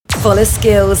Follow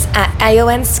Skills at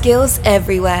AON Skills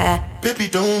everywhere. Baby,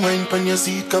 don't mind on your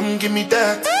seat, come give me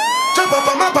that. Jump up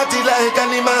on my body like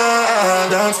animal.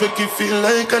 Dance make you feel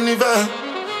like carnival.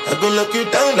 I go lock you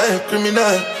down like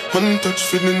criminal. One touch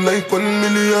feeling like 1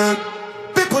 million.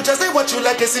 People just say what you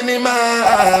like a cinema.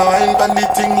 Wine on the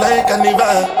thing like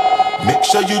carnival. Make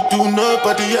sure you do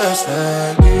nobody else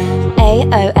like me.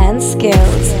 AON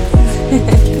Skills.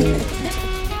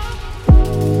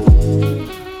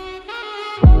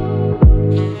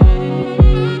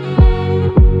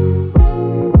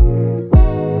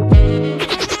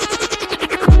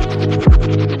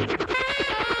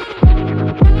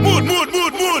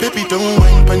 Baby, don't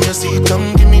whine on your seat,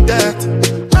 come give me that.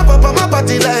 Jump up on my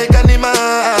body like animal.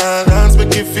 Dance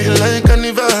make you feel like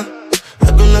carnival. I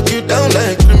go lock you down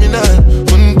like criminal.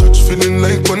 One touch feeling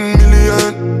like 1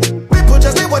 million. People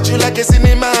just say what you like a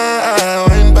cinema.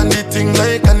 Wine on the thing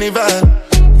like carnival.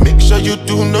 Make sure you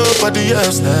do nobody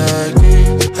else like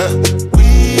me.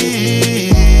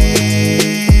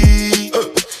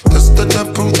 Just that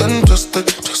approved and trusted.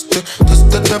 Just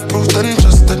that approved and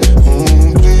trusted.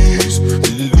 Please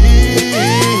believe.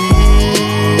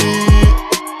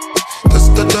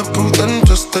 Just that approved and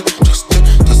trusted. Just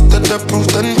that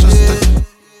approved and trusted.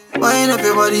 Wind up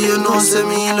your body, you know, say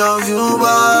me love you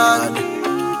bad.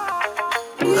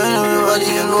 Wind up your body,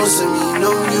 you know, say me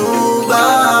love you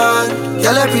bad.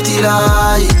 Girl, you pretty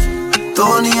like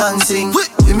Tony and sing. With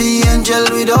me angel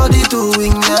without the two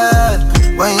wings, yeah.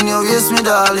 When you waist me,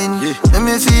 darling, make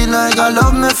me feel like I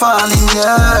love me falling,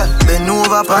 yeah. Bend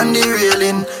over on the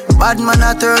railing. Bad man,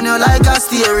 I turn you like a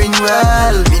steering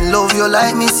wheel. Me love you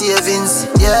like me savings,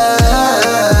 yeah.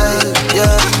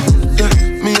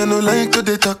 Me I no like to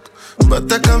talk,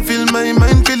 but I can feel my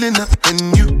mind feeling up.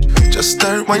 And you just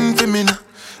start whining for me now.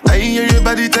 I hear your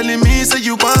body telling me, say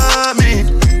you want me.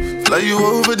 Fly you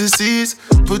over the seas,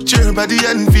 put your body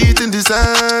and feet in the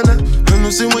sand. I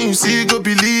know say when you see, go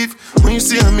believe. When you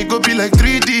see me, go be like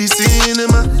 3D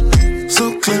cinema.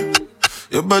 So clear,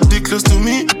 your body close to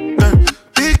me,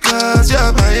 because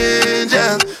you're my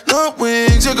angel. No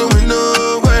wings, you're going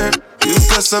nowhere. You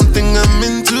got something I'm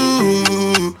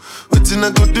into. What I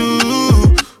go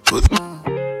do? Put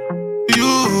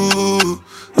you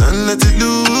and let it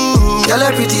loose. Girl,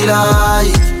 you pretty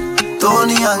like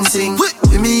Tony and sing.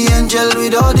 With me angel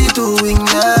without the two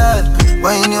wings, yeah.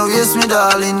 When you waist me,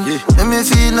 darling, make me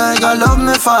feel like I love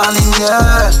me falling,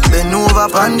 yeah. Bend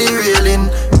over on the railing.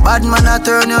 Bad man, I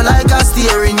turn you like a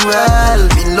steering wheel.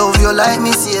 Me love you like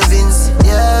me savings,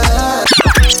 yeah.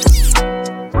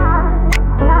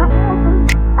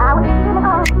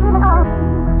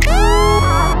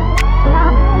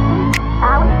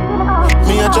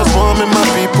 Me, I just want me, my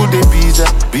people, they pizza.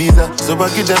 So I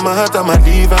give them my heart and my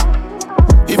liver.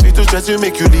 If you too stress, you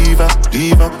make you leave her.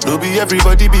 No be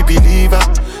everybody be believer.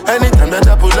 Anytime that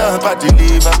I pull up, I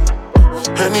deliver.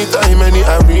 Anytime, any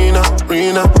arena,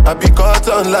 I be caught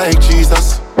on like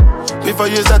Jesus. Before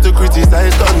you start to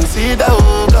criticize, consider,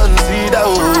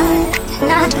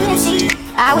 Now I couldn't see,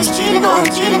 I was cheating on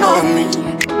me.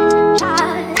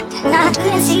 Now I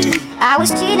couldn't see, I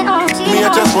was cheating on me.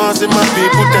 I just want to see my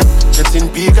people that getting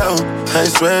big out. I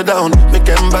swear down, make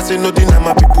embassy no deny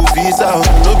my people visa out.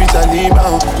 No be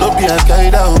Taliban, no be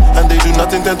Al-Qaeda, and they do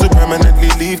not intend to permanently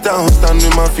leave town. Stand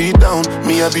with my feet down,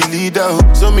 me I be leader.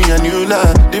 So me and you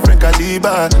lah, different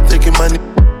caliber, taking money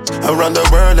around the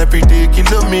world every day.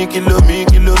 Kilo me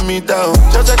down.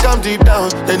 Just like I'm deep down,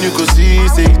 then you go see,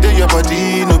 say they your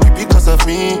body, no be because of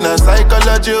me. Now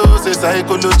psychology, say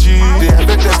psychology, they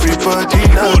affect everybody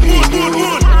now.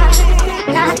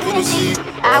 Now I couldn't see,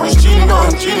 I was cheating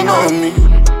on me.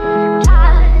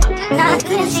 Now I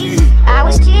couldn't see, I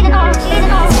was cheating on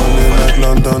Falling like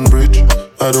London Bridge.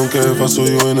 I don't care if I saw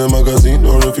you in a magazine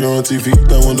or if you're on TV.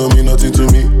 That one don't mean nothing to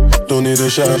me. Don't need a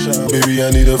shot, baby,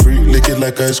 I need a free. Lick it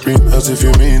like ice cream, as if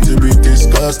you mean to be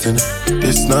disgusting.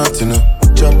 It's not enough.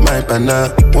 Chop my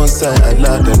banana, one side I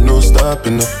lie, then no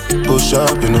stopping up. Go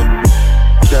shopping up.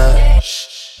 Dash.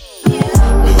 Me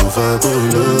over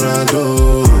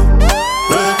Colorado.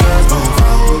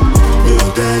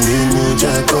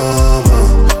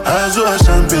 As well as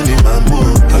champagne in my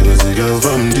mood. I guess a girl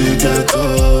from the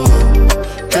ghetto.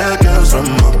 Girls from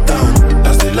uptown.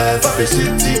 That's the life of a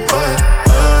city boy.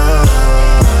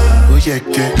 Oh yeah,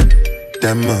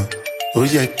 Dama. Oh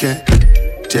yeah,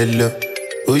 Jello.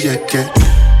 Oh yeah,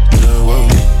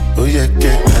 oh yeah,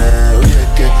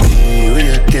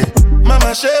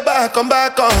 Mama Sheba, come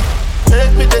back on.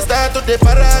 Make me the start of the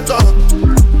paragon.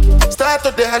 Start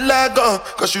to the halagon,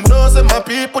 cause you know say my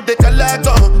people they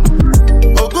calagon.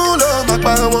 Ogulo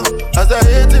makbawo, as I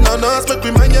hating on us make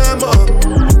we manyamo.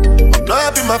 You know I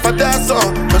be my father's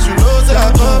son, cause you know say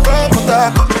I come from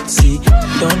See,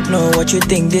 don't know what you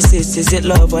think this is. Is it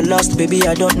love or lust? Baby,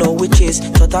 I don't know which is.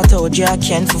 Thought I told you I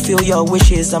can't fulfill your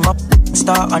wishes. I'm a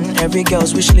star on every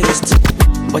girl's wish list,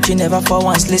 but you never for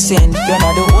once listen. You're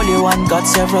not the only one, got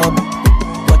several.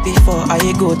 But before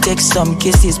I go take some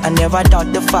kisses, I never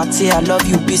doubt the fact, say I love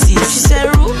you, busy. She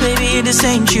said, Roo, baby, this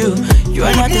ain't you. You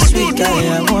are not the sweet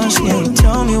guy I once knew.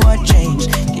 Tell me what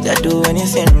changed. Did I do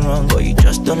anything wrong, or you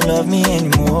just don't love me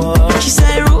anymore? She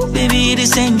said, Roo, baby,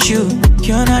 this ain't you.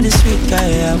 You're not the sweet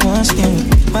guy I once knew.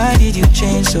 Why did you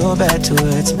change so bad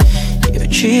towards me? You're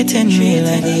treating me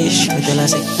like a issue. Till I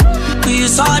say, you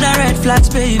saw the red flags,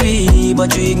 baby,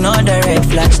 but you ignored the red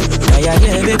flags. Yeah,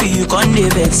 baby, you can't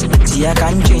vex. See, I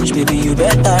can't change, baby, you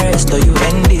better rest or you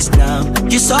end this now.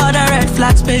 You saw the red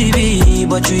flags, baby,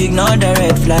 but you ignored the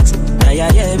red flags.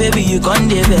 Yeah, baby, you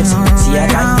can't vex. See, I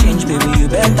can't change, baby, you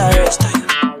better rest or you.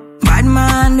 Bad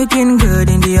man looking good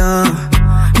in the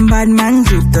bad man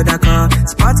drip to the car.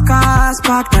 Sports cars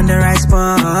parked on the right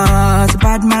spot.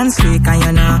 Bad man slick and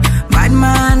you know. Bad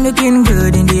man looking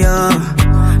good in the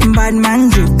bad man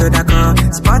drip to the car.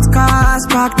 Sports cars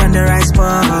parked on the right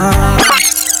spot.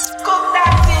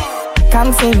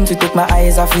 Can't seem to take my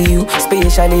eyes off of you,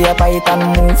 especially up it and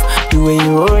move. The way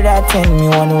you hold that thing, me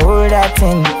wanna hold that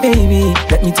thing. Baby,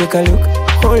 let me take a look.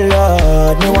 Oh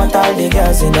Lord, me want all the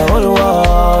girls in the whole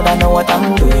world. I know what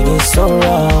I'm doing is so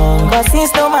wrong, but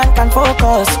since no man can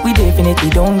focus, we definitely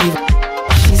don't give.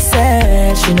 She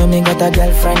said she know me got a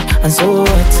girlfriend, and so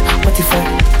what? What if I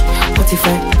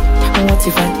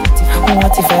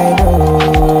do?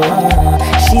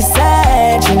 She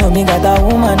said she know me got a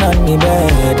woman on me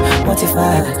bed. What if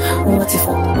I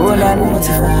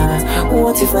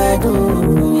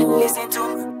do? Listen to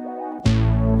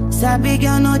me. Sabi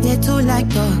girl know they too like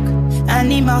talk.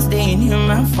 Animals they in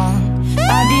human form.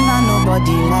 Body man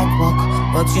nobody like walk,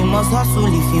 but you must hustle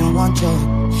if you want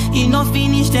job. You no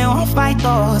finish, they won't fight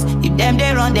us. If them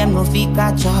they run, them no fit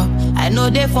catch up. I know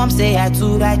they form say I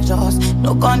too righteous.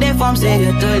 No con they form say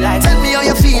you too like. Tell me how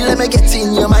you feel, let me get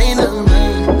in your mind.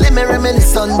 Let me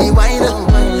reminisce on the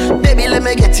wine. Baby, let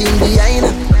me get in behind.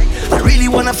 I really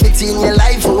wanna fit in your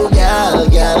life, oh girl,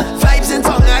 girl. Vibes in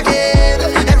tongue again.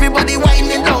 Everybody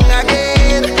whining down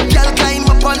again. Girl, climb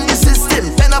up on the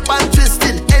system. Pen up and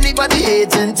twisting. Anybody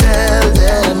hating, tell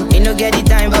them. You no get the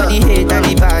time for the hate and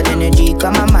the bad energy.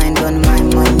 Got my mind on my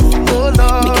money. Oh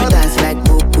Lord. Make you dance like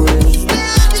broccoli.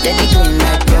 Steady going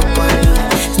like broccoli.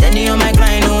 Steady on my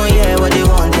grind, oh yeah, what they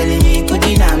want telling me. Could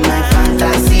deny my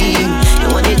fantasy. You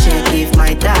want to check if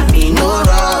my tap be no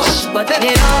rush. But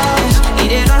they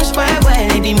rush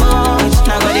well, it be much.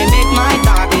 Now gotta make my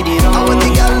tap, it rush. I want the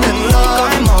girl them love.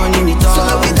 Come on in the top. So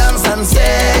now we dance and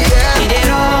say, yeah.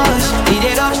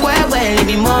 They rush well, it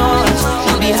be much.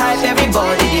 No be hype,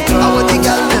 everybody they cry. I want the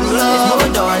girl them love.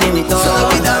 There's no dawn in the top. So now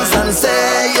we dance and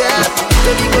say, yeah.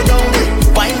 Baby go down there,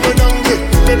 wine go down there.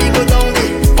 Baby go down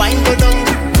there, wine go down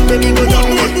there. Baby go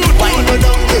down there, wine go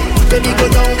down there. Baby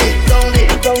go down there, down there.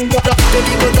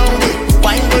 Baby go down there,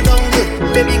 wine go down there.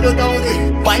 Baby go down there,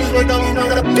 wine go down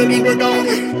there. Baby go down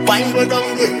there, wine go down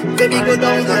there. Baby go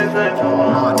down there.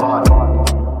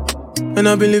 And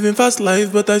I've been living fast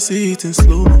life, but I see it in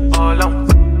slow.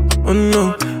 Oh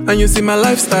no, and you see my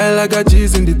lifestyle, I got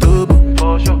G's in the turbo.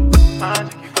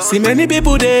 See many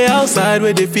people there outside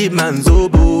where they feed man's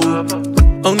oboe.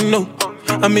 Oh no,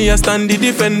 and me I stand the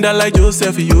defender like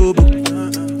Joseph Yobo.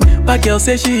 But girl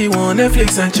say she want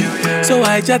Netflix and chill, yeah. So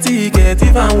I chatty get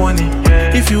even warning,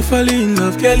 yeah. If you fall in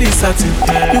love, Kelly satin,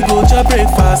 yeah. You go to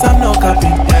breakfast, I'm not capping,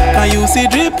 yeah. Can you see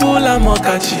dripple, I'm not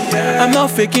catching, yeah. I'm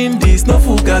not faking this, no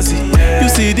fugazi, yeah. You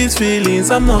see these feelings,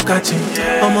 I'm not catching,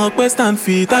 yeah. I'm a quest and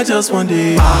feet, I just want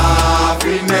the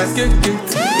happiness.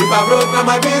 If I broke, now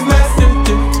my business.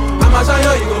 I'ma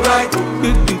show you go right.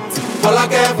 All I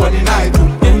care for the night.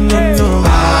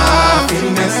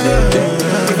 Happiness.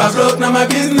 If I broke, now my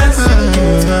business.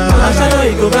 I'ma show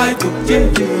you go right.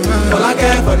 All I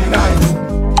care for the night.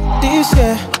 This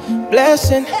year,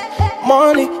 blessing,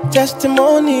 money,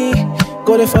 testimony.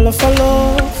 Go to follow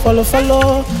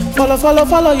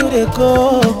you they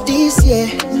go. This year,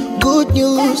 good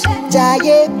news,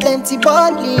 giant plenty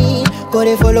balling. Go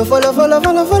to follow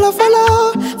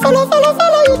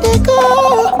you they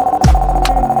go.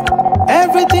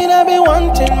 Everything I've been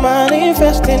wanting,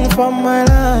 manifesting from my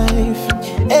life.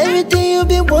 Everything you've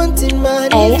been wanting,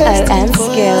 manifesting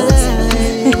for your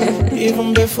life.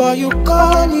 Even before you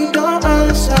call, you don't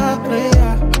answer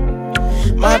prayer.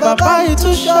 My papa is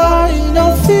too shy, you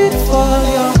don't fit for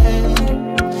your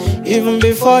hand. Even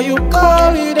before you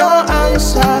call, you don't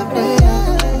answer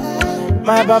prayer.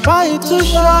 My papa is too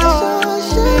shy,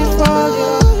 fit for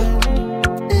your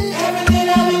hand. Everything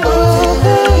I've been wanting,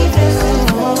 manifesting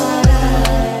for my life.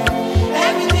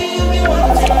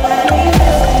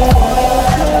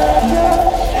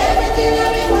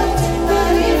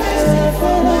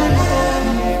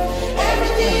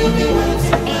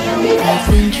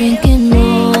 drinking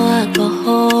more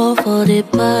alcohol for the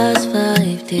past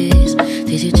 5 days.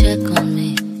 Did you check on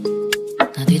me?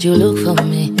 Now did you look for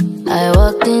me? I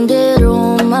walked in the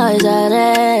room, eyes are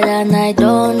red, and I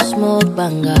don't smoke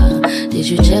banga. Did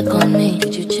you check on me?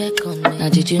 Did you check on me? Now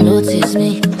did you notice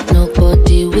me?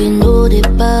 Nobody will know the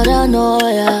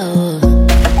paranoia.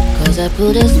 Cause I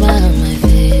put a smile on my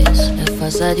face, a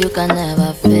facade you can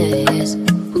never face.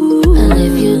 And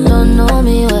if you don't know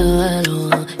me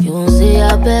well, you won't see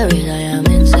how buried I am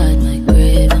inside my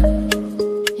grave.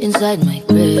 Inside my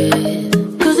grave.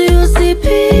 Cause you see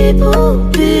people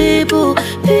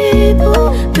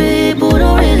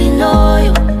don't really know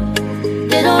you.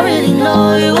 They don't really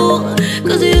know you.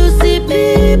 Cause you see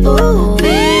people,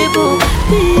 they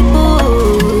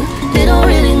don't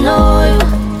really know you.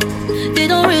 They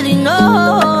don't really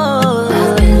know.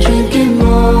 I've been drinking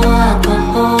more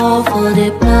alcohol for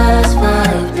the past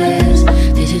 5 days.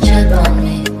 Did you check on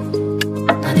me?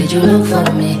 Now did you look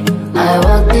for me? I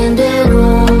walked in the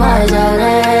room, eyes are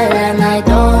red, and I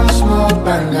don't smoke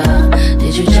banga.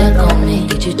 Did you check on me?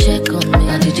 Did you check on me?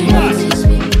 Now did you notice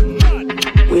me?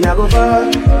 We not go far,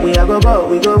 we not go go,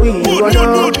 we go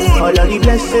know. All of the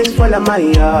blessings fall on my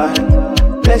yard.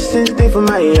 Blessings stay for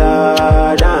my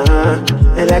yard,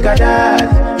 And like a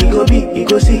dad, he go be, he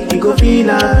go see, he go feel,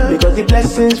 because the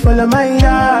blessings fall on my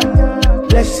yard.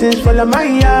 Blessings fall on my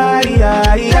yard,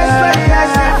 That's why I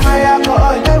set my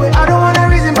alcohol. I don't wanna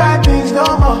reason bad things no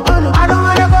more. I don't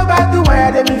wanna go back to where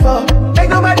I did before. Make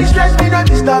nobody stress me, not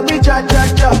disturb me, cha.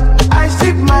 I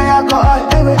sip my alcohol.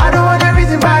 I don't wanna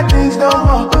reason bad things no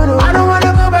more. I don't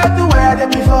wanna go back to where I did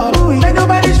before. Make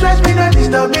nobody stress me, not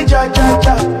disturb me, cha.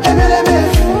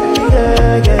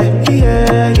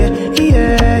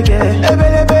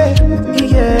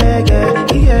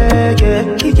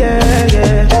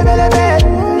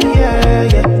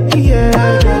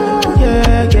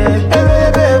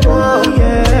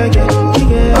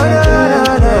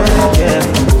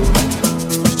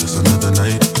 Just another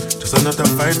night, just another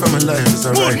fight for my life. It's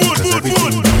alright, cause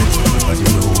everything nice, but you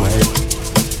know why.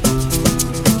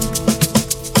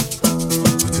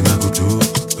 Nothing I could do,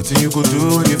 nothing you could do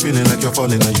when you're feeling like you're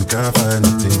falling and you can't find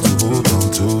nothing to hold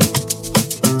on to.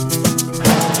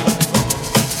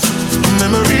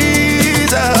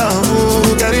 Memories are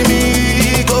carry me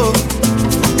go,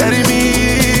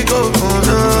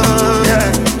 no, yeah.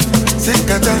 Sick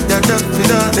at that,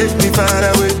 take me far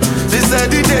away. This is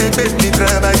the day, make me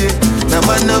travailler. Now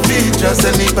man no be trust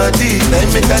anybody, like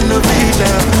me can no be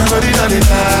down. But it on the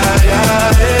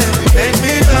fire, make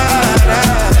me far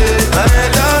away. My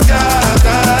head on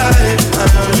gaga, I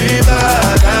don't live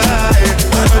bad, I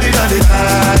know it on the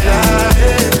fire,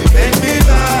 make me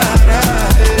far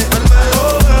away. And my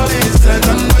whole world is set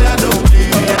on fire, don't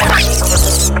leave.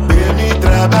 Make me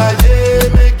travailler,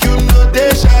 make you know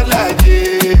they shall like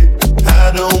it.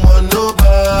 I don't want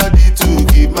nobody to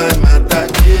keep my matter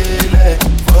killing.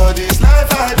 For this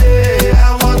life I live, I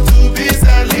want to be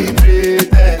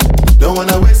celebrated. Don't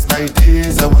wanna waste my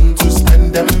days, I want to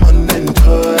spend them on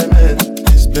enjoyment.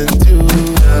 It's been too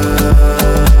long,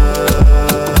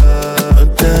 but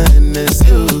then it's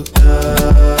you.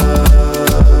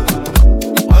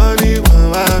 Money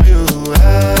won't have you.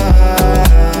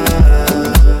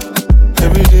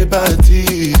 Everyday party.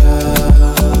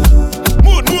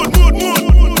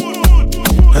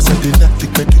 I said the night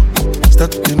make you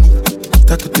start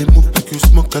to move, make you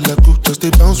smoke a la crew, just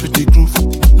they bounce with the groove.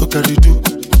 No carry do.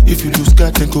 If you lose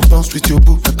God, then go bounce with your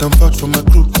boo. I can vouch for my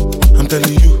crew. I'm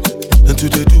telling you, and to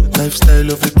they do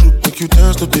lifestyle of the group. Make you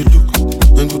dance to the look,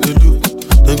 then go the look.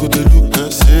 I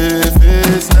say if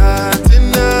it's not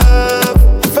enough,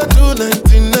 if I do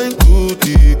 99 good,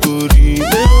 it go remain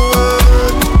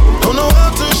one. Don't know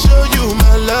how to show you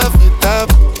my love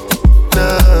without.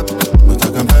 But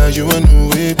I can buy you a new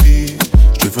baby,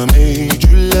 straight from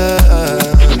A-July.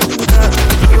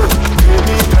 Make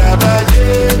me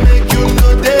travailler, make you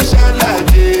know they shall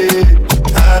like it.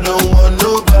 I don't want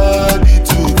nobody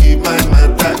to keep my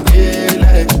matter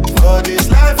killing. For this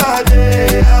life I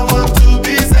live, I want to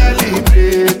be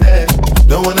celebrated.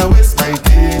 Don't wanna waste my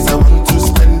days, I want to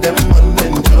spend them on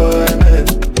enjoyment.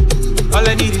 All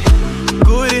I need is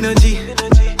good energy.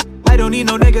 I don't need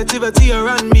no negativity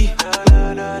around me.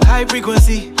 High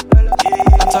frequency,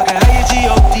 I'm talking high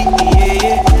G-O-D,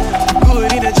 yeah.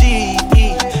 Good energy,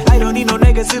 I don't need no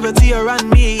negativity around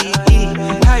me.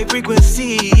 High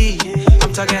frequency,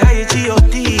 I'm talking high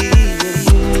G-O-D,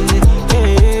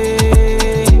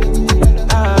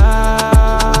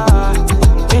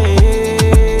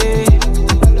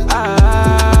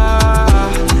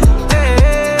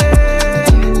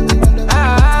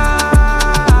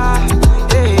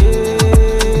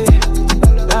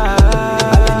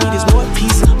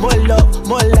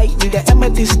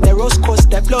 this, that rose quartz,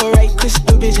 that flow right,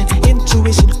 crystal vision,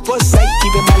 intuition, foresight.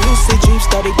 Even my lucid dreams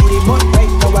started getting more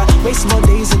right. Now I waste more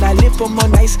days and I live for more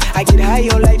nights. I get high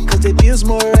on life cause it feels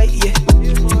more right, yeah.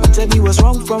 Tell me what's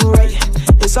wrong from right.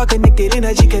 It's all connected,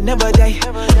 energy can never die.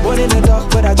 Born in the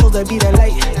dark, but I chose to be the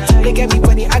light. Look at me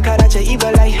funny, I got out your evil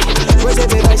eye. Words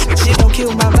of advice, shit don't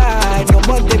kill my vibe. No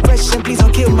more depression, please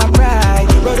don't kill my pride.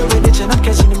 Road of religion, I'm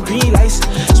catching them green lights.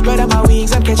 Spread out my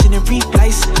wings, I'm catching them free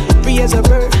flights. Free as a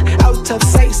bird, out of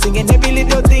sight. Singing every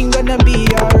little thing gonna be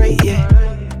alright, yeah.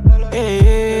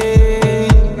 Hey,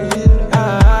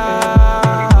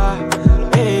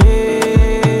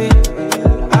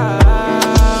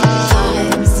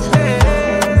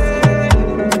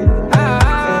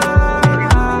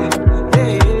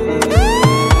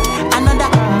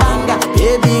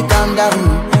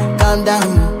 calm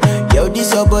down. Yo,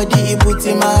 this your body, it puts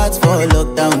in my heart for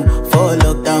lockdown,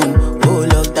 oh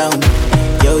lockdown.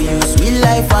 Yo, you sweet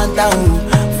life, phantom.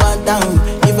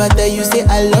 If I tell you say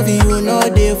I love you, you know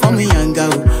they for me, young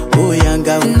girl, oh young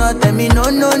girl. No tell me no, oh,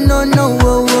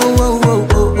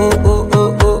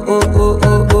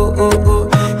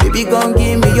 baby gon'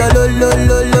 give me your lo.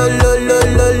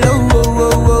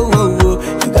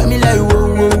 You got me like whoa.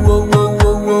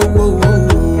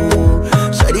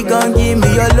 Shawty gon' give me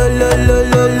your lo.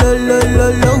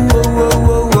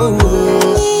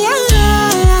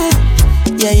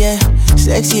 Yeah.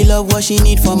 Sexy love, what she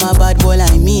need from a bad boy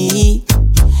like me.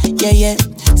 Yeah.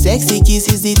 Sexy kiss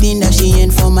is the thing that she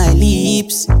ain't for my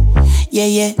lips.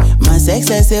 Yeah. My sex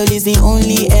herself is the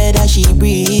only air that she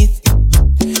breathes.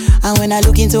 And when I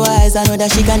look into her eyes, I know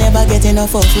that she can never get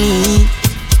enough of me.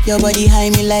 Your body high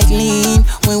me like lean.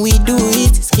 When we do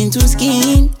it, skin to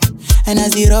skin. And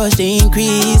as the rush they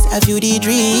increase, I feel the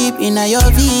drip in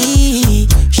your V.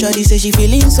 Shorty say she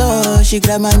feeling so. She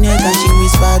grab my neck and she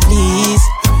whisper please.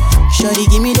 Shorty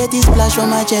give me that splash from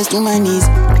my chest to my knees.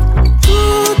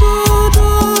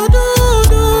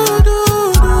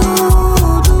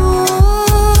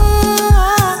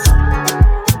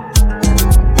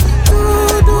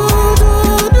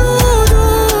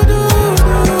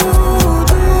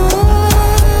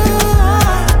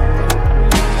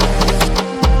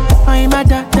 I'm a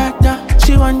da.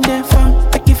 She want the fun.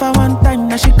 Like if I want time,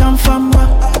 now she come from back.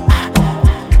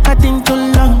 I think too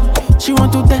long. She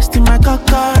want to test in my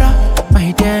cockara.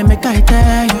 My dear, make I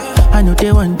tell you. I know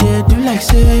they one day do like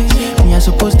say me I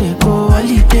supposed to go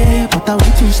holiday, but I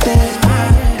want to stay.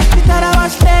 She thought I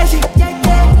was lazy.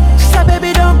 She said,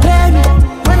 baby, don't play me.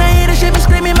 When I hear the shit, be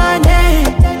screaming my name.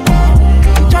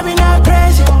 Drive me now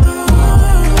crazy.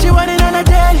 She want it on a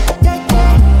daily.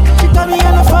 She got me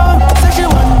on the phone. Said she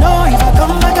wanna know if I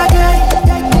come back again.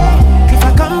 If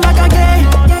I come back again,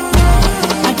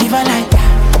 I give her like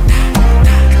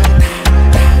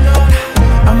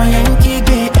I'm a Yankee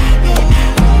bitch.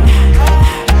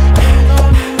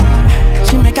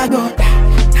 She make I go.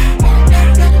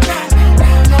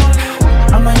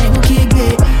 I'm a Yankee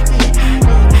bitch.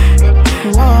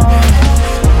 Whoa.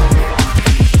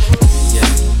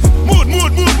 Mood.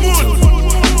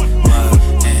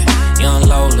 Young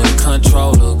Lola,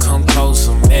 controller, come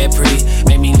closer, mad pretty,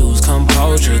 make me lose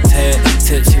composure. Tad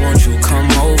tips, you want you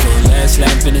come over. Last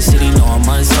lap in the city, no I'm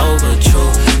unsober.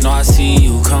 True, no I see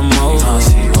you come over.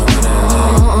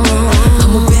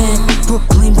 I'm a bad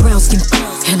Brooklyn brown skin,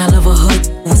 and I love a hood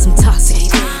with some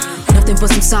toxic. Nothing but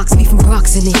some socks, me from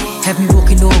Bronx in it. Have me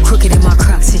walking all crooked in my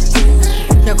Crocs hit.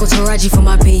 Narco Taraji for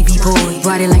my baby boy.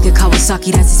 Ride it like a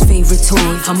Kawasaki, that's his favorite toy.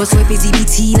 I must wipe his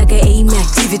EBT like an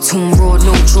Amex. Give it to him raw,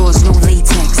 no drawers, no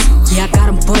latex. Yeah, I got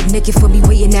him butt naked for me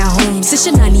waiting at home. Since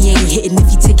your 90 ain't hitting if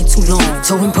he taking too long.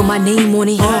 Told him put my name on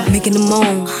it, making him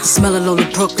moan. The smell of Lola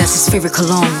Brooke, that's his favorite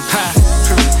cologne.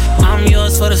 I'm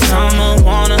yours for the summer,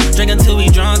 wanna drink until we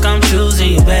drunk, I'm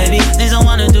choosing you, baby. Things I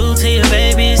wanna do to you,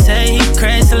 baby. Say he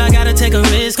crazy till I gotta take a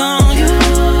risk on you.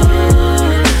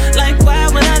 Like why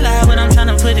would I lie when I'm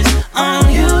tryna put this on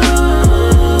you,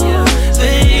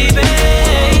 baby?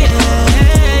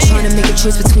 Tryna make a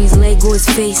choice between his leg or his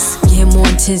face. Yeah, more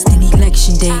intense than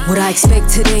election day. What I expect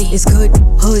today is good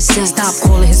hood sex. Stop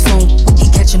calling his phone, he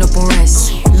catching up on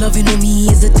rest. Loving on me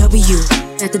is a W.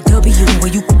 At the W,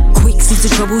 where you quick seems to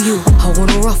trouble you. I want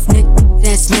a rough neck,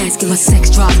 that's masculine. My sex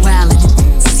drive wild and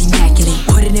it's immaculate.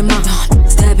 Put it in my mouth,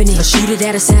 stabbing it. A shooter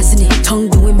that assassinate, tongue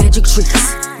doing magic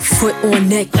tricks. Foot on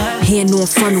neck, hand on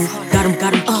funnel. Got him,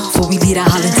 before we leave that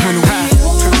Holland tunnel.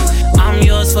 I'm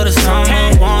yours for the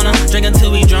summer, wanna drink until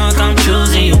we drunk, I'm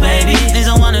choosing you, baby. Things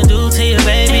I wanna do to you,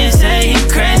 baby. Say he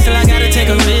crazy till I gotta take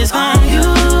a risk on you.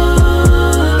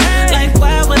 Like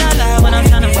why would I lie when I'm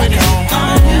tryna put it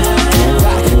on you?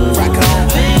 Rock on,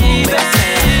 baby.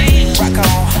 Rock on.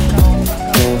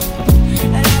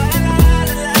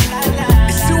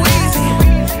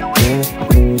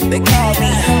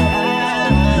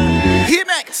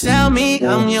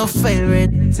 favorite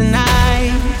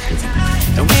tonight.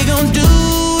 And we gon' do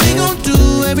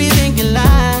everything you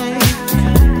like.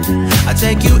 I'll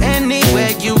take you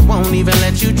anywhere you won't even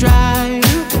let you drive.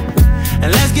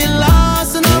 And let's get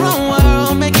lost in our own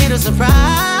world, make it a surprise.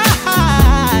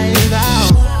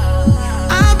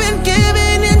 I've been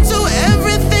giving into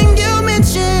everything you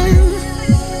mentioned.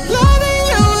 Loving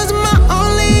you is my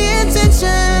only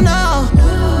intention. Oh,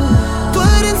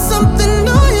 putting something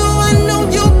on you, I know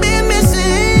you've been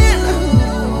missing.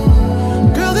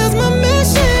 Girl, that's my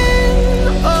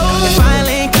mission. Oh, if I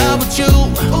link up with you,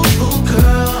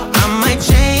 girl, I might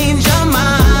change your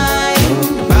mind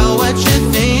about what you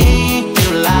think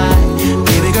you like.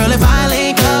 Baby girl, if I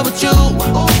link up with you,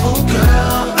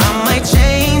 girl, I might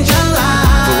change your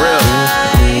life. For real.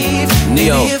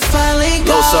 Neo.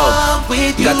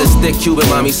 Got this thick Cuban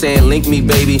mommy saying link me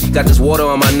baby. Got this water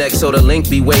on my neck so the link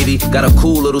be wavy. Got a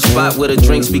cool little spot where the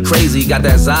drinks be crazy. Got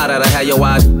that Zada that had your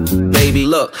eyes baby.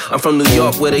 Look, I'm from New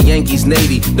York where the Yankees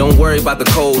Navy. Don't worry about the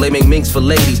cold, they make minks for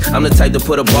ladies. I'm the type to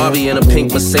put a Barbie in a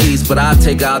pink Mercedes, but I'll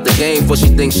take her out the game before she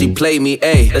thinks she played me.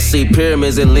 Ayy, let's see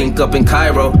pyramids and link up in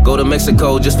Cairo. Go to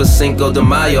Mexico just for Cinco de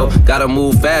Mayo. Gotta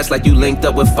move fast like you linked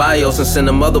up with Fios and send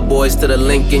them other boys to the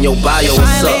link in your bio.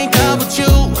 What's up?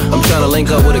 I'm tryna link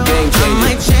up with a game changer. I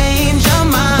might change your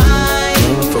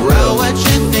mind. For real. What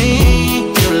you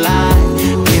think you like.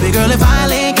 Baby girl, if I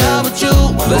link up with you,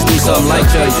 let's do something like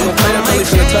change. Play that belly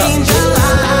from the top.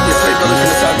 Yeah, play belly from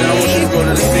the top, then I want you to go to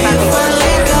the scene.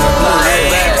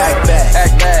 Act bad,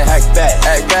 act bad, act bad,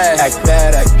 act bad, act bad, act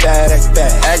bad, act bad, act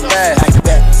bad, act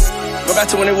bad. Go back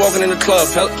to when they walking in the club.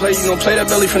 Play, you gon' play that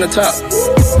belly from the top.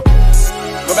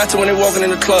 Go back to when they walking in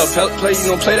the club. Play, you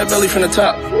gon' play that belly from the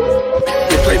top.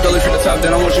 Play belly from the top,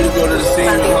 then I want you to go to the scene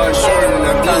with hard shirt and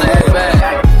that blonde act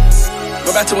bad. Go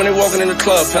back to when they walking in the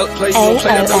club. Play, you gon'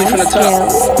 play that belly from the top.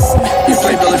 You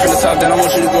play belly from the top, then I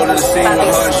want you to go to the scene with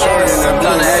hard shirt and that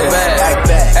blonde act bad.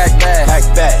 Act bad,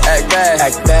 act bad, act bad,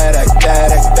 act bad, act bad,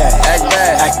 act bad, act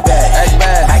bad, act bad, act bad, act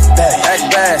bad, act bad, act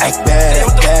bad, act bad, act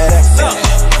bad, act bad.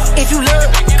 If you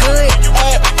look good,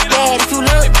 act bad. If you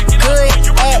look good,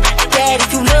 act bad.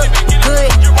 If you look good,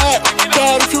 act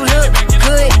bad. If you look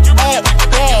good, act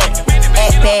bad.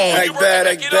 Act bad,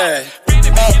 act bad,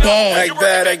 act bad, act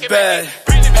bad, act bad, act bad,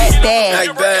 act bad,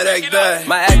 act bad, act bad.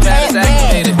 My act bad is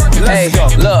activated. Hey,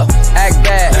 look, act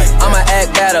bad, I'ma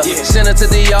act better. Sent her to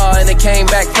the yard and it came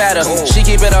back fatter. She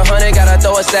keep it 100, gotta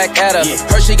throw a stack at her.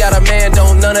 Heard she got a man,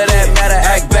 don't none of that matter.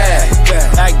 Act bad,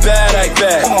 act bad, act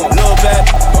bad. Little bad,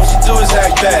 all she do is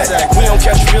act bad. We don't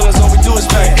catch feelings, all we do is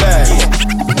act bad.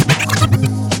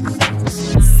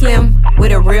 Slim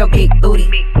with a real big booty.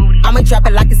 I'ma drop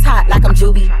it like it's hot, like I'm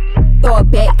Juby. Throw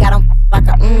it back, got him like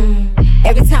a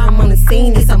Every time I'm on the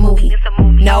scene, it's a movie.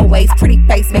 No waist, pretty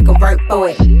face, make him work for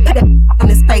it. Put that on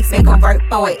his face, make him work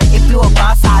for it. If you a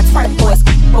boss, I'll twerk for it,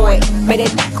 for it. Make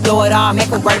it blow it all, make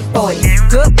him work for it.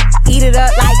 Good, eat it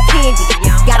up like candy.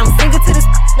 Got him singing to this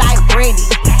like Brandy.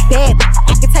 Bad,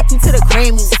 I can take you to the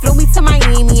Grammys. Flew me to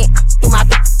Miami and do my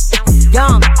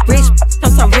young, rich,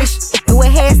 I'm so rich. Do a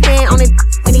headstand on it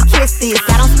when he kisses.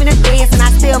 I don't spin a dance and I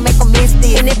still make him miss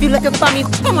this. And if you looking for me,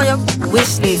 come on your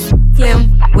wish list.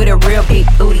 Slim with a real big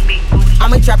booty.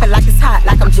 I'ma drop it like it's hot,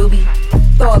 like I'm Juby.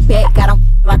 Throw it back, got him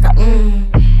like a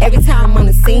Every time I'm on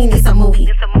the scene, it's a movie.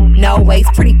 No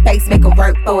waist, pretty face, make him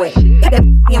work for it. Put that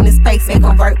on his face, make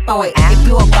him work for it. If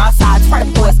you a boss, I'll try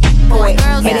to force for it.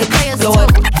 Hit it, blow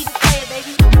it.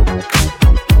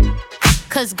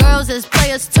 Cause girls is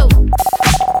players too.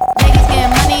 Niggas getting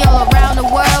money all around the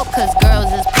world, cause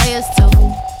girls is players too.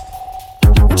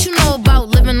 What you know about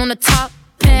living on the top?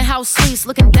 Penthouse suites,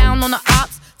 looking down on the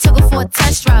ops. Took her for a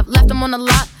test drive, left them on the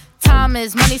lot. Time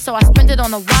is money, so I spend it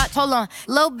on a watch. Hold on,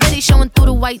 little bitty showing through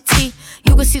the white tee.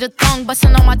 You can see the thong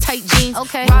busting on my tight jeans.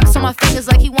 Okay, rocks on my fingers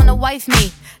like he wanna wife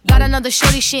me. Got another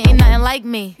shorty, she ain't nothing like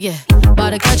me. Yeah,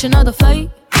 about to catch another flight.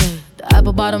 Yeah, the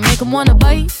apple bottom make him wanna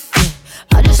bite. Yeah,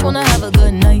 I just wanna have a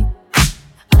good night.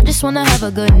 I just wanna have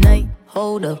a good night.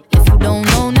 Hold up, if you don't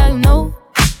know, now you know.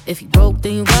 If you broke,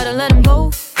 then you gotta let him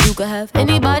go. You could have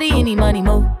anybody, any money,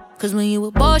 mo. Cause when you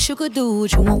a boss, you could do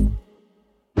what you want.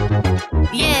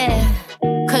 Yeah,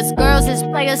 cause girls is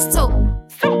players too.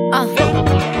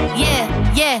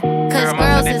 Yeah, cause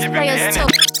girls is players too.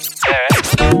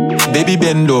 Baby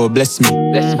Bendo, bless me.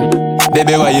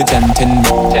 Baby, why you tempting me?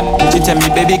 She tell me,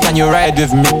 baby, can you ride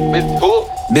with me? With who?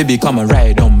 Baby, come and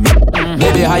ride on me.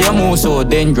 Baby, how you move so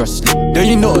dangerously? Don't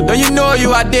you know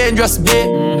you are dangerous,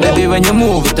 babe? Baby, when you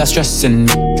move, it's stressing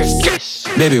me.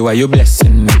 Baby, why you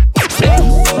blessing me?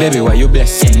 Baby, why you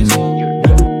blessing me?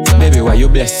 Baby, why you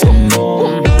blessing me?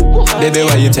 Baby,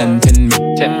 why you tempting me?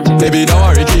 Baby, don't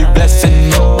worry, keep blessing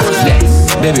me.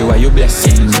 Yes. Baby, why you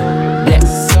blessing me?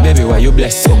 Bless. Baby, why you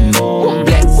blessing me?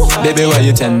 Bless. Baby, why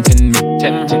you tempting me?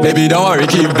 Baby, don't worry,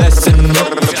 keep blessing me.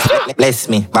 Bless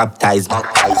me, baptize me.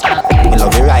 Me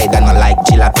love you ride and I like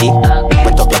jalopy.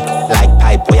 Wet up your like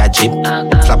pipe or your jeep.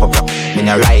 Slap up your when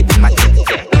you ride in my jeep.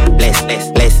 Bless me.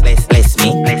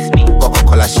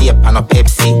 Coca-Cola shape and a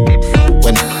Pepsi.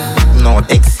 When no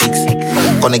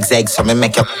X6, gonna exeg so me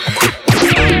make you quick.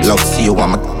 Love see you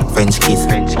want my French kiss.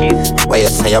 Why you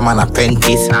say I'm an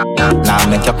apprentice? Now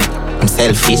make you I'm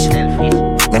selfish.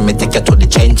 Let me take you to the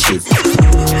trenches.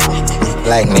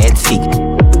 Like me head sick.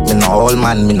 Me no old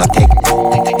man, me no take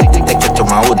you to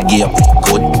my wood gear.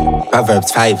 Good.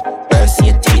 Proverbs 5, verse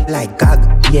 18. Like God,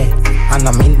 yeah. And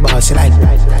I'm in boss, like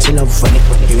she love when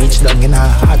you reach down in her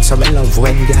heart. So me love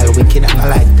when girl wicked and I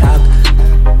like dog.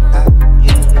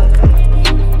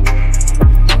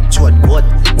 Short boat,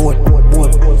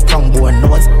 tongue bone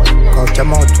nose. Out your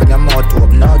mouth when your mouth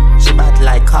open nut. She bad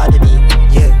like Cardi B,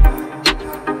 yeah.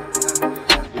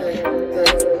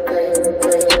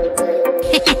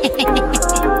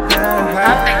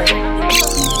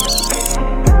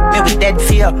 Maybe dead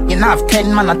fear. You know have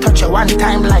 10 man, I touch you one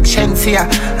time like Shensia.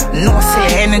 No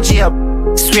say energy up.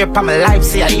 Swear upon my life,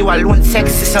 say you alone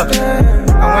sexy, so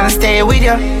I wanna stay with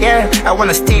you, yeah. I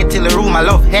wanna stay till the room I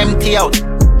love empty out.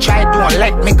 Try don't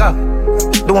let me go.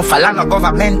 Don't fall on the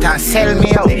government and sell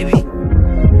me out, baby.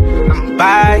 I'm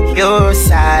by your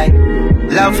side.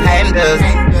 Love handles.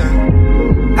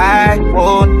 I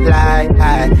won't lie,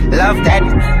 I love that.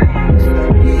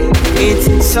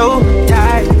 It's so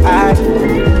tight.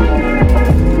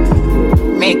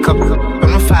 Makeup,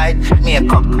 gonna fight,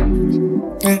 makeup.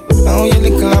 Oh, you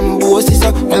little lambo,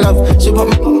 sister, my love, she put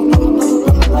me.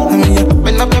 I mean, you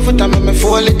bend up your foot and make me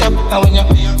fall it up. And when you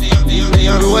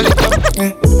roll it up.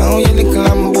 Oh, you little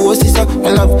lambo, sister, my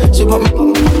love, she put me.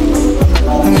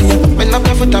 I mean, you bend up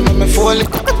your foot and make me fall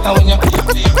it up. And when you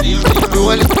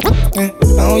roll it up.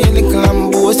 Oh, you little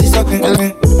lambo, sister, my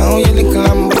love. Oh, you little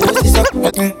lambo, sister, my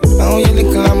love. Oh, you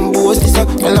little lambo, sister,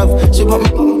 my love, she put me.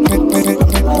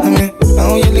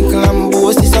 Oh, you little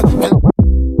lambo, sister, my love.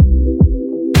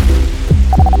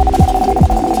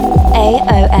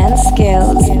 AON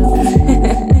Skills.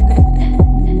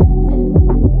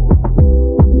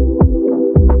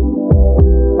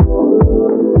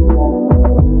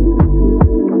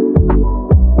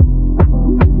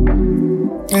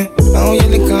 Oh, you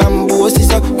little lambo,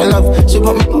 sister, my love, she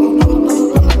put me.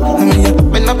 I mean, you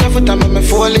bend up your foot and make me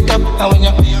fall it up. And when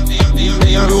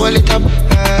you roll it up,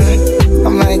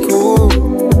 I'm like, ooh,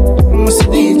 I must see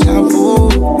deja vu.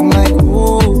 I'm like,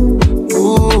 ooh.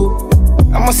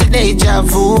 I must see deja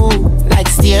vu. Like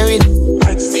steering.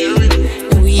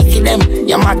 The weak in them,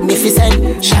 you're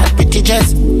magnificent. Shot pretty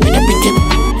dress with a pretty.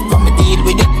 Come and deal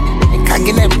with it. Can't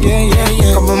get them,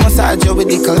 yeah. Come and massage you with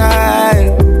the collide.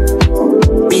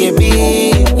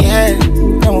 Baby, yeah.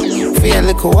 Don't feel a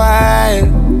little while.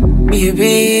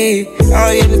 Baby,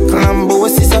 oh, you little lambo,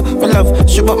 sister, my love,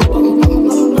 she put me.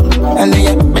 And then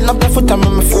you bend up your foot and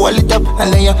make me fall it up.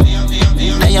 And then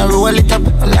you roll it up.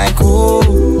 I'm like, ooh,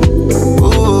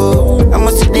 I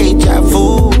must see deja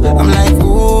vu. I'm like,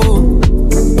 ooh.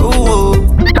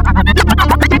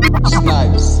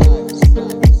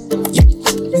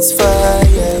 It's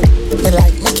fire. Me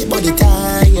like make your body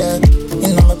tired.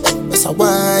 You know my best I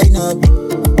wind up.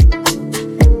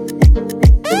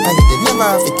 And you never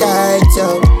have to tight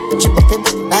up. Chip up it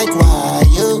like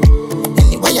wire.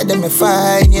 Anyway, you them me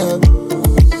find you.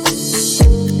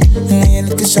 Me a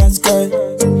little shots girl.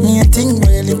 Me a thing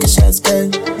where a little shots girl.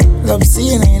 Love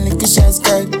seeing a little shots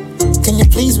girl. Can you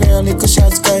please wear a little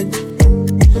shots girl?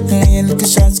 Me a little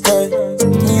shots girl.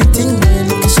 Me a thing where a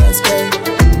little shots girl.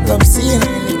 Love seeing a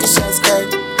little shots girl.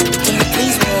 Can you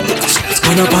please wear a little shots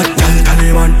girl? Man a bad girl,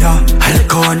 Kalimanta,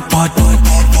 alcohol and pot.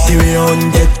 The way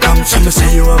on dead come, some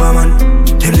say you have a man.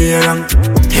 Them lay around,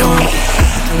 yo.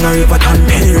 Now you put on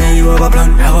anyway, you have a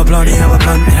plan, you have a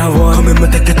plan. Come in, me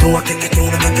take it to work,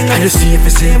 and you see if you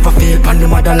say if I feel pan the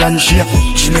motherland, she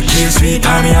make you sweet,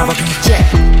 and me have a check.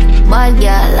 Bad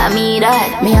girl, I mean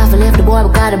that. Me have to leave the boy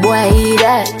because the boy eat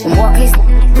that. Him walk his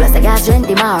plus I got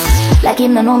 20 miles. Like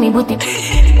him no know me booty.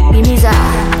 Give me that.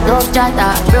 Dog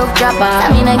chatter, broke chopper.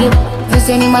 I mean I give this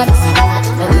any matter.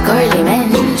 Maybe curly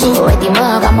man. Wet him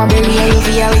up, I'm a belly and you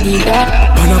feel with that.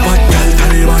 Man a bad girl,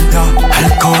 Kalimanta,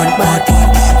 alcohol and pot.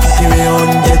 The way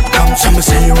on dead come, some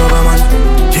say you have a man.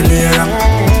 Them lay around,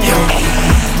 yo.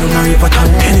 No know you put on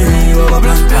anyway, you have a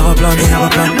plan, you have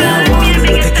a plan. Now want me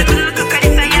to take it to.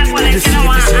 You see if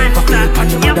you say if I feel pan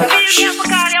the mother.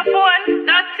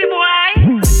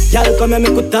 Y'all come and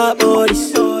make me talk about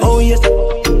this. Oh yes.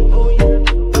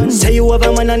 Say you have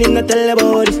a man and him not tell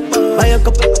about this. Buy a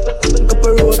couple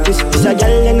couple road this. It's a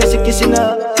girl and she kissing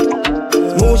her.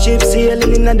 Smooth ship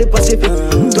sailing in the Pacific.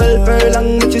 12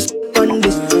 furlong which is on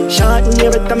this. Short in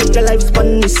your better make your life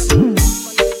span this.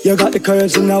 You got the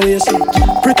curves in the waist.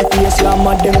 Pretty face, you're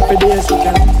mad them for days.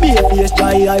 Be a face,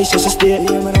 dry eyes, just stay.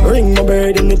 Ring my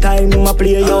bird in the time I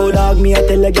play. Yo dog, me I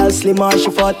tell a girl slim or she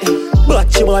fat.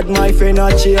 But she bad, my friend,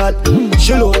 not she hot.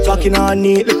 She look talking on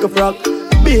neat like a frog.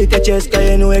 Beat your chest, cause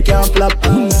you know you can't flop.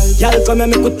 Y'all come and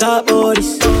make we talk about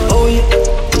this. Oh yeah.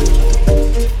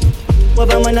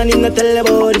 What a man, I need to tell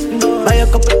about this. Buy a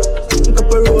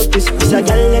couple rotis. It's a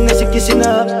girl and she kissing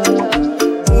her.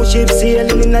 Two ships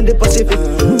sailing in the Pacific.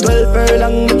 12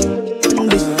 furlong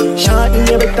this. Short in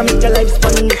your better make your life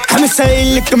span. I'm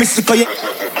say look at me sick of you.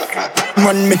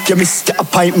 Man make you miss your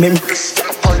appointment.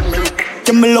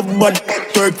 Give me love but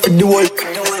work for the world.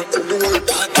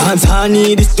 Dance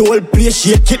honey, this the whole place.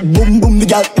 Shake it, boom boom the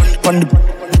gal.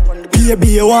 Baby,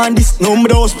 you want this? No, me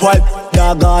don't spoil.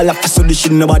 Dog, all after so this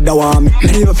shit nobody want me.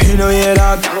 Me never pay no way,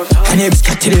 dog. And if it's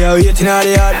got today, waiting at the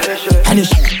yard. And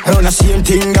it's around the same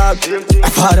thing, dog. I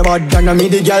thought about that, and me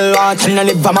the girl want. And I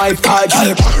live by my part.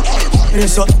 And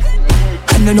it's so.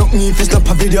 And I know me if it's not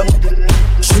a video.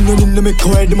 She know in the make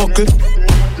away the muckle.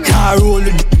 Car roll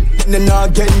it, and then I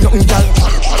get nothing, gal.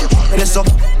 And it's so.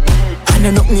 And I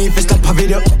know me if it's not a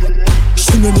video.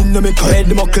 She know in the make away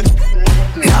the muckle.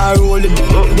 Now roll it,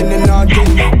 then I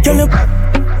get. Girl,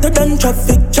 you done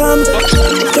traffic jam.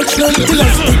 Touch down till I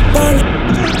stick bang.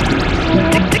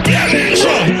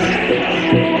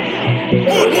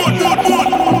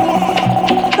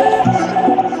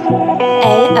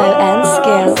 AON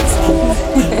Skills.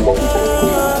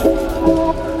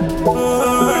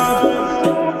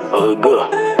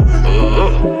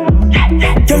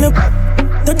 Girl,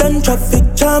 you done traffic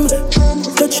jam.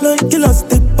 Touch down till I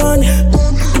stick bang.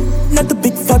 Not the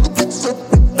big fat.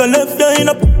 The left line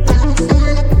up.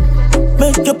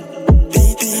 Make you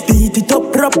beat it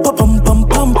up, rap, pam, pam,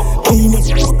 pam. Clean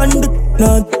it and the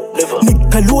nut.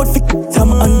 Nickel load fi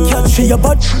Sam and catch for your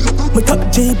butt. My top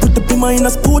J put the beam in a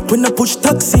sport when I push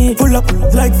taxi. Pull up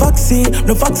like vaccine,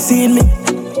 no vaccine me.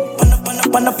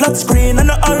 On a flat screen and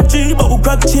a RG, but who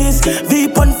grab cheese.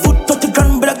 Veep on foot, 30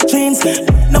 grand black chains.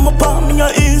 Now my palm in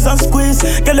your ears and squeeze.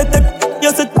 Girl, let that,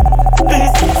 you said,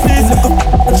 please look up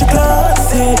at your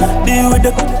classy. Deal with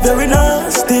the very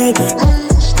nasty.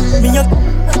 Me a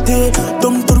day,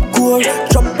 dumb to the core.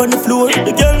 Drop on the floor.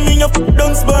 The girl me a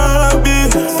dance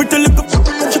Barbie. Pretty look up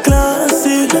at your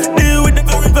classy. Deal with the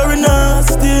very, very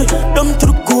nasty. Dumb to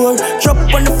the core. Drop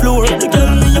on the floor. The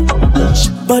girl me a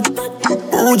bad.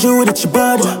 Hold you with your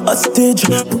body. Hostage.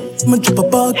 Me drop a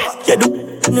bag. Yeah, the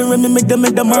me make them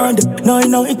mad.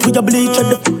 Now it with a bleach at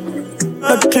the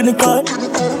that clinical,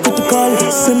 critical.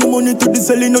 Send the money to the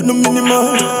selling, not no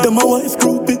minimal. Them my wife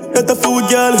groupie, that a fool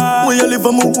girl. Where you live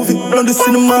a movie, on the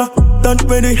cinema. Done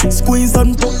ready, squeeze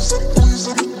and pop.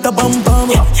 The bam bam.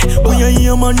 When you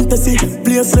hear man tessie,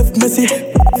 place left messy.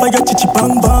 Fire chichi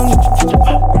bang bang.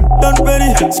 Done ready,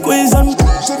 squeeze and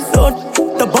pop.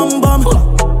 The bam bam.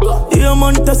 Hear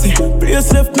man tessie,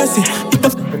 place left messy.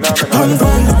 Bang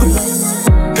bang.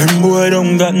 Them boy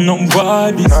don't got no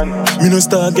bodies. Me no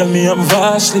star girl, me have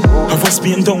vastly. Have a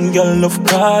Spain town girl, love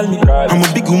call me. I'm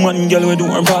a big woman girl, we do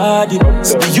her body.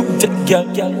 So you take girl,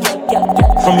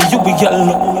 I'm a you be girl.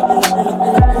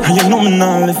 And you know me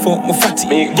now, live for my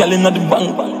fatty girl inna the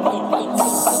bank.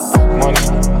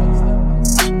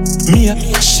 Me a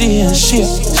she.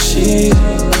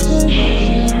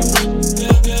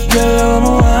 Girl, I'm a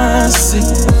want see.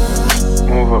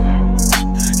 Move up.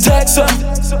 Text up.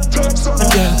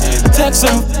 Text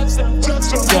him.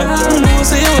 You know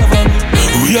say you have me.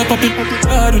 We are popping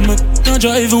hard with me. No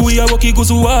drive, we are walking go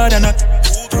so hard and that.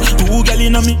 Two gal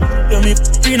inna me, yeah me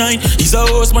 39. He's a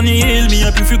horse man, he hail me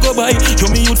up if you go by. Yo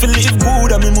me youth fi live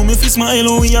good, and me mummy fi smile.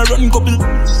 And we a run couple,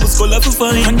 what's color fi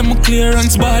fine. And them a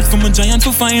clearance bad from a giant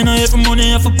fi fine. I have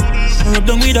money, I fi rub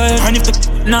down with her. And if the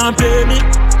nah play me,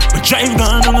 I drive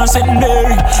gone on a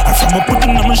secondary. And from a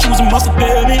putting on my shoes, I must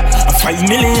pay me. A 5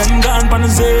 million gone pan a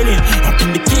zany. Up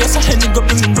in the case, I hand it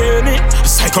up in the rainy.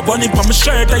 Psycho bunny on my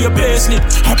shirt, I your paisley.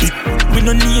 Happy, we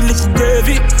no need little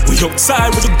gravy. We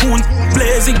outside with the goon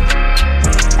blazing.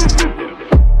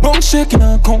 Bone shaking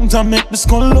and count and make the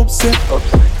skull upset.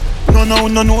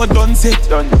 No, done set.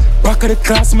 Back of the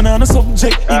class, man, on a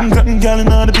subject. England gal,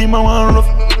 and the be my one rough.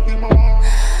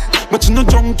 But you no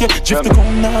drunk yet, drift the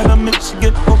ground and make she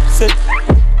get upset.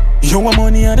 You want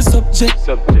money on the subject.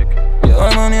 You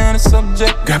want money on the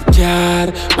subject. Grab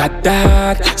card, bad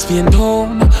dad, Spain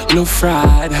down, low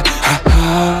fried. Ha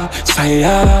ha,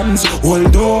 science,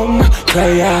 hold on,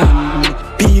 client.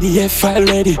 PDF file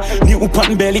ready, new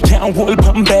pan belly, can't hold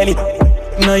pan belly.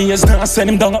 no years now, send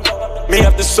him down. Me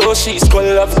have the soul, she's got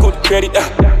love, good credit.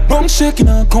 Bum shaking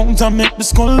her count and make the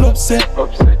skull upset.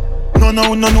 No,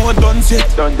 I done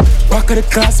set. Back of the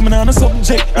class, man, on a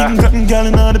subject. England girl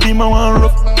in order to be my one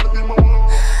rough.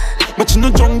 But you no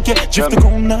drunk yet, drift the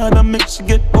crown now, that makes you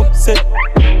get upset.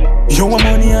 You want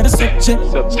money on the subject.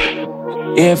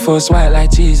 Air Force white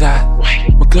like cheese.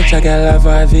 My clutch, I got love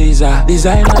for a visa.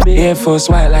 Designer be Air Force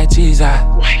white like cheese.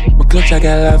 My clutch, I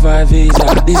got love for a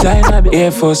visa. Designer be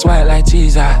Air Force white like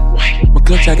cheese. My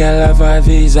clutch, I got love for a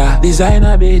visa.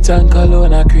 Designer be Ton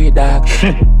Cologne, a Creed dog.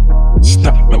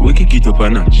 Stop, but we can get up a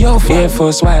notch. Yo, Air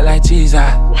Force white like cheese.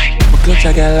 My clutch,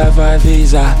 I got love for a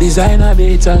visa. Designer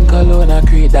be Ton Cologne, a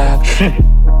Creed dog.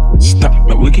 Stop,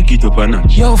 but we can get up a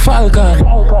notch. Yo, Falcon.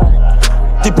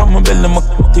 Tip on my belly, my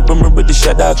tip on my ready,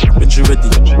 shut up, but you ready.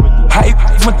 Hype,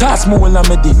 my task, more while I'm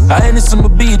ready. I ain't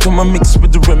some beat on my mix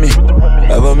with the Remy.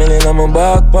 Have a million on my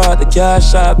back part, the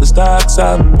cash shop, the stocks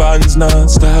up, bonds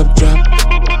non-stop drop.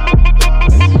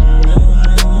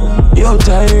 Yo,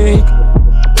 Tyreek,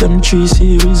 them 3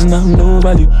 series now no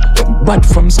value. Bad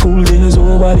from school days,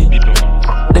 oh body.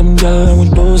 Them girl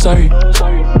with no sorry.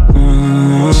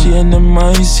 She and them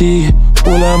icy.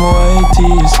 All of my white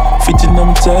tees, fitting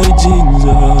them tight jeans.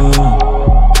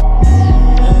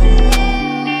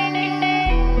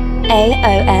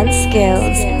 AON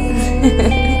Skills.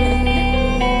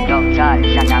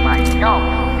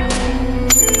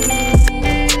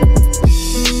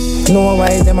 Know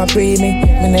why them a pre me?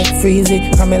 My neck freezy,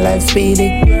 and my life speedy.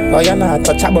 Oh, you not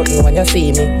touch a button when you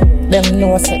see me. Them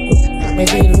know say me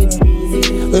deal with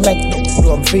easy. We make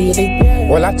them freely.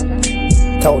 All that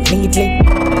out neatly.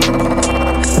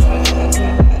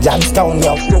 Johnstown,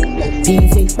 yo,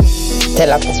 easy.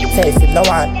 Tell a self if no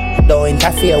one. Don't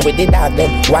interfere with the dog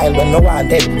them. While when no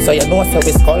wanted. So you know so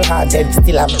we skull hearted.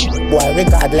 Still a boy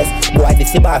regardless. Boy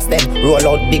this the boss them. Roll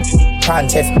out big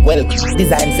punches. Well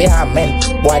designed for ham men.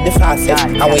 Boy the fastest.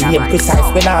 And when you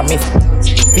precise when I miss.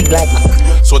 Big like.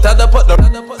 So tell the put the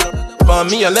for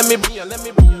me and let me be.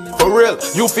 For real,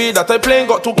 you feel that I playing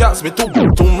got 2 cats with 2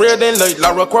 Tomb Raider like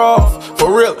Lara Croft. For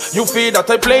real, you feel that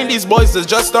I playing these boys is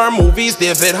just star movies,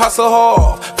 David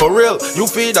Hasselhoff. For real, you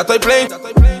feel that I playing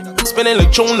spinning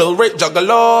like Chun Lil Rick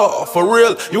Juggalo. For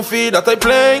real, you feel that I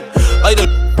playing I do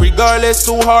regardless,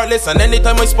 too heartless. And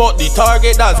anytime I spot the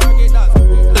target, that's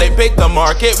they pick the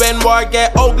market. When war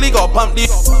get ugly, got pump the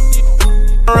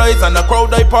rise and the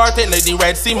crowd I parted like the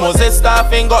Red Sea Moses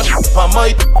staffing got on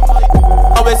my.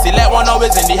 Always select one,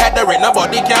 always in the head. There ain't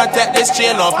nobody can't take this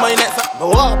chain off my neck.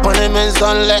 No up on them in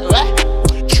sunlight, right?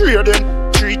 3 of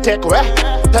them, 3 tech, right?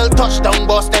 Tell touchdown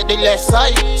boss take the left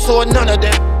side. So none of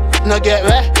them, no get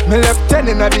right. Me left 10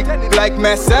 in a big like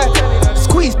Messi.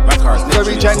 Squeeze,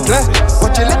 very gentle.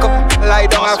 But you lick up, lie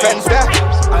down a fence there.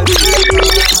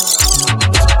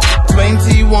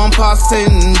 21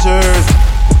 passengers.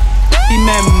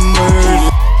 Remember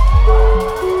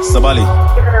Sabali.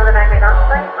 Even though the night may not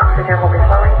play, oxygen will be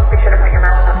flowing. Be sure to put your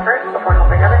mask on first before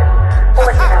helping others. We'll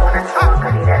let you know when it's no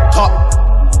longer needed. Top.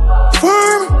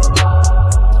 Firm.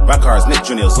 Rackars, Nick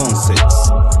Junior, Zone 6.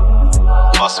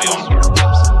 Pass me on.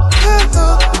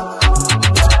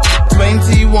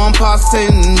 21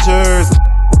 passengers.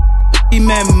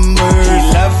 Remember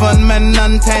 11 men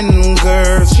and 10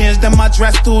 girls. Change them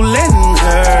address to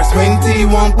lenders.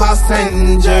 21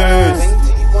 passengers.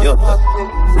 Yo.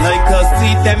 Like us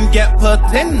see them get put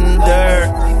in there.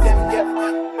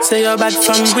 Say you're bad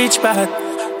from which part?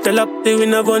 Tell up the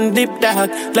winner gun dip tag.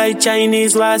 Like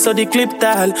Chinese wall so the clip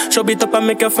tag. Show it up and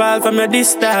make you fall from your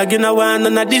disc tag. You know one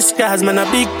on a disguise, man a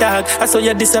big tag. I saw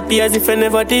you disappear as if I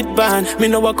never did ban. Me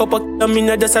no walk up a me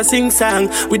no just a sing song.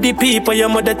 With the people your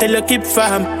mother tell you keep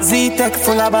fam. Z-Tech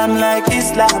full of bam like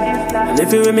Islam. And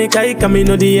if you with me kike, me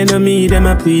know the enemy. Them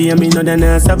a pray and me know they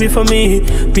not sorry for me.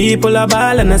 People are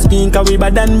ball and a skin cause we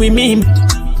bad than we mean.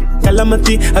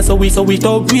 Calamity, I saw we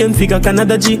talk we and figure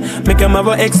Canada G. Make them have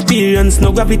a experience,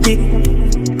 no gravity.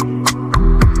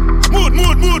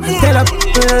 Tell a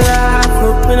people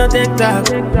laugh, we no take that.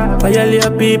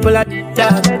 Violate people at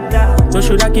that. So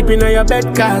should I keep in your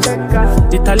bed cause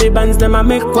the Talibans them a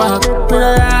make walk. We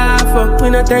no laugh, we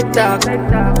no take that.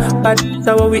 But that's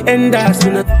how we end us.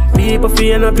 We no people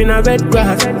feeling up in a red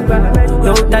grass.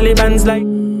 Yo Talibans like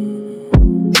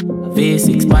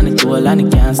V6 panic to all and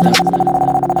it can't stop.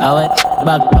 I went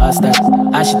back past that.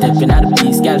 As she tapping at the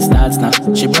piece, girl starts now.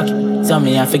 She broke it, so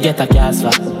me I forget her cast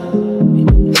for.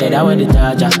 Said I wear the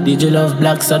charger. Did you love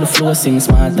black so the flow sing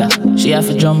smarter? She have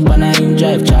to jump on a in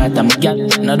drive charter. My girl,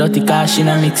 no dirty car, she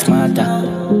no mix smarter.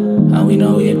 And we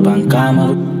know it pan calm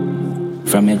out.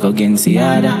 From me go against the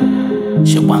other.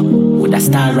 She want with a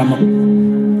star ram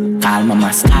up. call my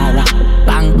mascara.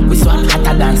 Bang, we swap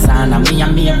hotter than sauna. Me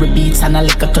and every beats and a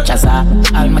little touch as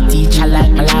all my teacher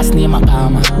like my last name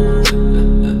Obama.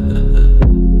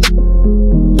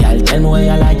 Girl, tell me where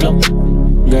you like love.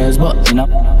 Girls, but you know,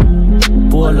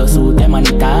 polo suit them and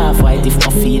it half white. If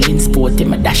I'm feeling sporty,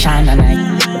 my dash on the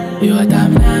night. You a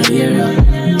damn now hear ya.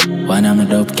 One of my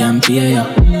dope can pay ya.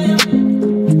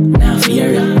 Now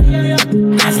fear ya.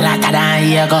 As later than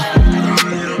here go.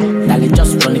 Dolly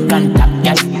just run the contact,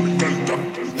 girl.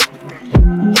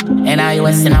 And I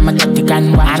was in my 30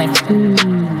 grand wallet.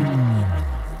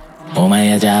 Oh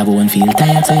my job won't feel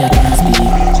tired so you can't speak.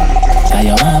 Cause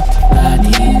you want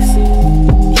parties.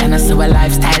 You know see a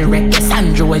lifestyle wreck.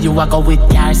 Sandra where you a go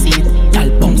with your seat. Girl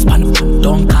bounce pan.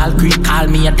 Don't call Greek, call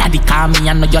me your daddy, call me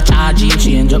I know you're charging.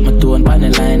 Change up my tone pan the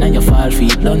line and you fall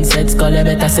feet. Don't set skull you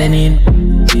better send in.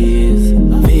 Please,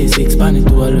 V6 pan it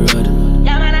to all the road.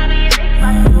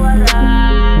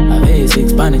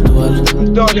 V6 pan it to all.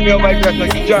 Don't leave me over here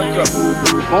like you jump up.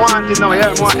 I want it now,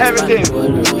 yeah, I want everything.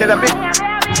 Get a big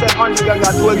 700 guys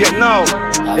that will get now.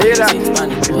 You hear that?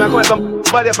 It's not going to come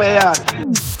body for your yard.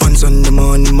 Once on the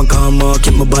morning, my car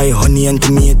market, my buy honey and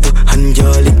tomato and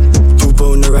garlic. 2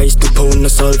 pound of rice, 2 pound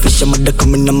of saltfish. I'm a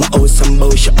coming in my house and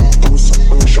bow shop.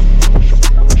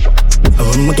 I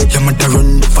want my get your mother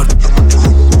run the fat.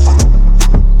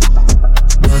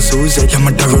 So say your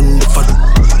mother run the fat.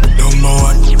 Number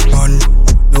one.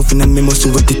 Nothing and me must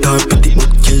over the top, but it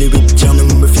would kill it with jam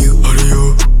and review. How do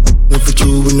you? Never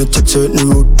you when you touch certain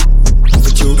road.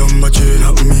 Never you done my chain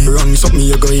at me. Wrong something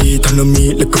you go eat and I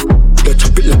meat like a. I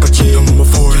chop it like a chain. I'm a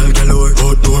 4 galore.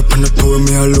 Outdoor pan the tour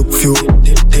me I look few.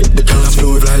 Take the color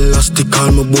flow like elastic.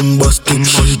 Call me bombastic.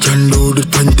 She can do the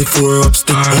 24 up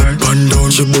stick. Up and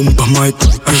down she bump a mic.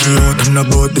 And she out and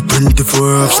about the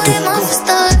 24 up stick.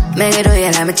 Make it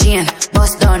royal I'm a chain.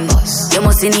 Bust done. You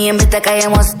must see name better cause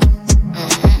you must.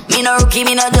 Me no rookie,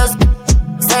 me no just.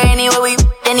 So anyway we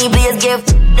any place get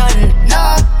done.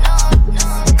 No.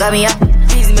 Got me up,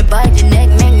 please me by the neck,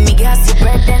 make me gas the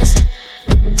bread dance.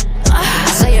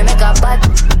 So you make a bad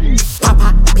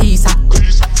Papa, pizza,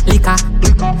 liquor,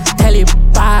 telly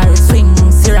bar, swing,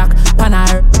 syrup,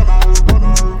 panar,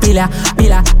 pila,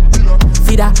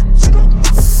 feeder.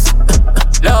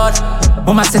 Lord,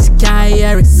 mama says she can't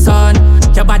hear it, son.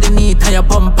 Your body need and your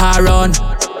bumper run.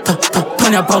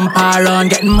 Turn your bumper run,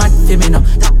 getting mad for me now.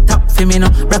 Tap for me now,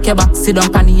 rock your back, sit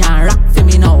down, panny and rock for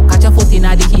me now. Catch your foot in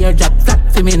the hair, drop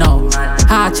flat for me now.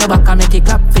 Arch your back and make it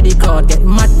clap for the crowd. Get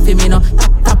mad for me now,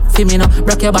 tap for me now.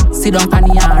 Rock your back, sit down,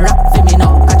 panny and rock for me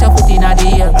now. Catch your foot in the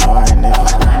hair,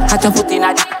 catch your foot in the.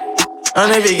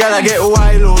 And if you gotta get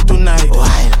wild out tonight,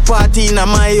 party in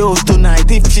my house tonight.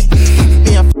 If she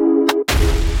me a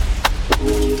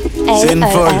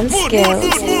AON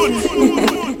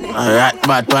skills. alright,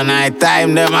 but one night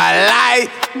time them I lie.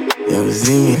 You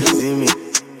see me,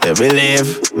 you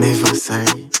believe, never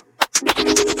sorry.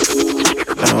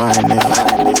 No, I never.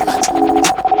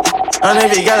 And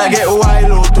if you gotta get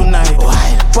wild out tonight,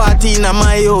 party in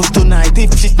my house tonight.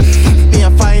 If she me a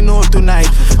find out tonight,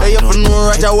 you have to know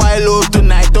Roger wild out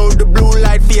tonight. Out the blue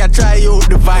light for you try out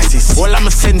the vices. All I'm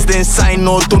a sense then sign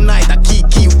out tonight. I keep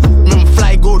me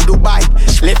fly go Dubai.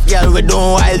 Left girl we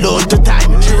don't wild out to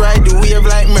time. She ride the wave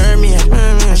like mermaid.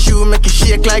 She will make it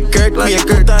shake like Kurt. Like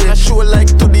Kurt and I show like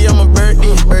today I'm a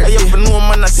birthday. I have to know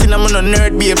man I seen I'm on a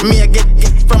nerd babe. Me I get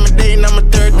from a day and I'm a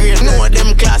 3rd grade. Know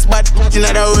them class but in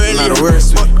the world. Not the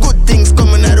worst way. But good things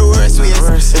coming out the worst ways.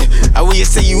 I will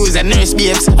say you was a nurse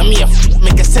babes. And me a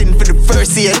make a send for the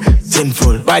first year.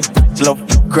 Sinful, bad, love,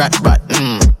 crack, bad.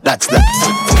 That's that.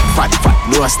 Fat,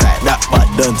 no style, that bad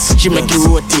dance. She make you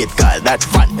rotate, call that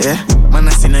fun. Yeah, man,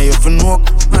 I seen her you for no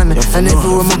man. And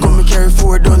everywhere I come, me carry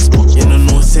 4 guns. You know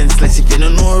no senseless if you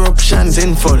don't know options.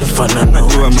 Sinful, fun and no.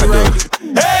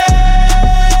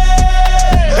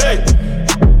 Hey,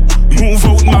 move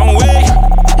out my way.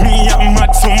 Me I'm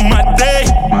mad for my day.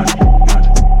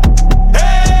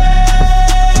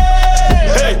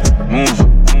 Hey,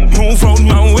 move out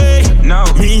my way. Now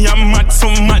me I'm mad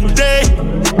for my day.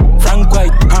 Frank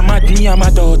White, I'm mad, me I'm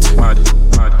a dot.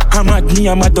 I'm mad, me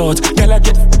I'm a dot. Girl I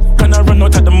get and I run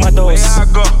out of the mad house.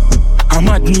 I'm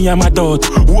mad, me I'm a dot.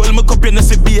 Hold my cup in the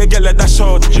CB, a girl at that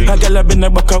short. A girl I been a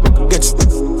back up, gets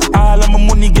all of my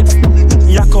money get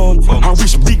yak out. I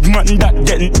wish big man that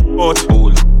getting out.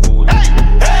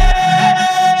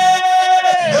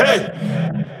 Hey,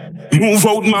 move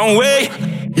out my way.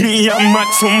 Me I'm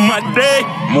mad for my day.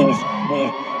 Move.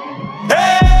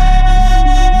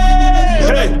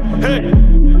 Hey,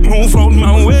 move out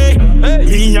my way.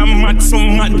 Me I'm mad for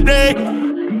my day.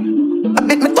 I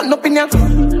bet me turn up in ya.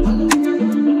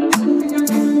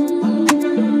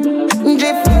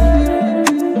 Drip.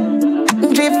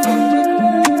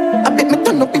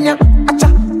 turn up in ya. Acha,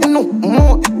 uno,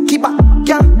 more, keep up,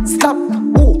 can't stop.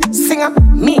 Ooh, singer,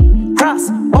 me, cross,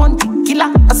 on the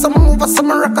killer. As some move, as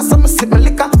some rock, as some sip my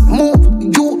liquor. Move,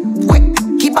 you, wet,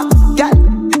 keep up, girl.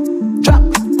 Drop,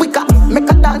 quicker, make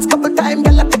a dance couple time,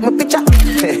 girl, I take my picture. I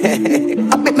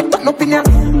bet me turn up in ya.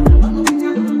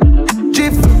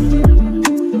 Jif,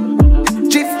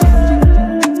 Jif,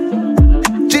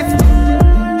 Jif.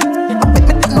 I bet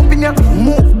me turn up in ya.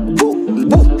 Move, boo,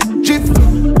 boo, Jif.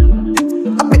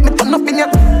 I bet me turn up in ya,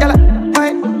 girl,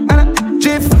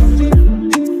 Jif.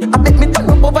 I bet me turn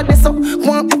up over this up.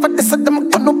 One over this up, them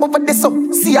turn up over this up.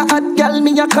 See a hot girl,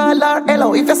 me a call her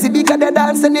hello. If you see bigger the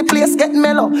dance and the place get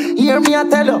mellow, hear me I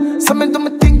tell you. So me do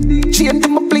my thing, chain to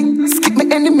my bling. Skip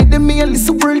me enemy, them me a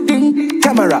little world thing.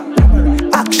 Camera,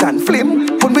 action, flame.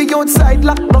 When we outside,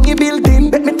 lock down your building.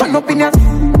 Bet me turn up in ya.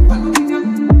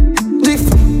 Jif,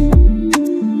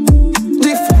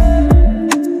 Jif,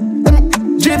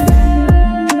 Jif.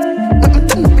 Bet me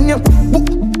turn up in ya.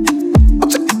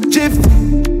 Jif,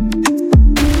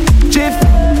 Jif,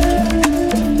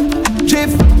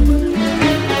 Jif.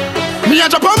 Me a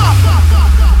jump on up.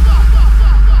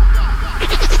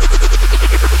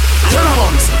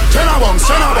 Jenna Bongs,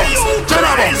 Ravers,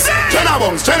 Jenna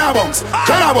Bongs,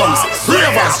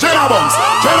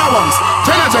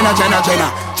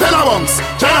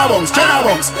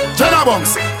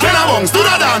 do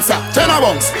the dancer, Jenna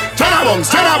Bongs.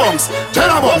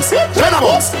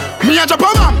 Me a jump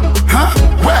on up, huh?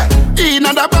 Where? In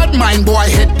a bad mind boy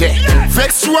head there.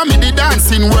 Vex show me the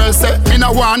dancing world say. Me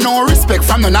no want no respect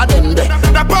from none of them there.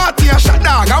 The party a shot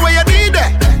dog, how you did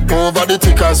there? Over the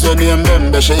tickers you name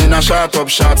them. She in a shot up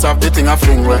shots of the thing a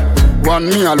fling where. One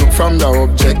me a look from the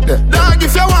object there. Dog,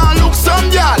 if you want look some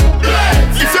girl,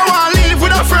 if you want live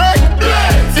with a friend,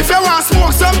 if you want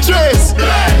smoke some trace,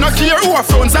 no care who a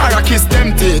phones are a kiss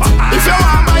them teeth. If you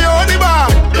want my own bar,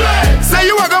 say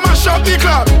you a go mash up the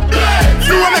club.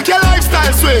 You a make your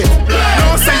lifestyle sweet.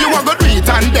 No say you a go do it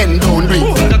and then don't do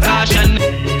it. Yeah.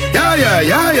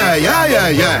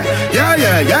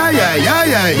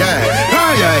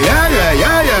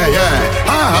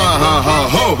 Ha.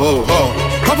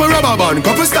 Couple rubber band,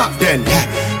 couple stop then.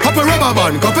 Couple rubber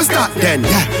band, couple stop then.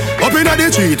 Up inna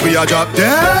the street we a drop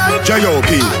dead.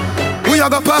 J.O.P. We a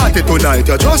go party tonight,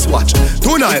 you just watch.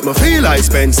 Tonight me feel I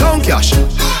spend some cash.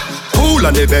 Cool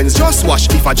on the Benz, just wash.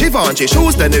 If a Givenchy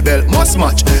shoes, then the belt must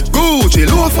match. Gucci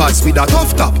loafers with a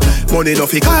tough top. Money no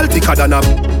fi call thicker than a.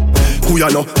 Who ya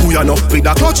know, with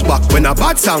a clutch back. When a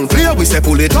bad sound clear, we say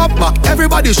pull it up back.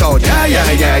 Everybody shout, yeah.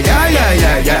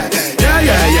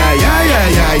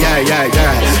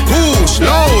 Push,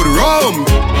 load, rum.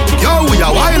 Yo, we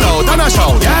a wild out and a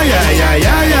shout, yeah.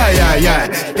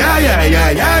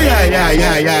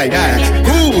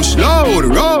 Push, load,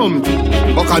 rum.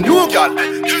 But can you, girl?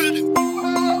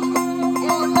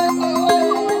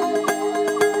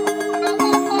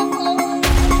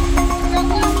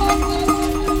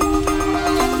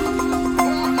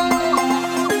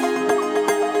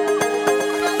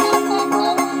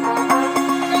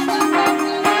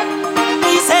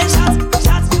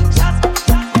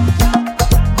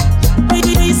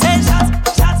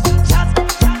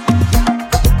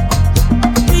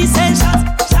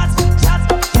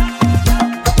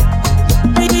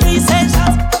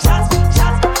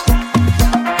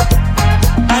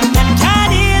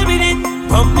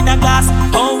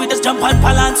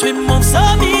 We move so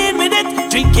mean with it,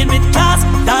 drinking with class.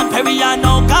 Dan Perry and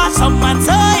no gas, someone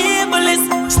so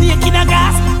ableist. Snake in a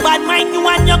gas, bad mind you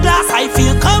and your glass. I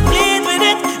feel complete with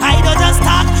it, I don't just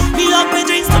talk. We love me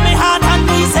drinks to me heart and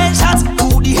we send shots.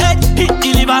 To the head, hit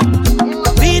the liver.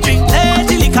 We drink, play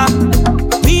the liquor.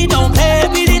 We don't play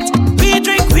with it. We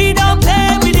drink, we don't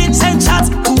play with it. Send shots.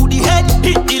 To the head,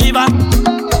 hit the liver.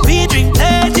 We drink,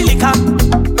 play the liquor.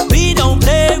 We don't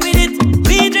play with it.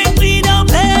 We drink, we don't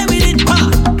play with it.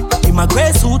 My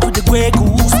grey suit with the grey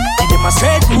goose. Give them a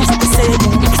straight goose with the same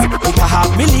moves. Make a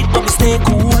half milli, but me stay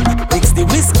cool. Mix the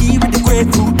whiskey with the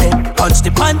grapefruit then. Punch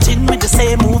the punch in with the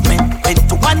same movement. Went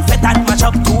to one fet and match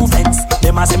up two fence.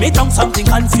 Them a say me drunk something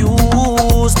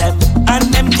confuse them. And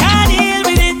them can't deal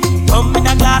with it. Come in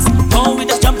a glass, go with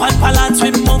the jump and balance. We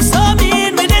move so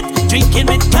mean with it. Drinking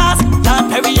with glass,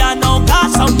 Dan Perry and no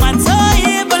gas. Someone so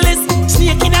ableist.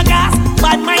 Snake in a gas,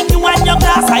 bad mind you and your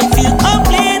glass. I feel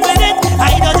complete with it.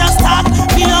 I don't just talk,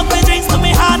 we love me drinks to me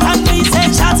heart and we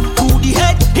send shots. To the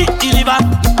head, hit the liver.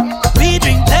 We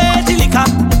drink, play the liquor.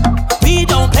 We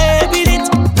don't play with it.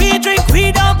 We drink, we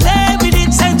don't play with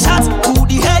it. Send shots. To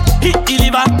the head, hit the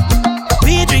liver.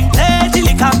 We drink, play the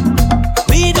liquor.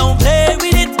 We don't play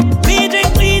with it. We drink,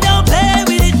 we don't play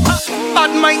with it.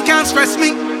 Bad mind can't stress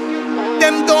me.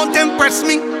 Them don't impress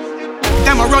me.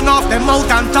 Them a run off them mouth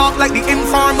and talk like the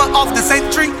informer of the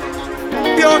century.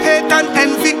 Pure hate and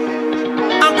envy,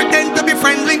 and pretend to be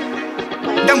friendly.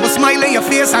 Them will smile in your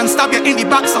face and stab you in the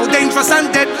back, so dangerous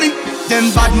and deadly.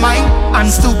 Them bad mind and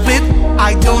stupid,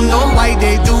 I don't know why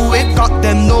they do it. Got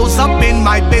them nose up in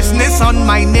my business, on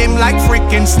my name like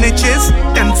freaking snitches.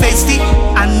 Them feisty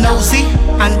and nosy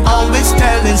and always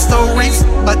telling stories,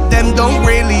 but them don't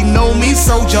really know me,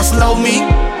 so just love me.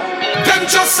 Them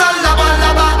just a laba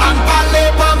laba and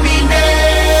pale for me name.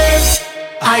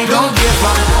 I don't give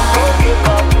up,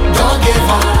 don't give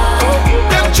up.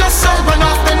 Them just a run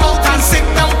off the mouth and sit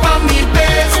down for me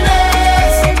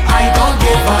business. I don't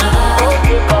give up,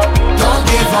 don't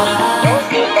give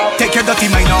up. Take your dirty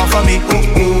mind off of me.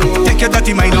 Take your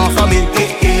dirty mind off of me.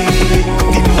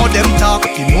 The more them talk,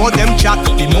 the more them chat,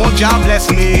 the more Jah bless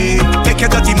me. Take your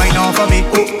dirty mind off of me.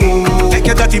 Take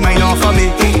your dirty mind off of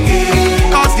me.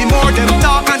 Cause the more them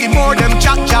talk and the more them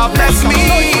chat, Jah bless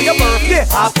me. For your birthday,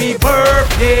 happy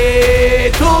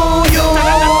birthday to you.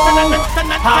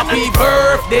 Happy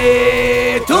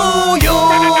birthday to you.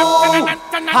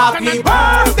 Happy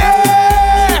birthday,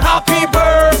 happy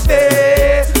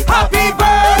birthday, happy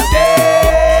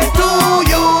birthday to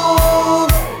you.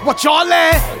 What y'all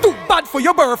too bad for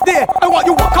your birthday. I want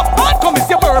you walk up hard, come it's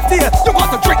your birthday. You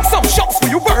want to drink some shots for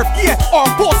your birthday, or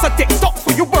post a TikTok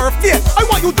for your birthday. I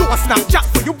want you do a Snapchat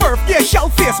for your birthday, shell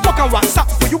Facebook and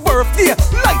WhatsApp for your birthday,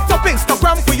 light up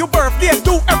Instagram for your birthday.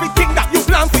 Do everything that you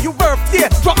plan for your birthday.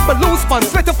 Drop balloons on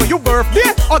Twitter for your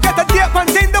birthday, or get a date on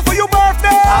Tinder for your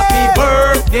birthday. Happy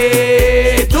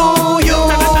birthday to you.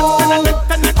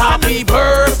 Happy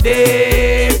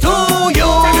birthday to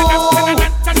you.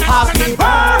 Happy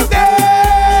birthday,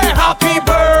 happy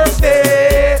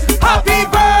birthday, happy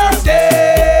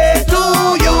birthday to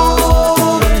you.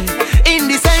 In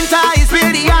the center is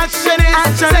where the action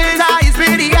is. Center is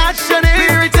where the action is.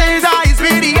 Spirit center is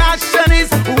where the action is.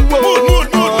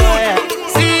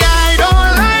 See, I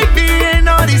don't like being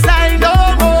on the side no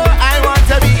more. I want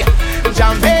to be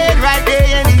jumping right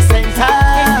there in the center.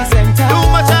 Too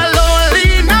much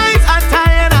lonely nights, I'm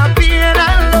tired of being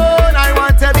alone. I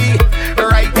want to be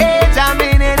right there,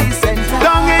 jamming in the center,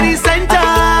 down in the center.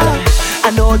 I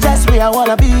know just where I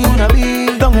wanna be.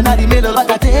 Down in the middle, like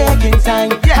I taking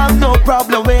time. Have no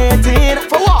problem waiting.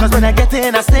 For what? Cause when I get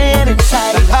in, I stand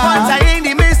inside. Once I in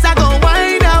the midst, I go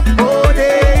wind up all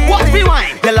day. What we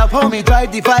wine? They love how me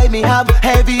drive the vibe, me have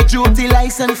heavy duty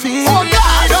license fee. Oh yeah,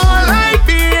 I don't like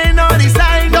being on the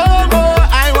side no more.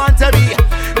 I want to be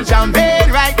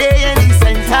jumping right there in the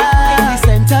center.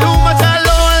 Too much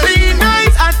lonely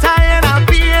nights, I'm tired of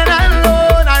being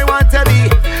alone. I want to be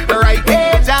right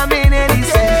there, jamming in the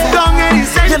center. Down in the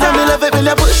center. You know me love it when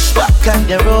you push back and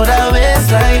you roll the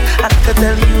waistline. I can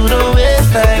tell you don't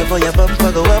waste time. Before your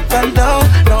bumper go up and down,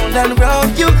 round and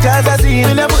round. You cause I see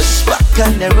when you push back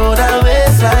and you roll the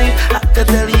waistline. I can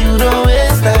tell you don't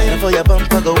waste time. Before your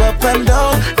bumper go up and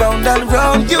down, round and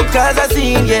round. You cause I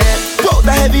see, yeah. Put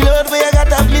the heavy load where you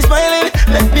got up me smiling.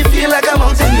 Make me feel like a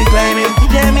mountain me climbing.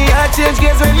 Yeah, me heart change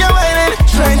gears when you're whining.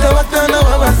 Trying to walk down, know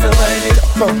how I'm surviving.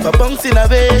 Bumper bouncing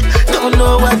away. Don't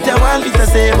know what you want me to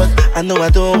say, but I know I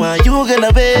don't want you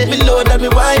gonna be. Me know that me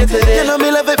want you today. You know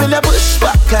me love it when you push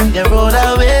back and you roll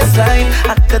the waistline.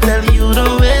 I can tell you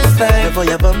don't waste time. Before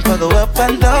your bumper go up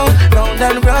and down, round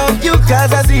and round. You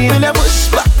cause I see when you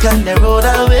push back and you roll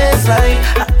the waistline.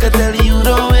 I can tell you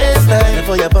don't waste time.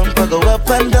 Before your bumper go up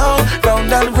and down,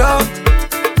 round and round.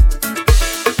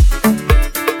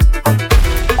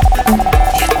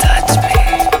 You touch me.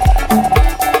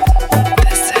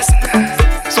 This is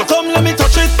good. So come let me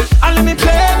touch it and let me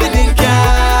play with it,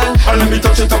 girl. And let me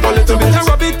touch it up a little bit and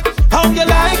rub it how you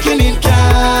liking it,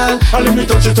 girl. And let me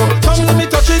touch it up. Come let me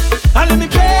touch it and let me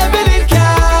play with it,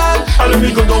 girl. And let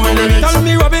me go down in it. And let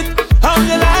me rub it how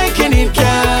you liking it,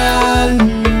 girl.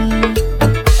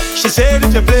 She said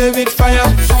if you play with fire,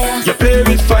 you play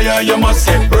with fire, you must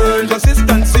get burned.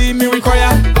 Consistency me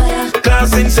require.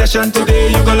 Class in session today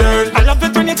you go learn. I love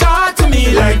it when you talk to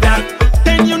me like that.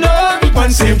 Then you know we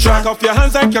on same track. Off your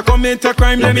hands like you commit a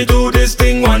crime. Let me do this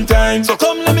thing one time. So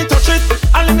come let me touch it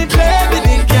and let me play with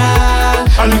it, girl.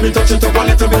 And let me touch it up a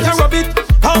little bit and rub it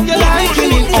how you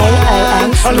liking it, girl.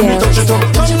 And let me touch it up.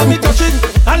 Come let me touch it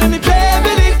and let me play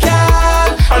with it,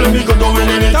 girl. And let me go down in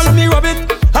it. And let me rub it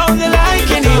how you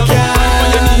liking it, girl. On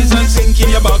your knees and sink in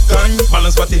your back and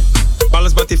balance body.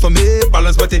 Balance body for me,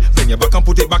 balance body. Bring your back and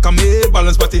put it back on me,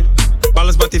 balance body.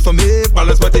 Balance body for me,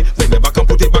 balance body. Bring your back and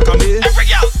put it back on me.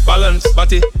 Balance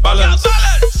body, balance.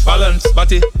 Balance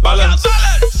body, balance.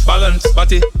 Balance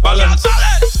body, balance.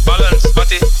 Balance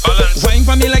body, balance. Wine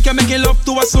for me like you're making love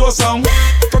to a slow song.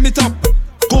 From the top,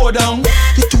 go down.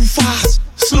 You're too fast,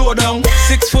 slow go down.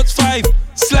 6'5",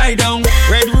 slide down.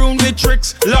 Red room with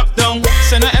tricks, lockdown.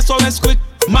 Send a SOS quick,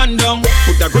 man down.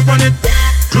 Put a grip on it,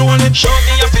 glue on it. Show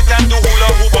me your fit and do hula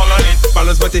hoop all on it.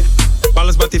 Balance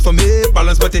body for me,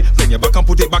 balance body. Bring your back and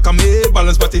put it back on me,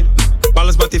 balance body.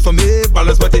 Balance body for me,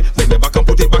 balance body. Bring your back and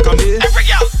put it back on me. Every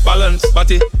girl. Balance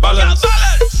body, balance.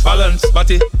 Balance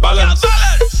body, balance.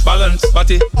 Balance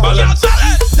body, balance.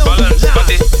 Balance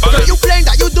body, balance. Girl, you playing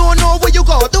that you don't know where you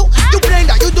go to. You playing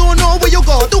that you don't know where you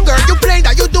go to. Girl, you playing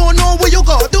that you don't know where you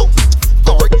go to.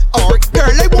 Girl,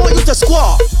 I want you to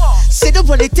squat. Sit up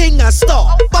on the thing and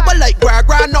stop. Bubble like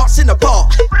gra nuts in the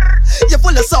pot. You're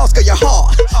full of sauce, girl, you're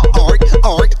hot.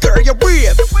 Girl, you're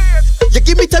brave. You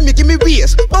give me time, you give me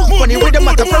waist. Both funny with them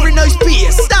at a very nice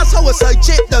pace. That's how a side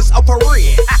chick does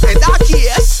operate. In that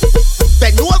case,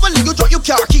 bend over, you drop your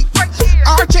car key.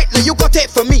 Arch it, now you got it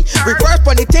for me. Reverse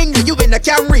funny thing, now you in the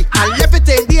Camry. And left it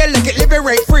in there like it living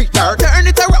rate free. Turn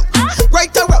it around,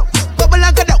 right around. Bubble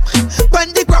and go down,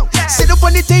 bend the ground. Sit up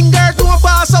on the thing, girl, don't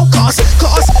pass out. Cause.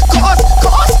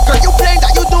 Girl, you playing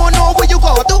that you don't know where you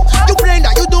go to. You playing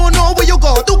that you don't know where you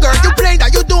go to. Girl, you playing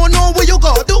that you don't know where you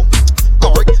go to.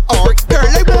 Girl,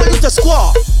 I want you to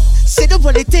squat. Sit up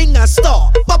on the thing and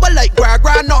stop. Bubble like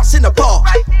gra nuts in the pot.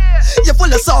 You're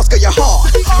full of sauce, girl, you're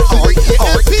hot.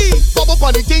 Bubble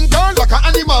on the thing, girl, like an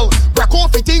animal. Break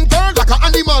off the thing, girl, like an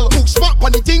animal. Hook smart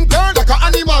on the thing, girl, like an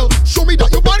animal. Show me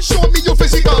that you bad, show me your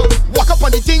physical. Walk up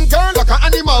on the thing, girl, like an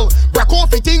animal. Break off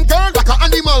the thing, girl, like an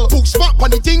animal. Hook smart on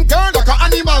the thing, girl, like an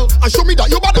animal. And show me that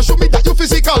you bad, and show me that you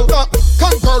physical.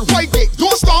 Come, girl, right there,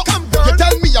 don't stop. Come, girl. You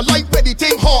tell me you like where the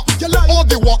thing hot. You like all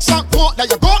the walks and part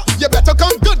that you got. You better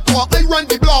come good, part. I run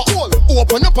the block.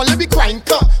 Open up and let me crank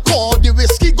up. Call the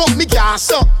whiskey, got me gas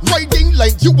up. Riding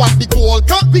like you want the gold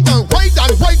cup. We can ride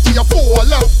and ride to your fall.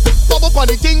 Bubble on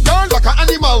the thing, girl, like an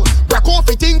animal. Break off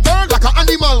the thing, girl, like an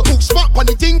animal. Hook smart on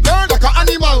the thing, girl, like an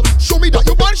animal. Show me that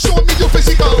you bad, show me your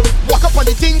physical. Walk up on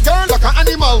the thing, girl, like an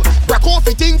animal. Break off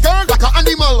the thing, girl, like an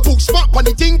animal. Hook smart on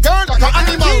the thing, girl, like an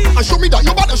animal. And show me that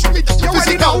you bad, and show me that you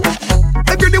physical.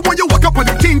 I really want you walk up on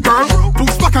the thing, girl.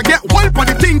 Boots back and get wild on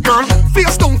the thing, girl.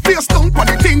 Face down on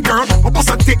the thing, girl. I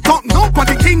bust a TikTok, no on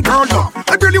the thing, girl.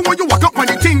 I really want you walk up on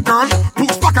the thing, girl.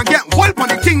 Boots back and get wild on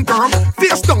the thing, girl.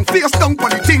 Face down on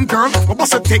the thing, girl. I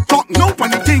bust a TikTok, no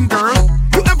on the thing, girl.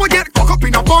 You ever get caught up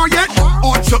in a bar yet?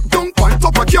 Or chuck down on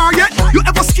top of a car yet? You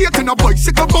ever skate in a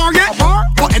bicycle bar yet?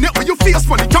 But in it when you face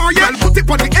for the tar yet? Put it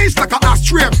on the edge like an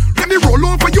ashtray. Let me roll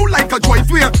over you like a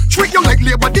driveway. Treat you like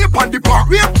Labor Day on the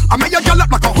parkway. I make you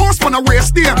gallop like a horse on a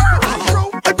race day.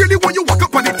 I really want you walk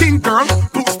up on the thing, girl.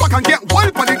 Boots back and get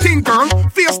wild on the thing, girl.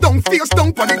 Face down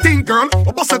on the thing, girl.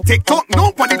 I bust a TikTok,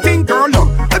 no on the thing, girl.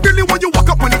 I really want you walk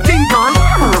up on the thing, girl.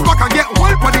 Boots back and get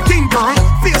wild on the thing, girl.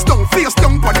 Face down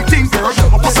on the thing, girl.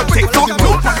 I bust a TikTok,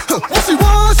 no. What she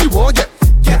want,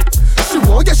 yeah. She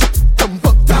want, yeah, she come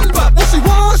up, down, up. What she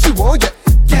want,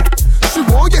 yeah. She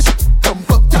want, yeah, she come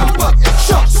up, down, up.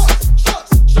 Shots,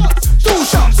 2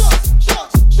 shots,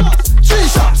 3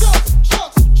 shots,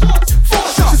 4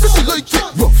 shots. She said she like it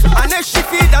rough. And if she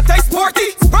feel that I sporty,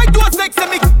 right to us next to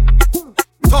me.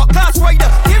 Talk class rider,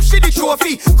 give she the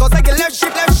trophy. Cause I get left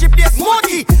ship, they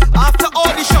smoky. After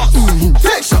all the shots,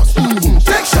 take shots,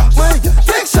 take shots,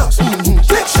 take shots,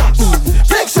 take shots,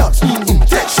 take shots,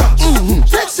 take shots,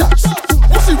 take shots.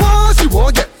 What she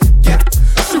want, yeah.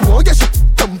 She want, yeah, she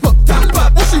come up, down,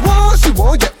 up. What she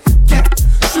want, yeah.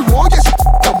 She want, yeah, she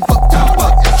come up, down,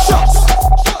 up. Shots,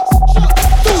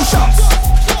 2 shots,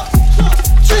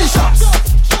 3 shots,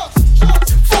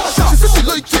 4 shots. She said she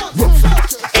like it rough.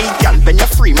 Hey, girl, when you're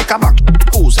free, make a back.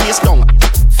 Pose, face down.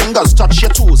 Fingers touch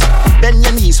your toes. Bend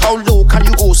your knees, how low can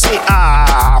you go? Say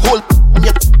hold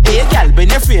your. Hey girl,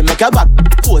 bend your frame, make a back.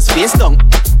 Pose, face down.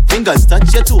 Fingers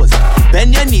touch your toes.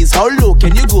 Bend your knees, how low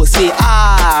can you go? Say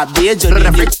bitch.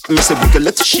 Me say big a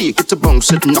little shake it to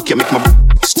bounce it, knock you make my.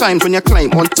 It's times when you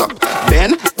climb on top.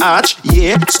 Bend, arch,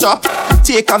 yeah, stop.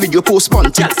 Take a video, post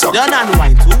on TikTok. Don't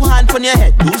unwind, 2 hands on your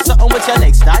head. Do something with your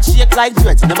legs, start shake like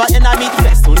dreads. Never in a meat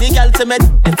fest. Only girl to me.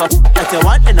 If that you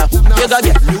want enough, you gotta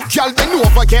get. Girl, bend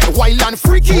over, get wild and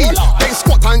freaky. Then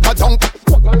squat and go down.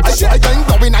 I then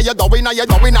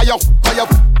doing,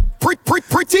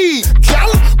 pretty.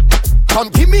 Girl, come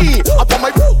give me. Up on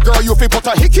my girl, you feel put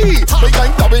a hickey. Big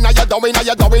time doing,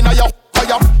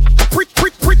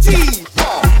 pretty.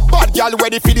 Bad girl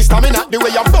ready for the stamina. The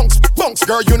way you bounce,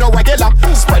 girl, you know regular.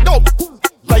 Spread out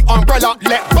like umbrella.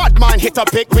 Let bad man hit a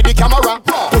pick with the camera.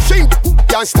 Pushing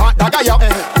and start the guy up.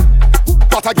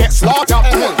 Gotta get slaughtered.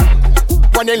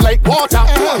 Running like water.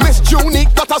 Miss Junie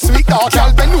got a sweet daughter.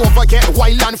 Girl, bend over, get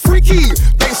wild and freaky.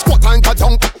 Then squat and go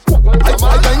down. I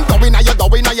then doing,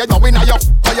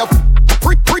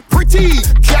 pretty.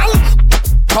 Girl,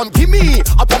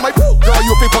 Up on my poo, girl,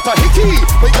 you people put a hickey.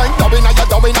 We going down a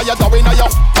ya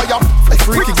fire.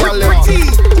 Freaky girl,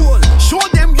 show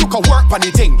them you can work on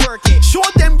the thing. Show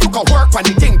them you can work on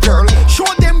the thing, girl. Show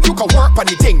them you can work on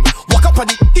the thing. Walk up on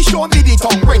it, show me the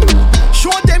tongue ring.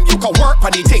 Show them you can work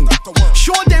on the thing.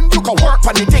 Show them you can work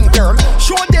on the thing, girl.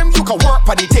 Show them you can work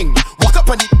on the thing. Walk up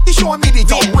on it, show me the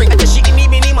tongue ring. She give me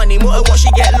money, more what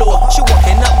she get low. She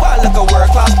walking up bar like a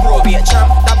world class pro, be a champ.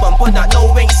 That bumper that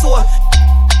no ain't sore.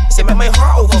 Say make my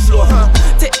heart overflow, huh?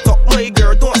 TikTok, my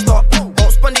girl, don't stop.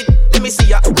 Don't spend it, let me see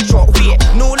ya. Drop weight,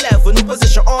 new level, new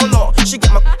position, all out. She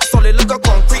get my solid like a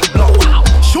concrete block.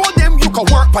 Show them you can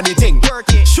work on the thing.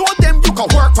 Show them you can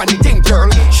work on the thing,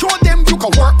 girl. Show them you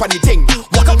can work on the thing.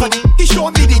 Walk up on it, show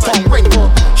me the tongue ring.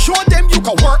 Show them you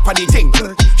can work on the thing.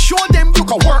 Show them you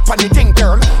can work on the thing,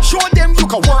 girl. Show them you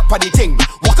can work on the thing.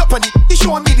 Walk up on it,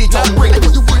 show me the tongue ring.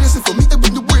 When you brace it for me,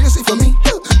 when you brace it for me,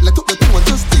 let up the thing and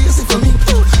just taste it for me.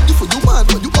 If you mad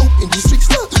when you out in the streets,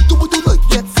 do what you like,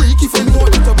 get freaky for me.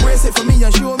 Want you to brace it for me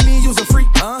and show me you's a freak.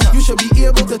 You should be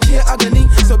able to tear agony.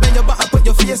 So bend your back and put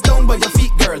your face down by your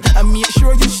feet, girl, and make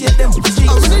sure you shake them cheeks.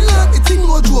 I really like it, thing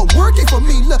what you are working for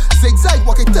me. Zigzag,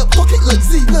 walk it up, talk it like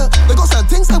Z. They got some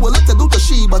things I would like to do to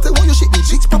she, but I want you shake me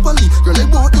cheeks properly. Girl, I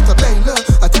want you to bang,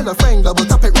 I tell a friend, but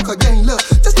tap it rock again,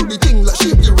 just do the thing,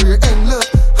 shape your rear end,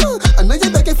 and now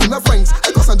you're begging for my friends.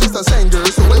 I got some just a sign, girl,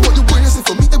 so I want you brace it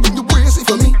for me, and when you brace it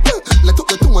for me, let up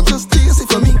the tongue and just taste it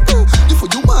for me. If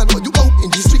you mad when you out in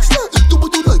the streets, do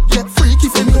what you like, get freaky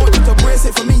for me. Want you to brace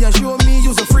it for me and show me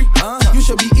you's a freak. You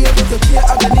should be able to tear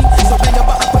agony. So bend your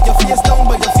back and put your face down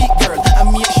by your feet, girl, and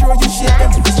make sure you shake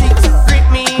them to the streets. Grip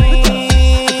me,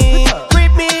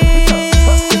 grip me,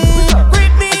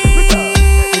 grip me.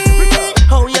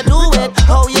 How you do it?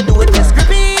 How you do it, Miss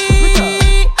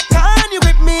Grippy? Can you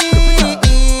grip me?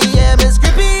 Yeah, Miss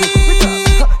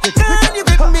Grippy. Can you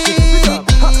grip me?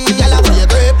 Girl, I want you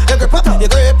grip, you grip up, you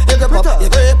grip, you grip up, you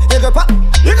grip, you grip up,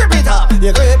 you grip it up,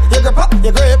 you grip, you grip up,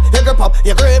 you grip, you grip up,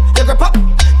 you grip, you grip up.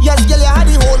 Yes, girl, you had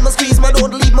the hold, me squeeze, me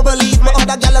don't leave, me believe, me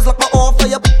other girls lock me off for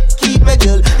you, keep me,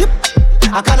 girl. Yep,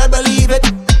 I cannot believe it.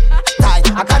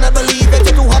 I cannot believe it.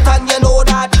 You're too hot and you know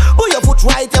that. Put your foot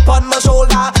right up on my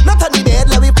shoulder, not on the bed,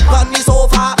 let me on the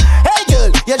sofa. Hey,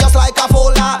 girl, you're just like a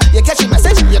folder. You catch the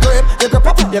message, you grip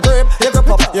up, you grip, you grip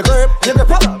up, you grip, you grip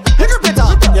up, you grip it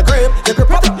up, you grip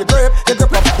up, you grip, you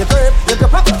grip up, you grip, you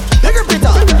grip up, you grip it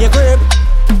up,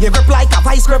 you grip like a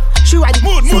vice grip. She ride it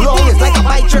so long, it's like a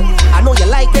bike trip. I know you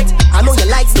like it, I know you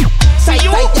like it. Tight,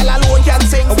 girl alone can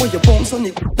sing. I want you bounce on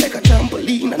it like a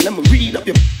trampoline, and let me read up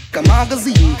your a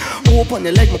magazine. Open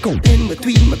your leg, my coat in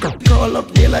between. My coat curl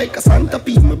up there like a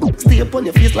centipede. My boot stay up on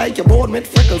your face like you're born with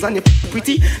freckles, and you're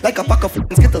pretty like a pack of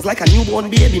skittles, like a newborn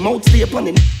baby. Mouth stay up on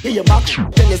it, yeah, your back.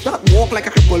 Then it's not walk like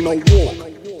a cripple, no walk.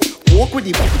 Walk with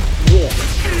the back, walk.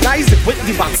 That is it with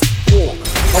the back, walk.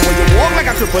 And when you walk like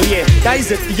a cripple, yeah, that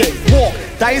is it, yeah, walk.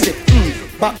 That is it,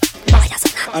 back, back.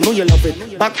 I know you love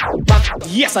it, back, back.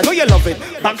 Yes, I know you love it,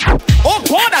 back. Oh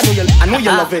God, I know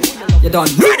you love it. You're done.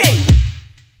 Ready?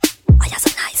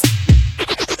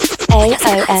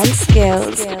 AON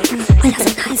Skills.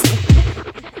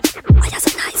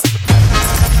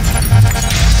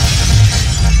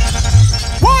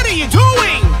 What are you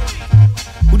doing?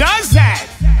 Who does that?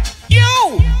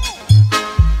 You!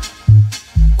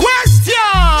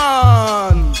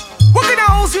 Question! What kind of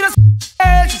house you the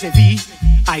she said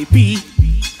VIP.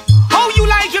 How you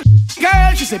like your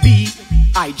girl? She said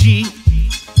BIG.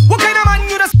 What kind of man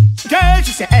you the girl?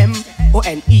 She said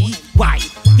MONEY.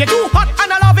 You're too hot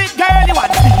and I love it, girl. You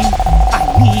want steam? I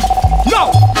need.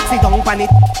 No! Sit down on it.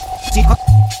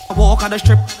 Walk on the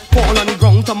strip, fall on the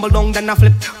ground, tumble down, then I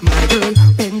flip. My girl,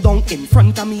 bend down in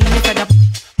front of me, fed up.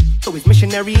 So it's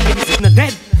missionary, this is not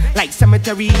dead. Like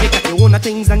cemetery, you got your own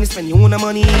things and you spend your own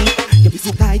money. You be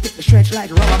so tight, you stretch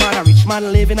like a rubber man. A rich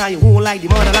man living on your home like the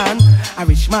motherland. A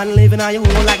rich man living on your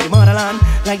home like the motherland,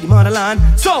 like the motherland.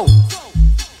 So,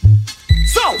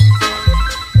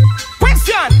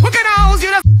 question, what kind of house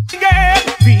you the girl?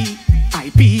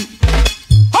 VIP.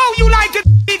 How you like it,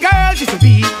 girl? Just a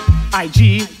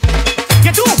BIG.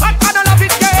 You're too hot, I don't love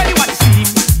it, girl. You want to see?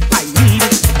 I need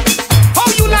it. How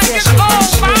you like it? Oh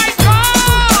my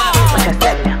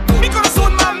God! Mi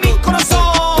corazón, mami,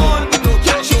 corazón.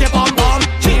 Yeah, shake your bum bum.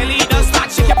 Cheerleader, start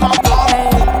shake your bum bum.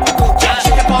 Yeah,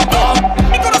 shake your bum bum.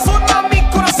 Mi corazón, mami,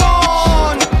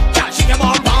 corazón. Yeah, shake your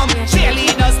bum bum.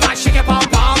 Cheerleader, start shake your bum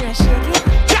bum.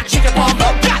 Yeah, shake your bum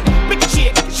bum. Yeah, make it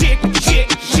shake, shake, shake,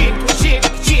 shake, shake,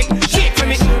 shake, shake for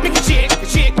me. Make it shake,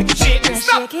 shake, shake,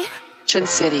 stop.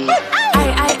 City. I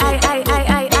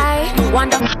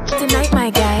wonder tonight, my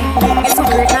guy. It's so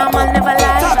great now, man, never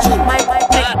lie. My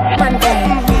man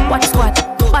guy. Watch what?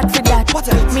 But for that.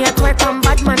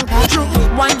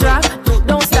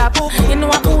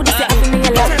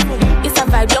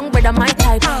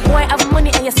 my type. Boy, have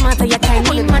money and you're smarter, you're kind.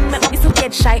 Me man, make me so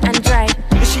get shy and dry.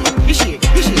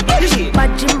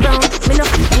 Bad Jim Brown, me no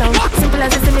clown. Simple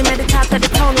as it see me made the top of the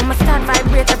town. When my start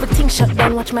vibrate, everything shut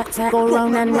down. Watch my time go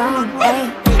round and round. Hey.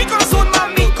 Mi corazón,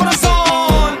 mami,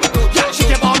 corazón. Yeah, shake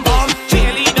your bum bum.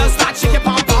 Cheerleaders start shake your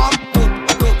bum bum.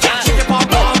 Yeah, shake your bum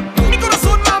bum. Mi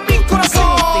corazón, mami,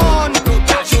 corazón.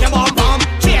 Yeah, shake your bum bum.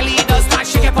 Cheerleaders start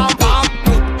shake your bum bum.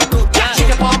 Yeah, shake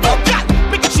your bum bum. Yeah,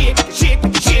 make it shake, shake,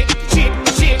 shake, shake,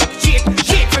 shake, shake,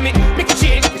 shake for me. Make it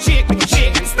shake, shake,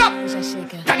 shake, and stop.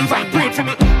 Can you vibrate for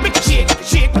me? Make it shake,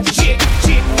 shake, shake,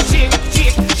 shake, shake,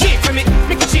 shake, shake for me.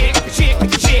 Make it shake, shake,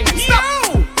 shake, and stop.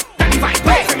 Can you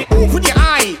vibrate for me? Open your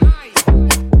eye.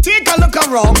 Take a look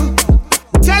around.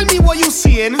 Tell me what you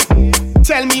seeing.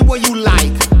 Tell me what you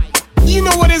like. You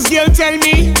know what this girl tell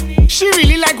me? She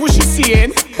really like what she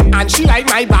seeing, and she like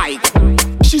my bike.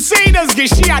 She say this girl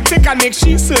she had take and make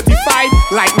she certified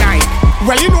like Nike.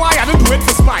 Well, you know I had to do it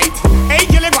for spite. Hey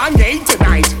girl, you go and get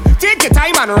tonight. Take your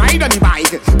time and ride on the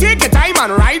bike. Take your time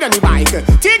and ride on the bike.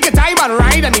 Take your time and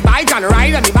ride on the bike and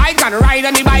ride on the bike and ride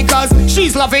on the bike. Cause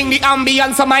she's loving the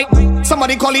ambience of my.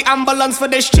 Somebody call the ambulance for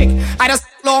this chick. I just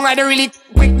long, I don't really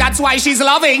quick. That's why she's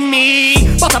loving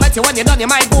me. But I bet you when you're done, you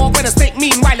might walk with a stick.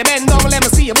 Meanwhile, you bend down, let me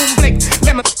see you boom flick.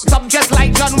 Let me up just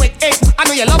like John Wick. Hey, I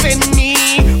know you're loving me.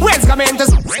 When's coming to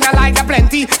and I like a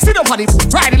plenty. Sit up on it,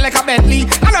 ride it like a Bentley.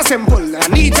 And a simple, I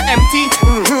need to empty.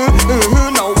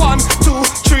 Now 1, 2,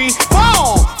 3,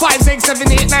 4, 5, 6,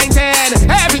 7, 8, 9, 10.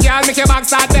 Every girl make your back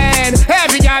start bend.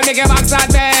 Every girl make your back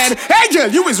start bend. Hey girl,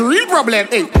 you is real problem.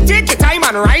 Hey, take your time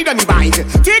and ride on the bike.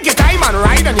 Take your time and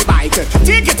ride on the bike.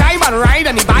 Take your time and ride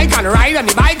on the bike and ride on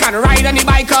the bike and ride on the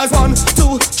bike. Cause 1,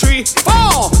 2, 3,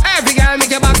 4. Every girl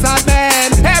make your back start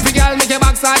bend. Every girl make your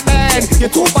back start bend. Your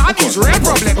two bodies real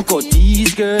problem. Okay,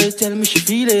 these girls tell me she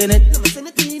feeling it.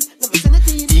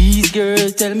 These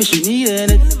girls tell me she needing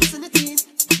it.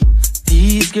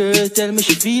 These girls tell me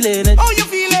she feeling it. How you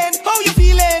feeling? How you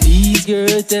feeling? These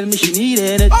girls tell me she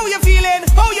needing it. How you feeling?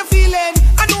 How you feeling?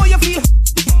 I know you feel.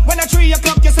 When at 3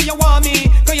 o'clock you say you want me,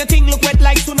 cause your thing look wet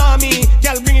like tsunami.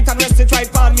 Girl, bring it and rest it right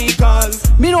on me, cause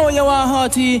me know you want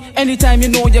hearty. Anytime you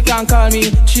know you can call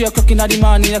me. 3 o'clock in the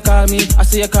morning you call me. I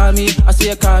say you call me, I say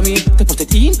you call me. To put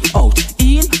it in, out,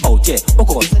 yeah. Oh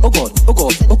God, oh God, oh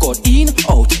God, oh God. In,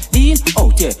 out, yeah. Oh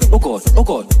God, oh God, oh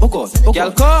God, oh God.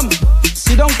 Girl, come,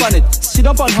 sit down on it. Sit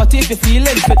down on hot if you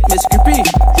feeling fit, Miss Grippy.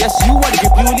 Yes, you want to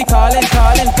grip, you only calling,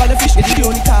 for the fish. You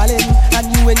only calling, and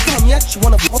you ain't come yet. She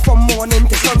wanna fuck from morning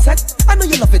to sunset. I know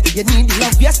you love it, you need the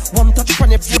love, yes. One touch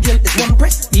from your girl is one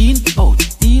press. In, out,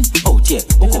 yeah.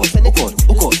 Oh God, oh God,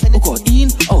 oh God, oh God. In,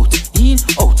 out, yeah.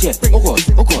 Oh God,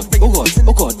 oh God, oh God,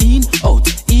 oh God. In, out,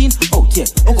 yeah.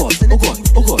 Oh God, oh God,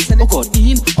 oh God, oh God.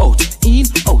 In, out,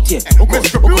 yeah. Oh God,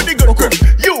 Mr. Beauty good grip.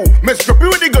 You, Mr.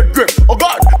 Beauty good grip. Oh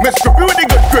God, Mr. Beauty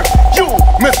good grip. You,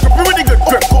 Mr. Beauty good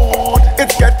grip. Oh God,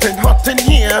 it's getting hot in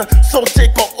here, so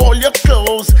take off all your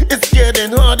clothes. It's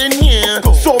getting hot in here,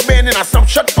 so bend in a some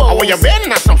shot pose. Oh, you bend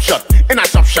in a some shot,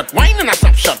 wine in a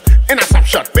some shot, in a some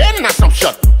shot, bend in a some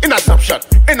shot, in a some shot,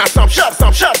 in a some shot,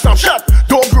 some shot.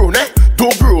 Don't groan, eh?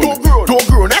 Don't groan, don't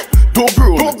groan, eh? Don't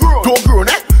groan, don't groan,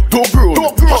 eh? Don't groan.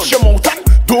 Hush your mouth and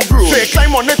don't groan. So you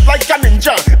climb on it like a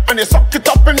ninja, and you suck it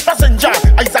up in passenger.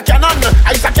 Isaac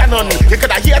Cannon. You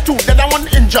coulda hear two, then I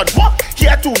want injured. What?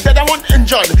 Hear two, then I want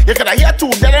injured. You coulda hear two,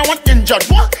 then I want injured.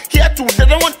 What? Hear two,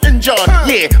 then I want injured.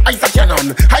 Yeah, Isaac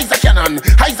Cannon.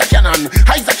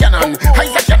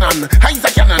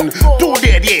 Two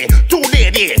dead, yeah.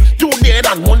 Two dead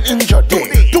and one injured, yeah.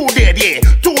 Two dead, yeah.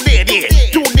 Two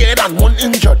dead and one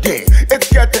injured, yeah. It's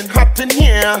getting hot in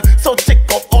here, so take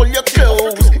off all your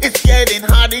clothes. It's getting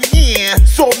hot in here,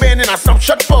 so bend in a some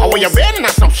shot pose. Oh, you bend in a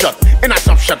some shot,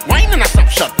 wine in a some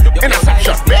shot, in a some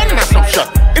shot, bend in a some shot,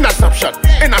 in a some shot,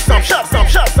 in a some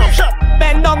shot.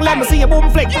 Bend down, let me see your boom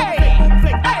flick.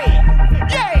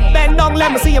 Bend down,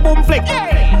 let me see your boom flick.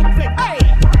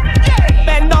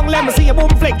 Bend down, let me see your boom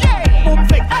flick. Boom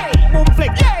flick.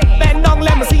 Bend down,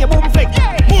 let me see your boom flick.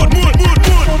 Boom flick.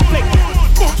 Boom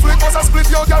flick was a split,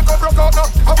 your girl come broke out now.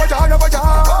 How are ya?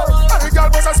 Every girl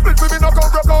was a split, we no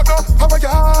come broke out now. How are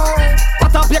ya?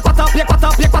 Quat up, beat it up.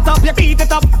 Quat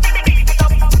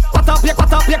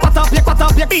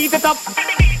up, beat it up.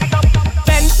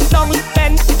 Bend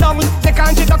down, they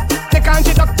can't get up.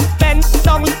 Bend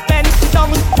down,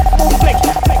 boom flick.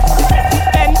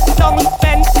 Bend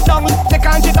down, they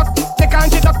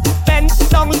can't get up. Bend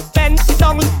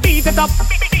down, beat it up.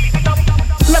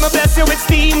 Let me bless you with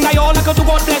steam. Now all I go to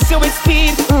God bless you with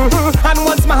speed. And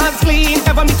once my hands clean,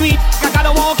 ever me tweet, I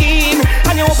gotta walk in.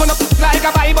 And you open up like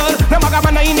a Bible. No maga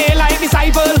man in there like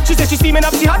disciple. She says she's steaming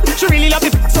up, she hot, she really love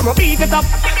it. So I'ma beat it up.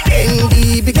 In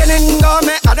the beginning, God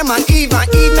made Adam and Eve, and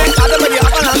Eve made Adam and the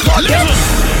apple and God.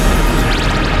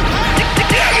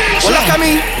 Well, look at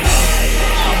me.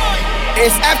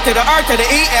 It's F to the R to the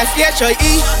E, S, H, I,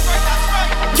 E.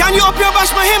 Can you up here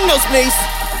bash my hymnals, please?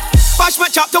 Bash my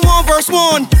chapter 1, verse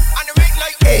 1.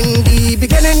 In the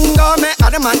beginning, God made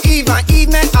Adam and Eve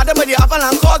made Adam with the apple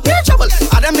and caused their trouble.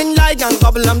 Adam in light and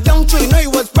bubble, I'm down to, you know he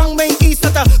was wrong when he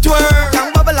started to twerk.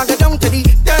 And bubble and go down to the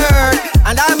dirt.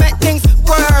 And I make things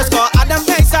worse, cause Adam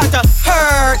face started to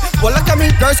hurt. Well, look at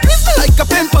me, girl, squeeze me like a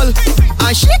pimple.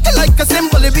 And shake it like a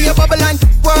symbol, it be a bubble and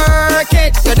work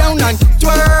it. Go down and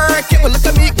twerk it. Well, look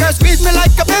at me, girl, squeeze me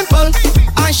like a pimple.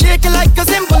 And shake it like a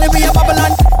symbol, it be a bubble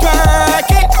and twerk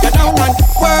it. Go down and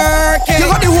work it. You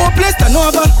got the whole place done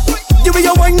over. You be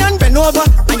your wine and bend over.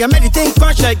 And you make the thing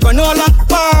crush like granola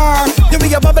bar. You be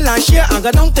your bubble and share and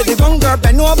go down to the ground, girl,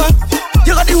 bend over.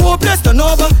 You got the whole place done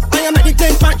over. And you make the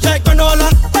thing crush like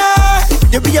granola bar.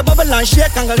 You be your bubble and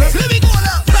shake and go down. Let me go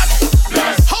now.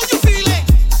 How you feeling?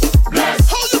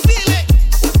 How you feeling?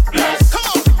 Come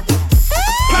on.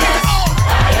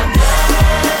 I am blessed.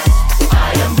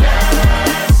 I am blessed.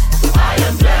 I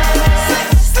am blessed.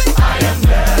 I am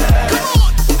blessed. Come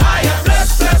on. I am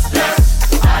blessed, blessed, blessed.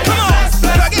 Come on.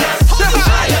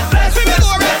 I am blessed. Let me go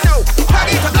right now.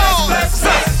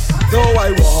 Though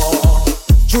I walk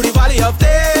through the valley of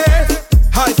death,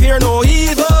 I fear no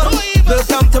evil. Will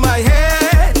come to my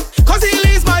head, cause he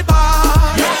leads my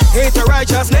path. Hate the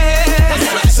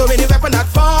righteousness, so many weapons that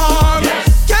form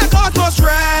can't cause no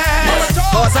stress.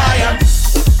 Cause I am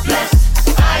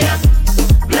blessed, I am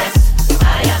blessed,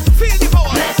 I am. Feel the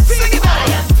power, feel the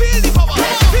power, feel the power,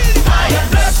 feel the power. I am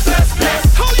blessed, blessed,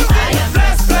 blessed. How you feel? I am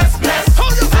blessed, blessed, blessed. How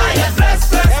you feel? I am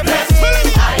blessed, blessed,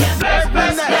 blessed. I am blessed,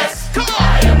 blessed, blessed. Come on.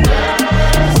 I am blessed,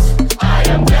 I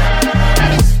am blessed,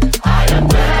 I am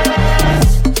blessed.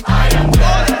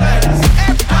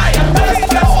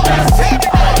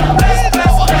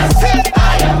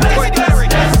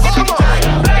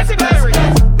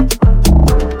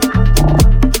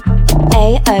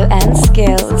 AON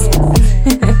Skills.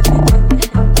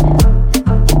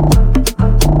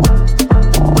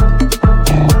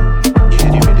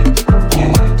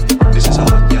 This is a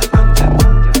hot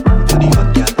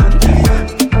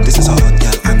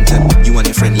girl anthem. You and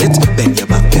your friend lit, bend your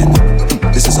back then.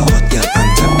 This is a hot girl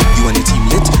anthem. You and your team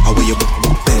lit, how will you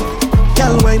bend?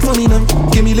 Girl, wine for me now.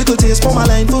 Give me little taste for my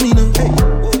line for me now.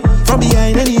 From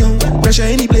behind anyhow, pressure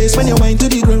any place when you wine to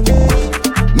the ground.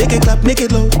 Make it clap, make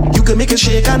it low. You can make it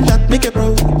shake and that make it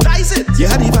pro. Nice it. You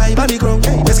had the vibe on the ground.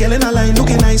 Best girl in a line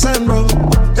looking nice and bro.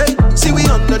 Hey, see we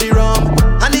under the rum,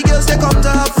 and the girls they come to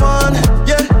have fun.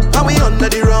 Yeah, and we under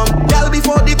the rum. Girl,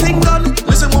 before the thing done,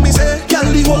 listen what me say. Girl,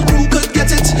 the whole crew could get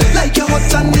it. Like you're hot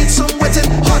and need some wetting.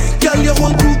 Hot girl, your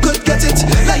whole crew could get it.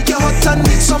 Like you're hot and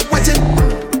need some wetting.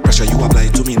 Pressure you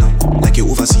apply to me now. Like you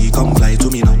oversee, come fly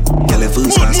to me now.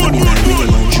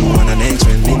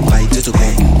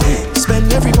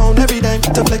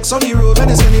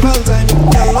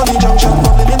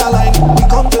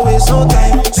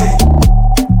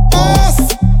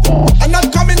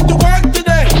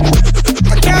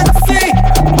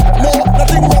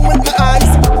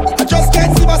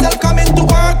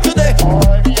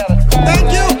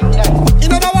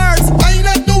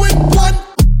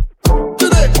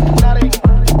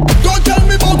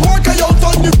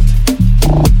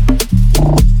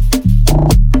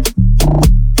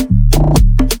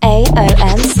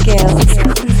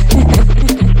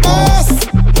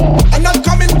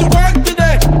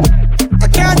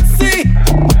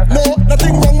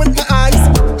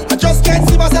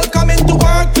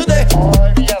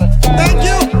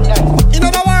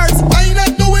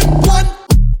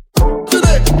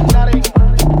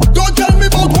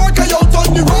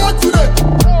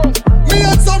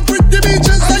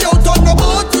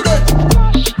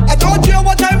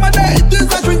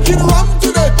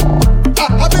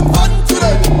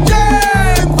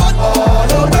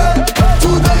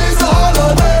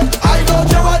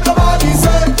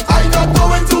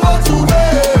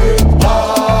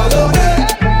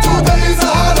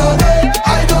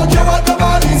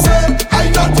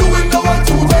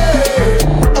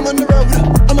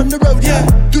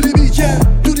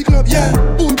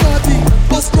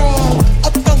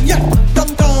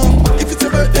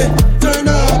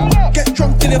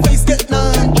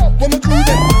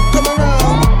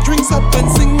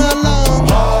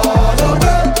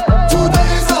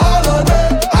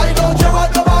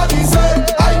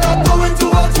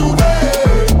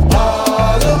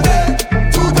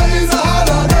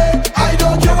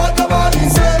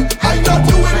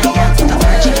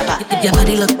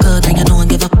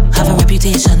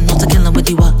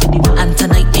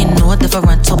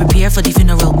 the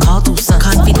funeral call to son.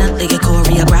 Confidently you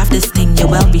choreograph this thing. You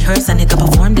well rehearsed and you can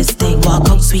perform this thing. Walk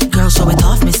out, sweet girl, show it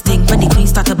off, Miss Thing. When the queen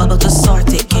start to bubble, just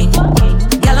sort it, king.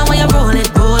 Girl, and when you roll it,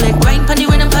 grind pon the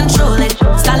rhythm, control it.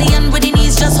 Stallion with the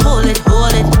knees, just hold it.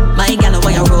 My girl,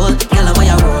 when you roll, girl, when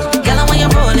you roll. Girl, and when you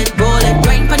roll it,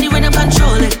 grind pon the rhythm,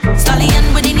 control it.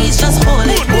 Stallion with the knees, just hold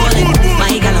it.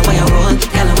 My girl, when you roll,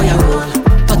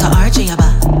 put a arch in your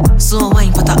back. Slow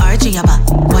wine, put a arch in your back.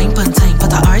 Wine pon time,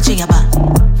 put a arch in your back.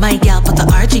 My girl, put a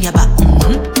arch in your back.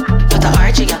 Put a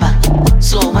arch in your back.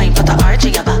 Slow wine, put a arch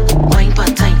in your back. Wine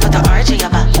pon time, put a arch in your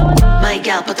back. My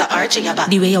girl, put a arch in your back.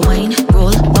 The way you whine,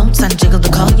 roll, bounce and jiggle.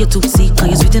 Because you too see, cause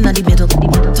you're sweet in the middle.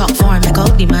 Top form, make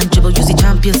out the man dribble. You see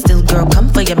champion still, girl, come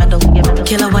for your medal.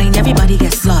 Killer wine, everybody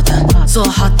gets slaughtered. So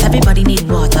hot, everybody need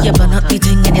water. You burn up the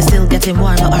thing and you're still getting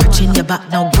warmer. Arch in your back,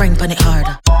 now grind on it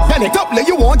harder. Bend it up, let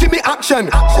you want, give me action.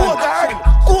 Go guard,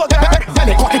 go guard. Bend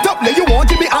it, cock it up, let you want,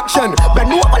 give me action.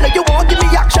 Bend over, let you want, give me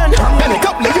action. Bend it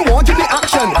up, let you want, give me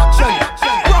action. Bend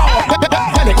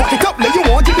it, cock it up, let you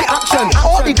want, give me action.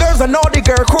 All the girls and all the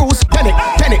girl crews. Bend it,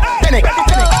 bend it, bend it,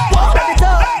 bend it.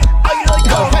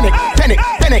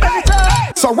 Bend it.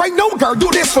 So right now, girl, do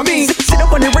this for me. Sit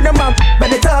up on the rhythm, man,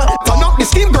 bend it up. Turn up the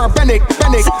scheme, girl, bend it.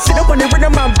 Sit up on the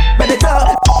rhythm, man, bend it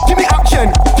up. Give me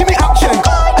action.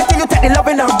 Until you take the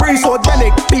loving and breeze, so bend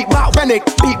it. Beat back.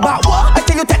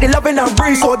 Until you take the loving and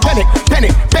breeze, so bend it.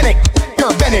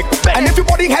 Girl, bend it. And if your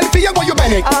body healthy, you go, you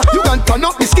bend it. You can turn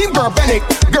up the scheme, girl, bend it.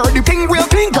 Girl, the thing real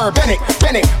clean, girl, bend it. I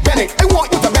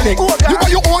want you to bend it. You got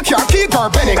your own car key, girl,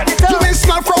 bend it. You ain't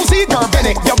smell frozen, girl, bend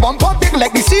it. Your bumper big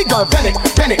like the sea, girl, bend it.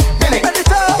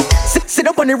 Sit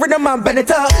up on the rhythm and bend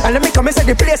it up. And let me come inside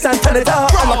the place and turn it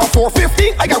up. I'm like a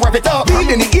 450, I can rev it up. Beat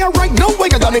in the ear right now, we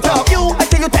can done it up. You, I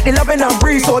think you take the loving and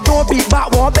breeze, so don't beat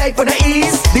back, won't beg for the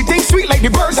ease. The thing sweet like the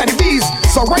birds and the bees.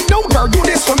 So right now, girl, do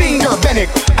this for me, girl, bend it.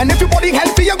 And if your body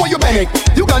healthy, you go, you bend it.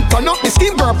 You can turn up the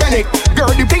scheme, girl, bend it.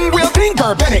 Girl, the thing real clean,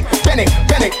 girl, bend it.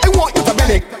 I want you to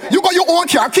bend it. You got your own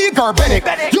car key, girl, bend it.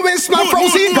 You ain't smell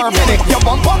frozen, girl, bend it. Your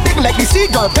bumper big like the sea,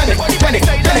 girl, bend it.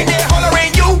 They're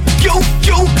hollering you.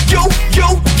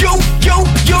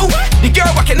 The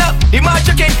girl walking up, the man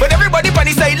joking, but everybody on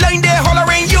the sideline they're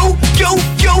hollering you.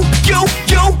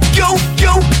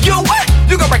 What?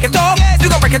 You gon' break it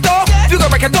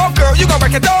off, girl, you gon'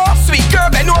 break it off. Sweet girl,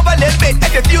 bend over a little bit.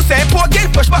 If you feel so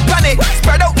important, push back on it.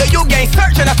 Spread out the you gain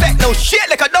search and effect. No shit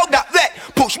like a dog that vet.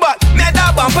 Push back, man,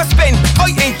 that bumper spin. I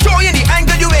enjoying the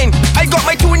angle you in. I got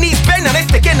my 2 knees bent and I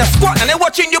stick in a squat and I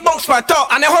watching you bounce my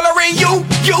top and I hollering you.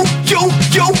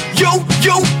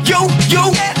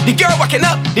 The girl walking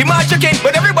up, the man joking,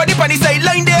 but everybody on the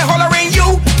sideline they're hollering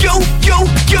you.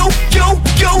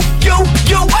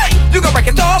 What? You gon' break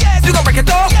it off, girl, you gon' break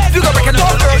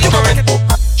it off.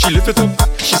 She lift it up,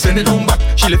 she send it on back.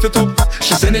 She lift it up,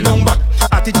 she send it on back.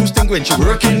 Attitude stink when she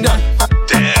working that.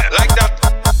 Damn, like that.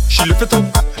 She lift it up,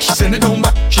 she send it on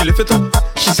back. She lift it up,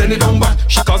 she send it on back.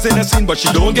 She causing a scene, but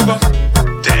she don't give up.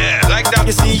 Damn, like that.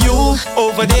 You see you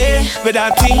over there with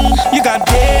that thing you got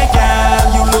there,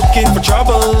 girl. You looking for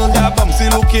trouble, that bumsy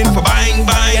looking for bang.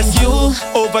 Yes, you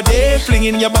over there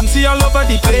flinging your bumsy all over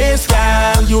the place,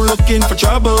 girl. You looking for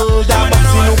trouble, that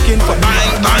bumsy looking for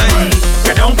bang.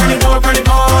 Get down on the board, hold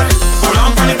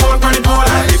on on the board,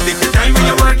 if the time when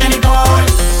you work in the board,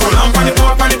 hold on on the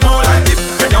board,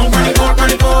 get down on the board,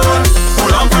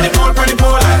 hold on on the board,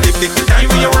 if the time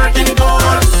when you work in the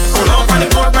board, hold on on the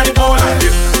board,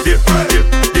 dip,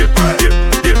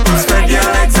 spread your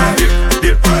legs and dip,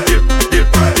 go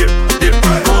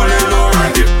a little lower,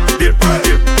 dip, go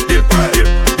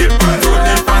a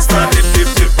little faster, dip.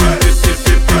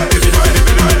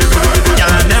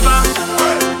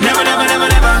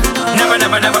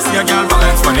 Y'all never see a girl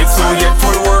balance when it's so yet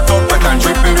full workout, but can't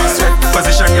drip in this sweat.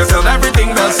 Position yourself,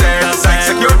 everything well said. Like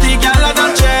security, girl, I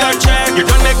don't check. You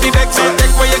don't make me vex, so take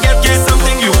where you get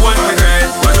something you want regret.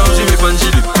 But how she whip and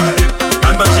she dip,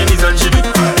 and back she knees and she dip.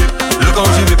 Look how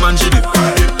she whip and she dip,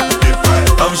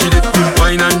 how she dip,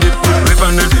 wine and dip, whip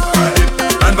and dip,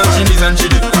 and back she knees and she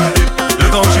dip.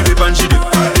 Look how she whip and she dip,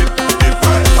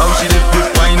 how she dip,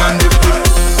 wine and dip.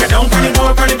 Get down on the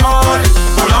board, hold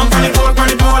on on the board,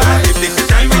 if this the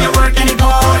time when you work in the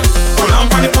board, hold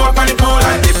on on the board,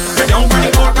 dip. Get down on the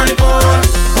board,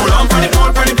 hold on on the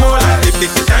board, if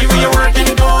this the time when you work in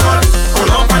the board, hold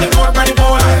on on the board,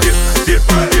 dip,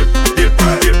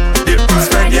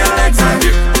 spread your legs and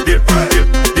dip, go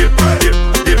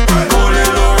a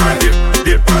little lower, dip,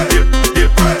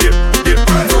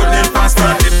 go a little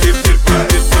faster, dip.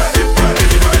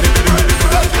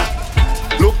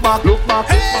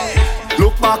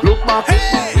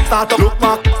 Look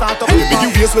back, start up, baby, you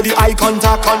face with the eye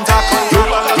contact, look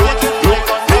back,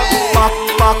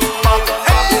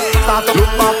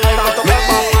 look back, start to look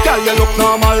back. Girl, you look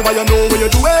normal, but you know what you're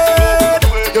doing.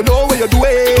 You know what you're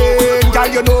doing. Girl,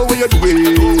 you know what you're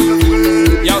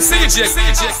doing. Yo, CJ.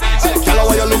 Girl,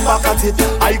 when you look back at it,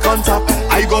 eye contact.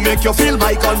 I go make you feel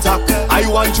my contact. I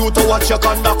want you to watch your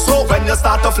conduct. So when you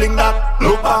start to fling that,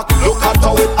 look back, look at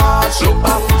how it arch. Look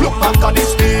back at the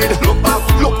speed. Look back,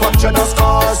 look what you the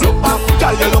scars. Look back,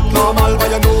 girl, you look normal, but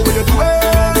you know what you're doing.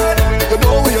 You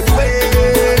know what you're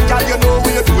doing. Girl, you know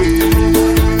what you're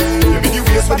doing. You mean you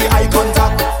waste for the eye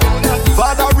contact.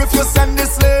 Father, if you send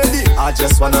this lady, I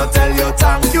just wanna tell you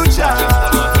thank you, child.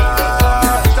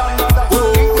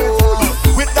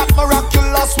 With that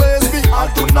miraculous ways, me, I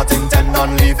do not intend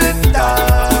on leaving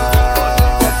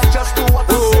that. Just do what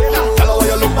I say now. Tell her when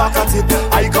you look back at it,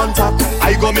 eye contact.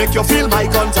 I go make you feel my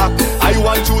contact. I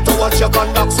want you to watch your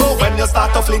conduct. So when you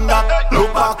start to fling that,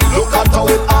 look back, look at how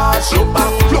it arch. Look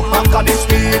back at the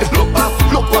speed. Look back,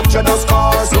 look what you the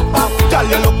scars. Look back, tell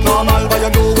you look normal, but you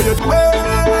know what you're doing.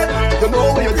 You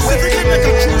know what you're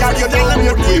doing. Girl, you know what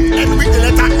you're doing. And with the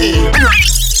letter A.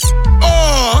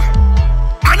 Oh,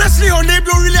 honestly, her name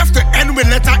don't really have to end with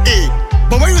letter A.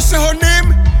 But when you say her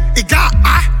name, it got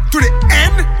A to the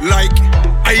end, like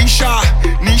Aisha,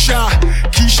 Nisha,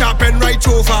 Keisha, pen right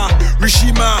over.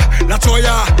 Rishima,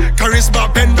 Latoya, Charisma,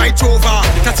 pen right over.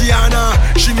 Tatiana,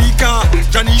 Shinika,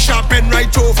 Janisha, pen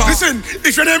right over. Listen,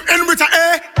 if your name end with a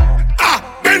A,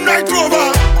 pen right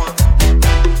over.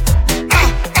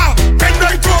 Pen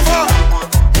right over.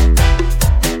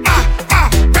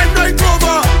 Pen right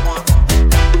over.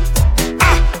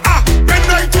 Pen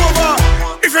right over.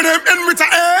 If your name end with a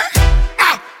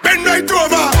pen right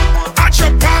over. At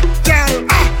your back, girl.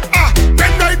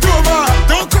 Pen right over.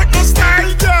 Don't cut no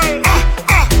style, girl.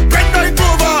 Pen right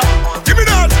over. Give me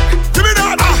that.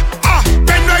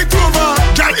 Pen right over.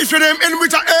 Girl, if your name end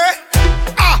with a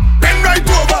pen right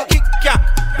over. Kick-cap,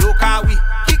 yo kawi.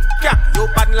 Kick-cap, yo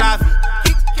pan la vie.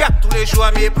 Kick-cap, tous les jours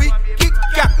à mes prix.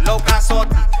 Kick-cap, là où qu'a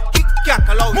sorti. Kick-cap,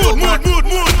 là où yo mood.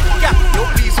 Kick-cap, yo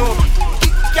please on me.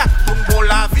 Kick-cap, tout bon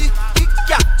la vie.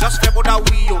 Kick-cap, just fais bon da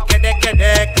oui yo. Kedek.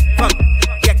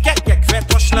 Kek, fais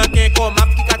ton schlanke comme ma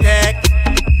petite cadec.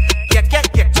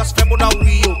 Kek, just fais bon da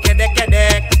oui yo. Kedek.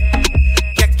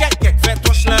 Kek, fais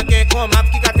ton schlanke comme ma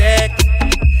petite cadec.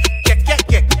 Kek.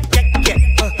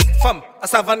 Femme, à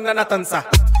savane nan attend ça.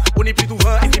 On est plus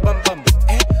souvent et puis bam.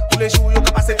 Tous les jours yo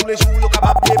ka passer, tous les jours yo ka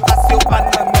babler passer au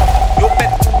banana. Yo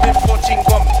pète tout mes fortune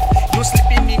gum. You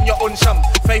sleeping in your own sham.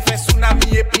 Fais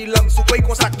tsunami et puis l'homme. Sous quoi il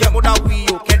consacre y'a mon da oui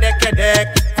yo. Kedek.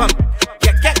 Femme,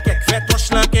 kek, fais ton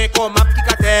schlanke comme ma petite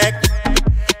cadec.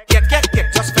 Kek,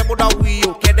 just fais mon da oui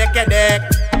yo. Kedek.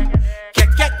 Kek,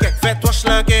 fais ton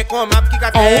schlanke comme ma petite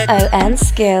cadec. AON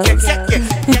Skills. Kek.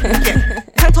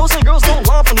 10,000 girls don't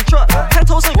line from the truck.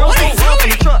 10,000 girls don't line from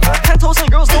the truck. 10,000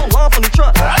 girls don't line from the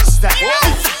truck. 10,000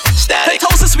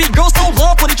 sweet girls don't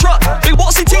line for the truck. Big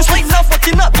bossy teams late now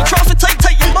fucking up. You traffic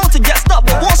tight, you're bound to get stuck.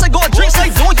 But once I got drinks, I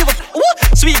don't give a what?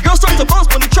 Sweet girls start to bounce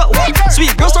for the truck. What?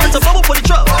 Sweet girls start to bubble for the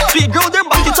truck. Sweet girl then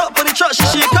back it up for the truck. She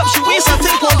shake up, she waist and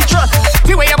take on the truck.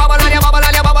 The way you bubble and you bubble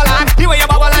and you bubble on. The way you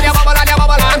bubble and you bubble and you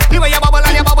bubble on. The way you bubble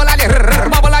and you bubble and you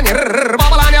bubble and you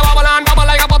bubble and you bubble on. Bubble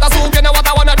like a butter soup. You know what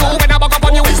I wanna do when I buck up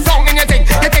on you. It's strong in your thing.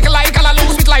 You take it like a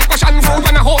loose with like passion fruit.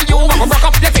 When I hold you, I broke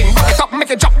up your thing. Back it up, make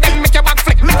it drop, then make your back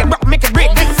flick. Make it rock, make it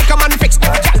break. Then come on fix.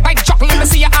 Just bite the chocolate, let me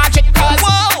see your arch it. Cause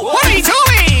whoa, what are you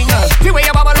doing? The way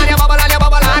you bubble and you bubble and you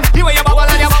bubble on. The way you bubble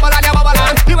and you bubble and you bubble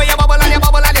on. The way you bubble and you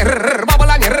bubble and you bubble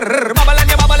and you bubble and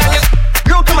you bubble and you.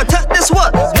 Girl, come attack this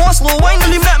what? One slow wine,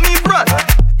 really met me, bruh.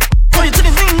 Put it to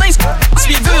the thing nice.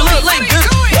 Sweet girl, look like good.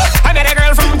 I met a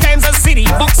girl from Kansas City.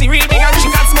 Boxy real big and she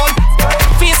got small.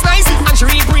 Face nice and she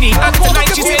real pretty. And tonight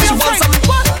she said she wants some.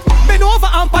 Bend over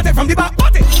and pat it from the back.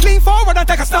 Pat it. Lean forward and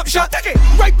take a snapshot. Take it.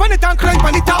 Right on it and climb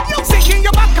on the top. Sink in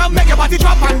your back and make your body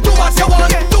drop and do as you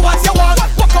want. Do as you want.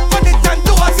 Walk up on it and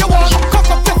do as you want. Cock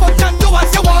up your foot and do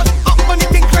as you want. Up on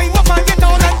it and climb up and get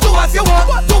down and do as you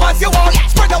want. Do as you want.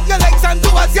 Spread out your legs and do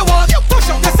as you want. Push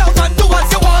up yourself and do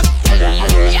as you want.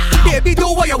 Baby,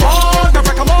 do what you want. Now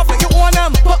break 'em off like you own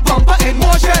 'em. Put bumper in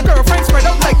motion. Girlfriend spread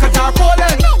up like a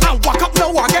tarpaulin. And walk up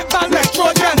now and get banned like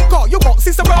Trojan. Call you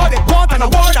boxes abroad. It want an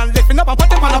award and lifting up and put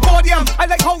them on a podium. I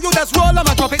like how you just roll 'em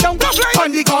and drop it down.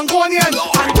 On the Congonian.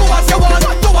 And do as you want.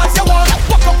 Do as you want.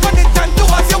 Walk up on it and do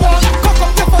as you want. Cock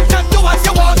up your foot and do as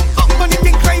you want. Up on it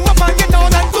and climb up and get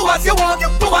down and do as you want.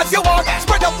 Do as you want.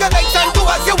 Spread up your legs and do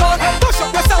as you want. Push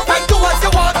up yourself and do as you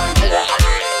want.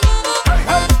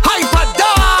 Hyper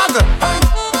dog.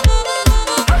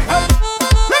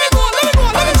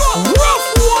 Let it go. Rough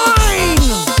wine.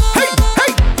 Hey.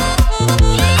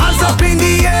 Hands up in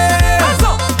the air. Hands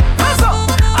up.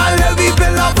 I love you,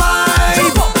 Bill of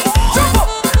Jump up.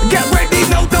 Get ready.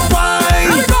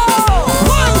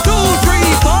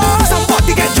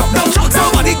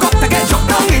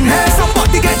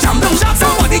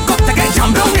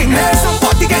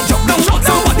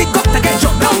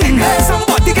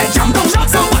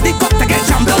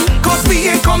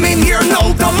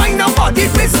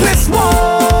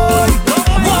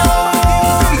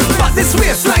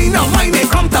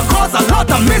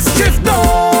 mischief, no.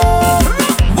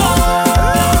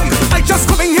 Why? I just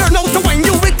come in here now to wine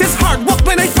you. It is hard work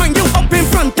when I find you up in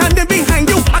front and then behind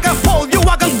you. I can hold you,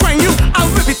 I can grind you. I'll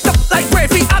rip it up like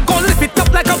gravy. I gon' lift it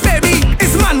up like a baby.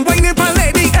 It's man whining for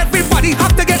lady. Everybody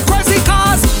have to get crazy,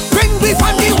 cause when we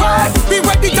find the word, be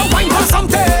ready to wine for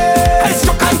something. It's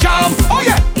Chuck and Jam, oh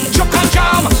yeah, Chuck and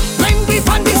Jam. When we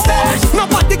find the stage,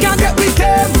 nobody can get with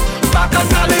them. Back and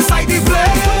all inside the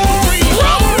place.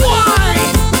 Round wine,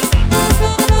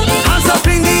 hands up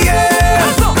in the air,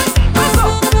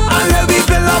 and let me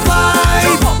feel a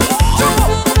vibe.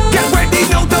 Get ready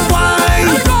now to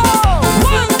wine.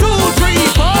 1, 2, 3,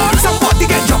 4. Somebody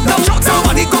get jumped down.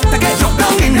 Somebody got to get jumped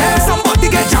down in here. Somebody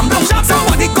get jumped down.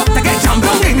 Somebody got to get jumped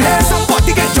down in here.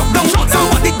 Somebody get jumped down.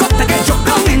 Somebody got to get jumped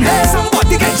down in here.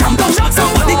 Somebody get jumped down.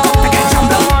 Somebody got to get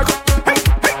jumped down. Hey,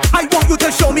 hey, I want you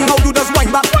to show me how you does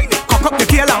wine back. Cock up the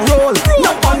tail and roll.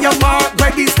 Now on your mark,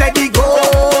 ready, steady, go.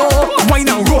 Wine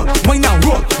and roll, wine and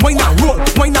roll, wine and roll,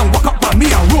 wine and walk up on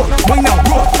me and roll. Wine and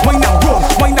roll, wine and roll,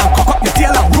 wine and cock up your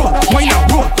tail and roll. Wine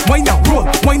and roll, wine and roll,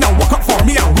 wine and walk up for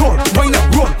me and roll. Wine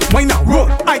and roll, wine and roll.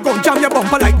 I gon' jam your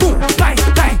bumper like boom, bang,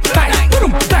 bang, bang,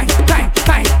 boom, bang, bang,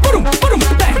 bang, boom, boom,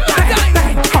 bang, bang,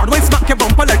 bang. Hard way smack your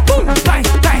bumper like boom, bang,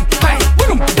 bang, bang,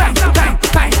 boom, bang, bang,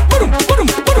 bang, boom, boom,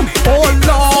 boom. Oh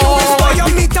Lord, you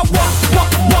need to walk,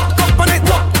 walk, walk up on it,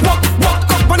 walk, walk,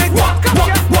 walk up on it, walk,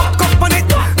 walk, walk up on it.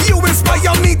 You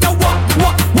inspire me to walk,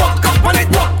 walk, walk up on it,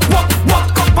 walk, walk,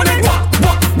 walk up on it, walk,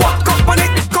 walk, walk up on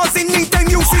it. Cause anytime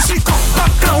you see she come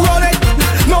back and roll it,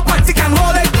 nobody can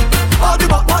hold it. All the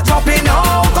butt dropping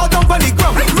out, go down on the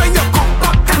ground. When you come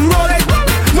back and roll it,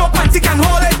 nobody can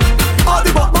hold it. All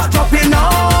the butt dropping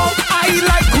out. I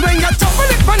like when you jump on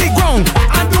it on the ground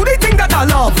and do the thing that I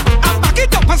love. And back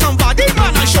it up on somebody, man,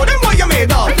 and show them what you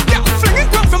made of. Yeah, fling it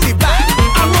round from the back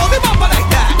and roll the bumper like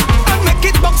that, and make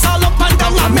it bounce all up and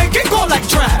down and make it go like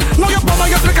trap. Now you bump and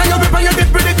you flick and you rip and you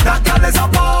dip with it. That girl is a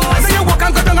boss. Then you walk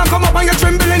and go down and come up and you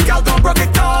trembling. Girl, don't broke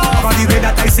it off. By the way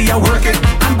that I see you work it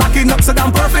and backing up so damn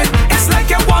perfect. It's like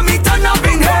you want me turn up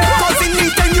in here. Cause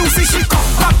anytime you see she come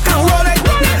back and roll it,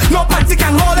 no panty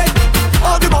can hold it.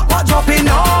 All the butt dropping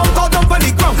out, go down on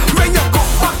the ground. When you come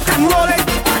back and roll it,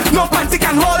 no panty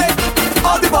can hold it.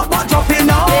 All the butt dropping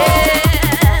out.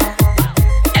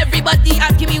 Everybody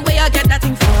asking me where I get that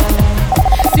thing from.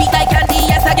 Sweet like candy,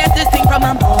 yes I get this thing from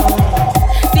my mom.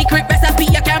 Secret recipe,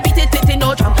 I can't beat it in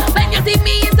no drum. When you see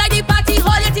me inside the party,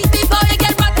 hold your teeth before you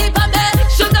get ratty from there.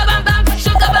 Sugar bam bam,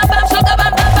 sugar bam bam, sugar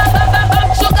bam bam bam bam bam bam.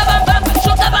 Sugar bam bam,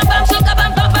 sugar bam bam, sugar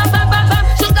bam bam bam bam bam bam.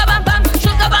 Sugar bam bam,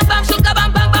 sugar bam bam, sugar bam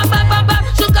bam bam bam bam bam.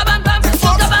 Sugar bam bam,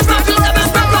 sugar bam bam, sugar bam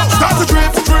bam bam. Start to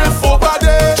drift, drift over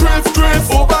there, drift, drift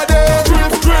over there,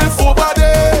 drift, drift over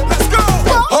there. Let's go.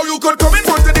 How you could come in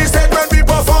front of this head when we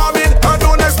performing and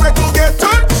don't expect to get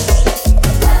touched?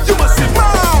 You must be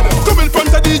mad. Come in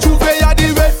front of the Juve or the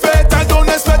Red Fete and don't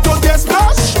expect to get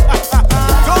splashed.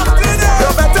 You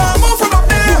better move from up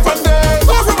there, move from there,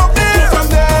 go from up there, move from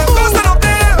there, go stand up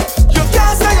there. You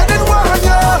can't say you didn't want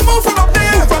ya. Move from up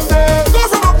there, move from there, go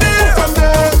from up there, move from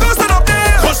there, go stand up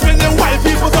there. Cause when them white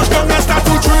people touch down and start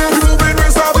to drill, you win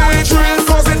with savage drill,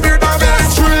 causing beer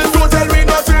damage drill. Don't tell me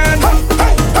nothing.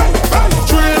 Hey, hey, hey, hey.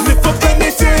 Drill, lift up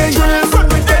anything, drill, run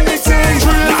with anything,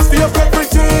 drill, last up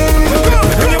everything.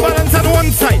 Can you balance on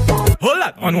one side? Hold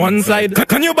on one side.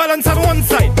 Can you balance on one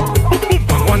side?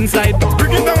 On one side.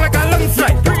 Bring it down like a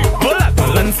landslide. Hold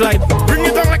on, landslide. Bring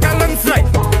it down like a landslide.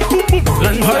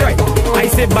 Alright, I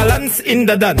say balance in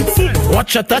the dance.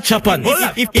 Watch her touch upon.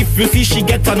 If you see she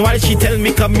get on while she tell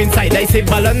me come inside, I say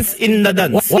balance in the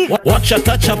dance. Watch her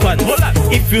touch upon.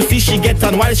 If you see she get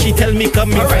on while she tell me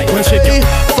come inside.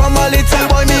 From a little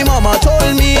boy, me mama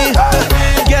told me,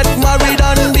 get married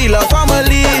and build a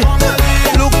family.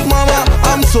 Look mama,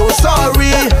 I'm so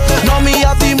sorry. Now me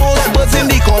have the most birds in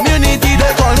the community.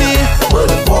 They call me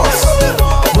Bird Boss.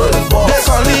 Bird Boss. They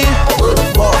call me Bird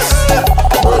Boss.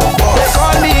 Bird Boss. They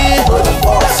call me Bird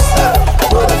Boss.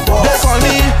 Bird Boss. They call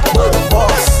me Bird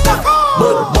Boss.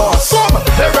 Bird Boss.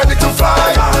 They're ready to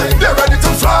fly. They're ready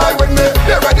to fly with me.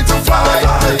 They're ready to fly.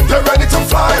 They're ready to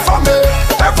fly for me.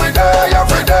 Every day,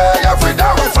 every day, every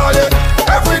day we flying.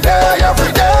 Every day, every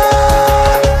day.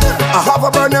 I have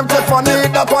a burn them Tiffany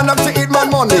that one up to eat my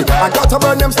money. I got a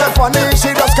burn them Stephanie,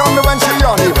 she just call me when she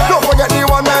on it. Don't forget the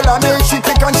one Melanie, she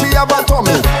thick and she have a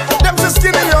tummy. Them so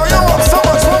skinny, yo, so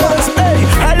much romance. Hey,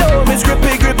 hello, Miss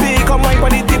Grippy, Grippy, come wine for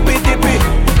the tippy, tippy.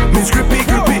 Miss Grippy,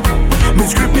 Grippy,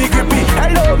 Miss Grippy, Grippy.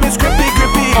 Hello, Miss Grippy,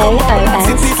 Grippy, come on,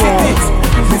 city, city.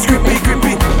 Miss Grippy,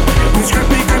 Grippy, Miss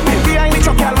Grippy, Grippy. Behind the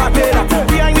truck, y'all matera.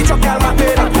 Behind the truck, y'all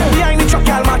matera. Behind the truck,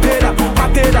 y'all matera.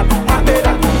 Matera,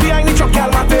 matera. Behind the truck,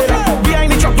 y'all matera.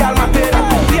 Behind the truck, y'all matera.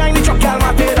 Behind the truck, y'all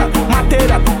matera.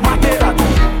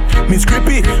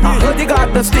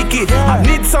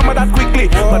 some of that quickly.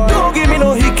 But don't give me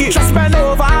no hickey. Just bend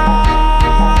over. And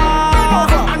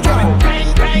drop it.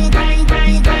 Bang, bang, bang,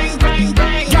 bang, bang, bang,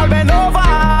 bang. Girl, bend over.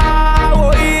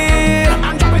 Oh yeah.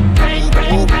 And drop it. Bang,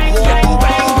 bang, bang, bang,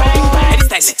 bang, bang, bang. This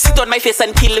time, sit on my face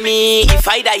and kill me. If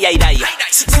I die, I die.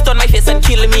 Sit on my face and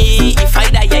kill me. If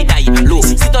I die, I die. Low.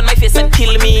 Sit on my face and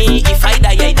kill me. If I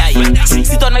die, I die.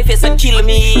 Sit on my face and kill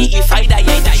me. If I die,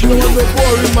 I die. You know the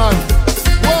boring man.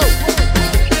 Whoa,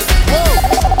 whoa.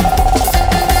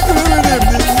 The rhythm,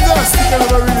 the nasty kind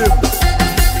of a rhythm.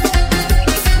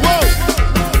 Whoa,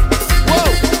 whoa.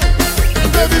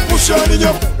 Baby, push on in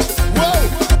your.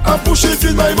 Whoa, and push it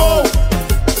in my mouth.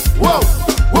 Whoa,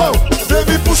 whoa.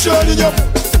 Baby, push on in your.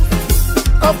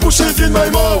 And push it in my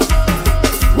mouth.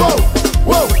 Whoa,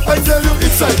 whoa. I tell you,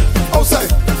 inside,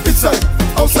 outside, inside,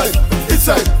 outside,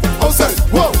 inside, outside.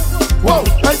 Whoa, whoa.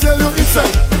 I tell you,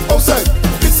 inside, outside,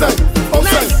 inside,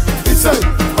 outside, inside,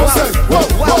 outside. Whoa,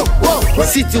 whoa, whoa.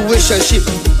 Situationship,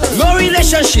 no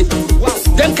relationship.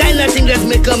 Them kind of thing that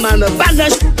make a man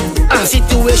abandon.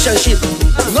 Situationship,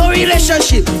 no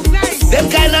relationship. Them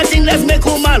kind of thing that make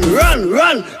a man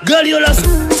run. Girl, you lost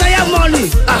say your money.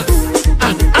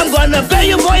 I'm gonna pay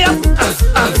you for ya.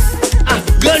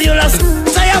 Girl, you lost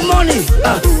say your money.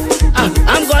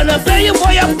 I'm gonna pay you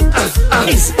for ya.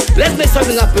 Let's make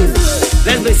something happen.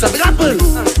 Let's make something happen.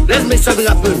 Let's make something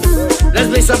happen. Let's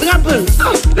make something happen.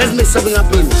 Let's make something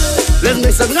happen. Let's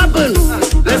make something happen.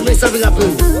 Let's make something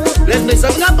happen. Let's make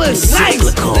something happen.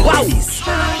 Nice. Wow.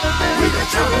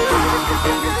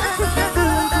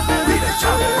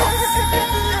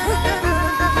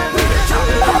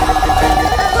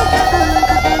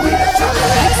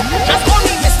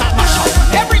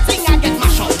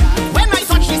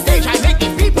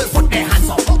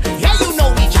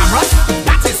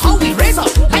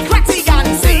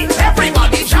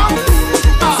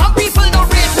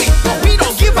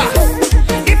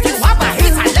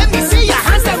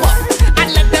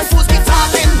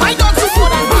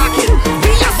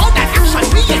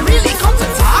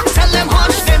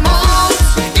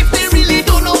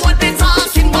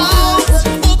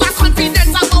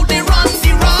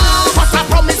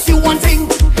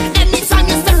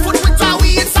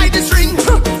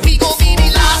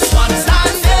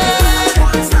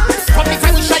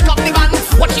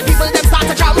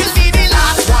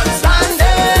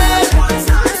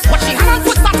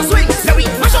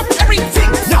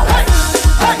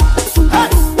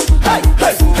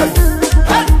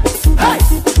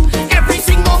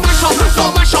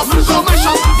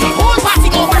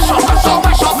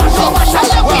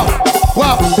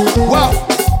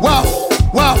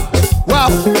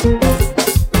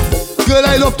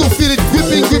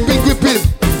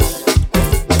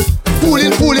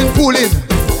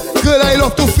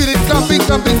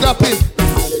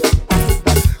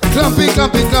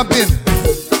 Clamping.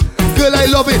 Girl, I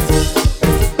love it.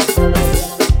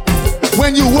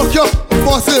 When you work your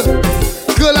muscle.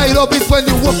 Girl, I love it when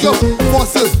you work your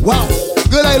muscle. Wow.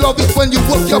 Girl, I love it when you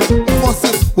work your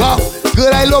muscle. Wow.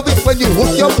 Girl, I love it when you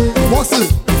work your muscle.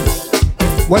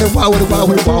 What a wow. Girl,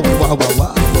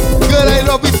 I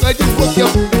love it when you work your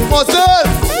muscle.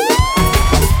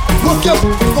 Work your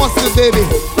muscle, baby.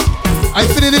 I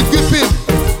feeling it gripping.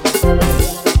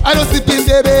 I don't sleep in,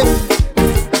 baby.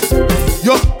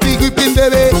 You're gripping,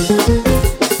 baby.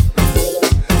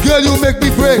 Girl, you make me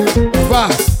break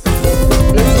fast.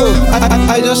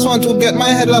 I just want to get my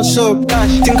head locked up.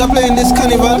 Think I'm playing this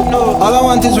carnival? No. All I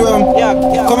want is rum.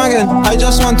 Come again. I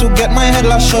just want to get my head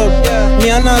locked up. Me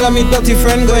and all of me dirty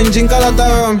friend go and drink a lot of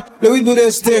rum. Let me do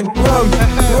this thing. Rum.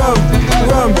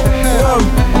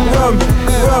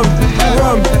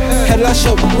 Head locked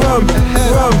up.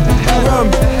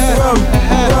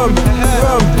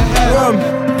 Rum.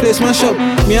 Place my shop.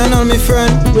 Me and all my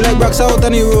friend, we like rocks out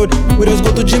on the road. We just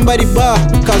go to gym by the bar,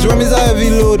 cause rum is a heavy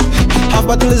load. Half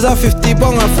bottle is a 50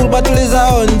 pound, a full bottle is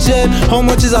a 100. How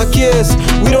much is a case?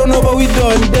 We don't know, but we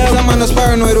done them. I'm on a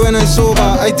paranoid when I sober.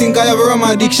 I think I have a rum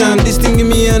addiction. This thing give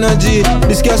me energy.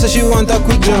 This girl says she want a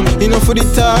quick jump. Enough for the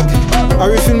talk. I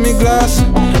refill me glass.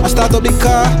 I start up the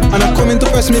car and I come in to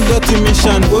press me dirty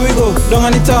mission. Where we go? Down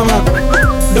on the tarmac.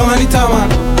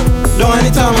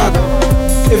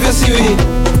 If you see me,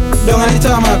 down on the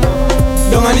tarmac.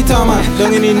 Down in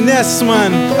the nest,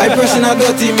 man. I press in a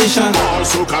dirty mission. All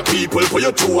soca people, put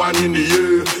your 2 1 in the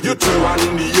air. Your 2 1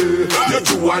 in the air. Your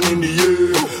 2 1 in the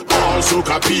air. All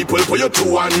soca people, put your 2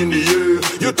 1 in the air.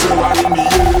 Your 2 1 in the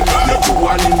air. Your 2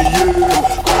 1 in the air.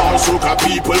 All soca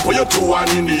people, put your 2 1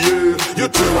 in the air.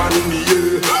 Your 2 1 in the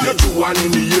air. Your 2 1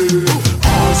 in the air.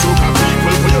 All soca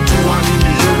people, put your 2 1 in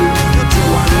the air. Your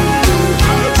 2 1 in the air.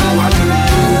 Your 2 1 in the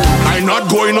air. I not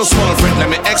going no small friend.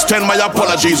 Let me extend my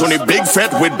apologies. On a big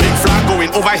fat with big flag going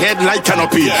overhead like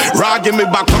canopy. Rag in me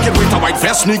back pocket with a white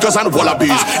vest, sneakers and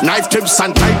wallabies. Knife tips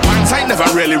and tight pants, I never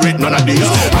really read none of these.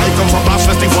 I come from Blast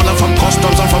Festival and from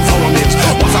customs and from flower mills.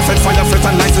 Was a fed fire fret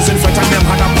and license in fret and them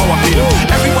had a power bill.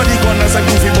 Everybody gone as a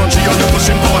goofy bunch, you're the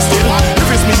pushing power still. If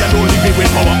it's me, you don't leave me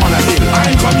with power on a hill.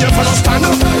 I come here for no stand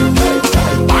up.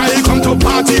 I come to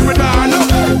party with the hand up.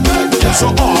 So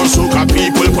all soca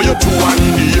people, put your 2 1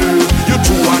 in the air. You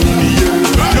 2 1 in the air.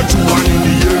 You 2 1 in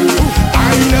the air.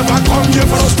 I never come here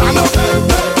for no stand up.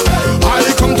 I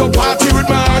come to party with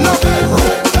my hand up.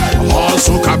 All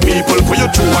soca people, put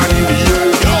your 2 1 in the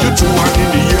air. You 2 1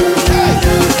 in the air.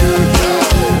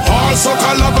 All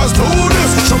soca lovers do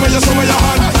this. Show me your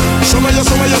hand. Show me your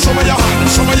hand. Show me your hand.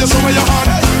 Show me your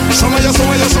hand. Show me your hand. Show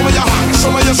me your hand.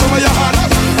 Show me your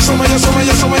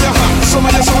hand. Show me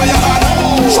your hand.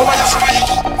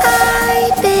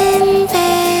 I've been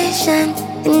patient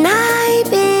and I've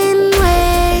been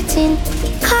waiting.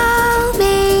 Call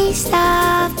me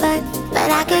stubborn,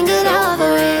 but I can get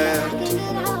over it.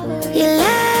 You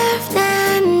left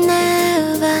and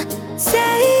never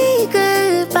say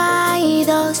goodbye.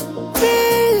 Those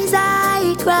tears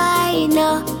I cry,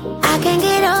 no, I can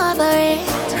get over it.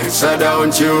 So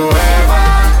don't you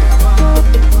ever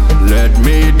let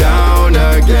me down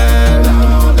again,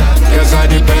 'cause I'm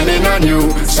depending on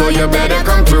you. So you better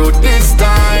come through this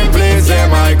time. Please hear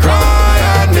my cry.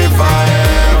 And if I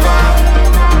ever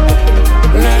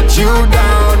let you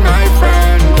down, my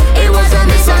friend, it was a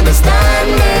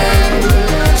misunderstanding.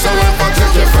 So if I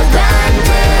took you for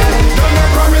granted, don't I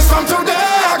promise from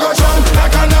today I go jump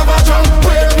like I never jump,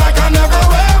 wave like I never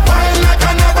wave, wine like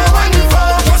I never went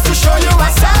before, just to show you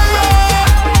I'm sorry.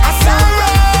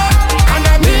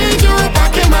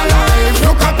 My life,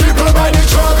 look at people by the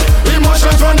truck,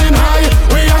 emotions running high.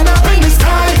 We end up in the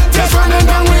sky, just running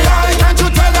down we high. Can't you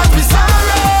tell that we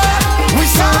sorry,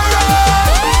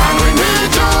 and we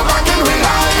need you back in we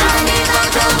life. And if I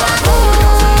come back home,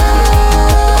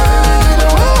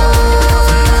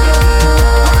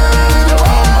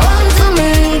 come home to me,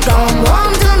 come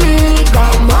home to me,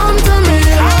 come home to me.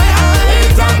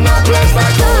 It's not no place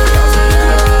like home.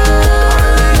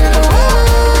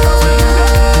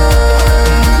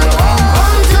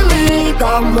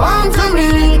 Come on to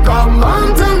me, come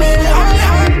on to me.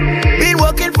 Been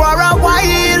working for a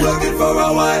while.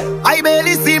 I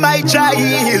barely see my child.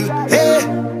 Hey,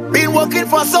 been working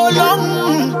for so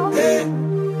long. Hey,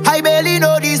 I barely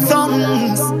know these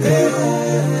songs. Hey.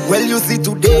 Well, you see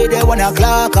today they wanna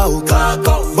clock out.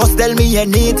 Boss tell me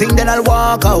anything, then I'll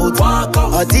walk out.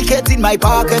 A ticket in my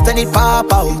pocket and it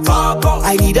pop out.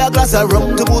 I need a glass of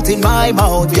rum to put in my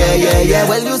mouth. Yeah.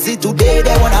 Well, you see today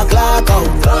they wanna clock out.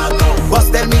 Boss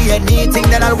tell me anything,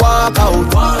 then I'll walk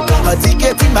out. A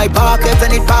ticket in my pocket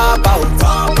and it pop out.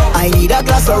 I need a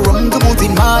glass of rum to put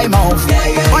in my mouth.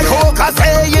 My coca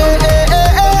say yeah.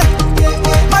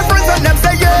 My friends and them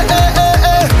say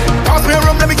yeah. Pass me a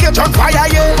rum, let me catch on fire,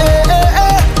 yeah.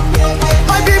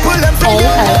 My people them say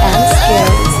yeah.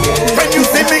 When you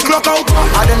see me clock out,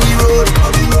 I'm out on the road.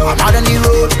 I'm out on the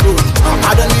road. I'm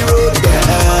out on the road,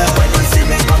 yeah. When you see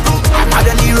me clock out, I'm out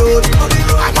on the road.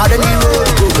 I'm out on the road.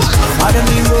 I'm out on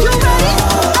the road. You ready?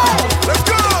 Let's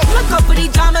go. Look up for the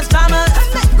dramas.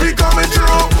 We coming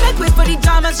through. Make way for the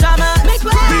dramas. We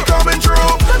coming through.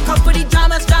 Look up for the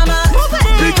dramas.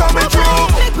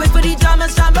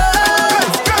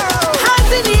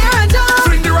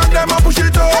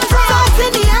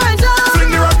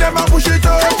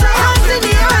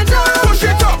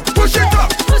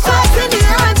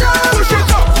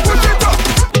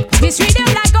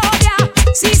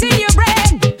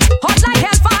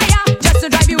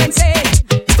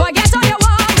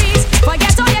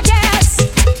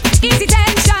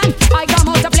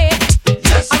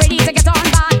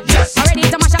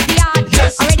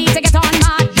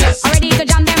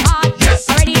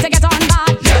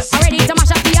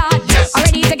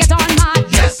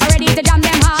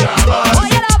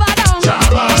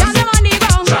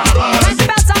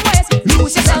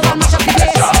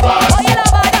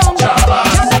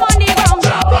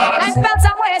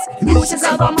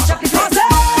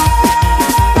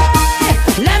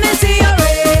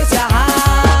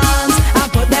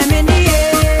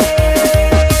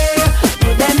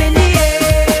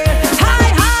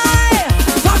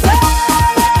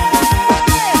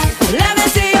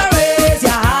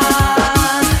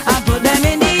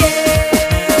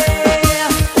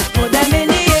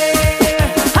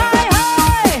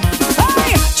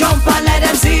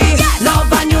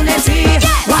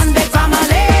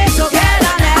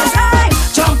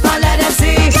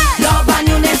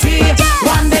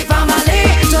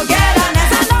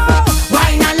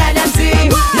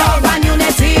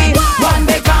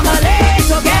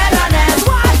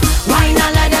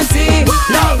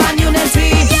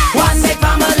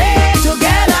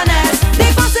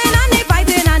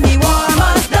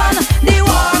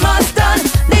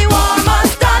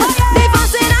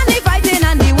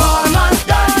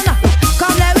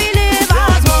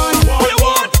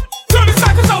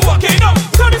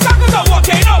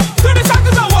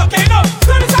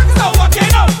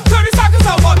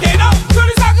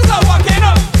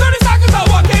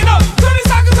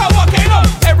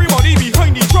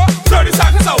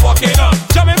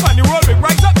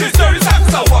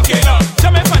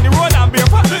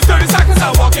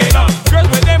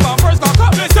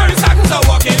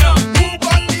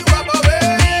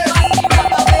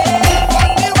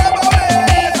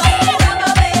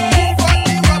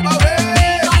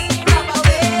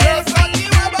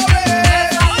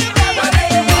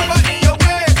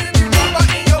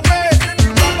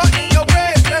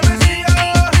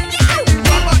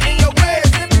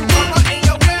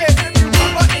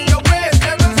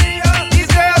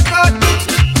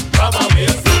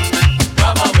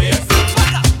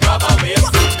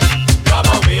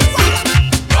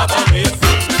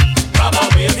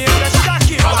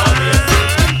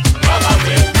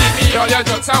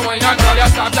 bounce and wine and roll your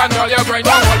stop and roll your brain.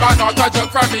 Don't hold back, not a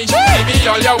joke from me. Give me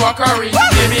all your walkery.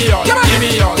 Give me all, give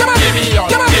me all, give me all,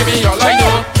 give me all. I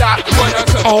know that you wanna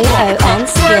cook. AON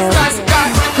Skills.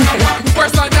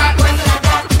 Worse than that.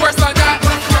 Worse than that.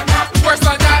 Worse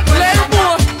than that. Little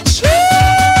more.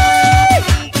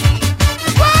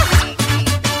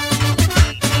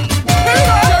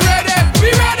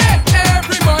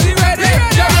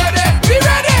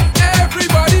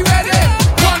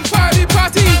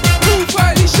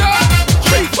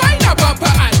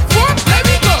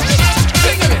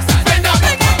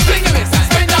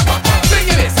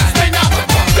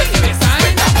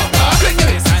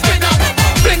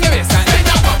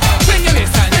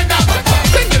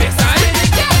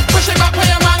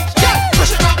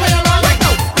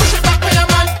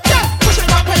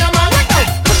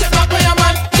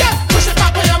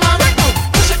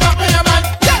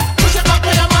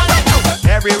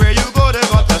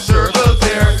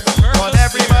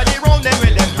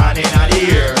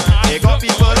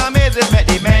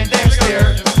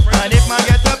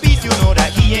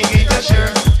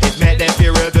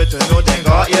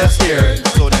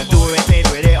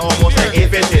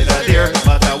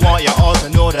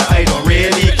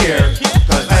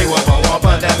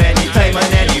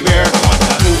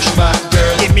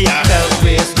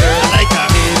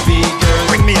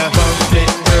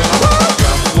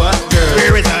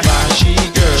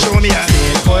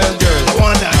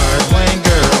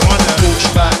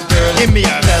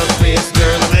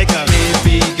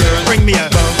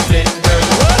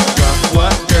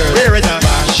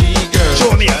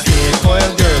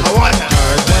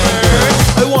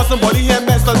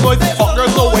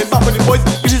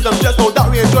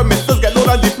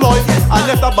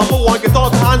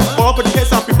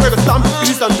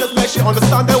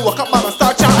 Understand then walk up man and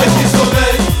start chatting. Life is so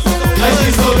good, life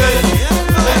is so good,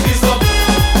 life is so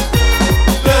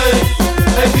good,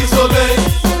 life is so good,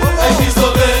 life is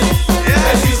so good,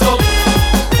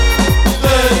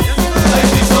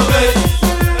 life is so good,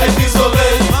 life is so good, life is so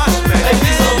good, life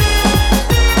is so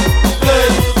good,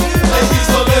 life is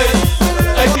so good,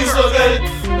 life is so good,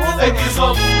 life is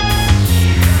so good.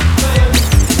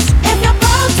 If you're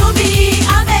proud to be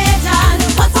a legend,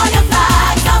 put all your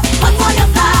flags up, put all your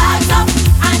flags up.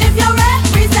 And if you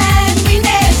represent we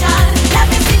nation, let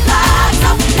me see flags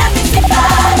up, let me see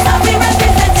flags up. We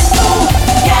represent it blue,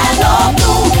 yellow,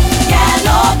 blue,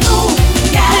 yellow, blue,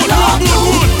 yellow,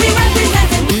 blue. We represent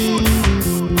it.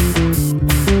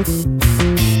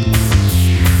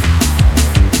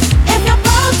 If you're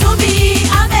proud to be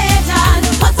a legend,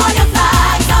 put all your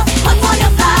flags up, put all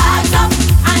your flags up.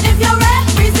 And if you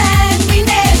represent we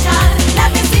nation, let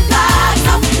me see flags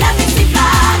up, let me see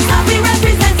flags up. We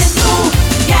represent it blue,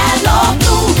 yellow,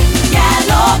 blue,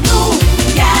 yellow, blue,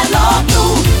 yellow,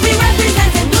 blue. We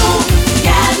represent it blue,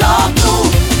 yellow, blue,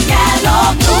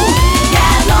 yellow, blue,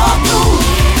 yellow, blue.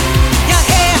 Your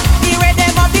hair, the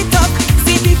rhythm of the talk.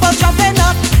 See people jumping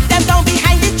up, them down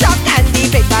behind the truck and the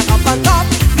big back up on top.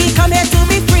 We come here to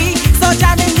be free, so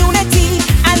jam in unity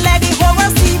and let the whole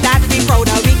world see that we proud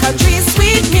of we country.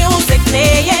 Sweet music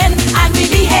playing and we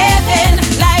behaving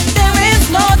like there is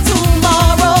no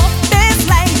tomorrow. This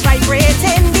life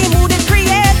vibrating, the mood is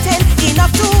creating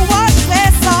enough to wash away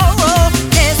sorrow.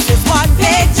 This is one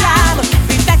big jam,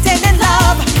 reflecting in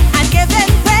love and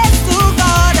giving praise to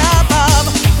God above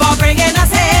for bringing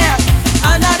us here.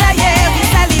 Another year we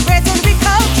celebrating we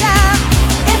culture.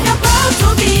 If you're proud to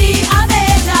be a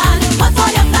legend, put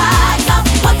all your flags up,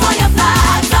 put all your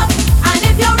flags up. And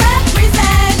if you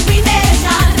represent we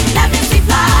nation, let me see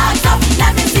flags up,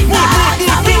 let me see flags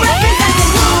up. We represent it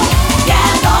blue,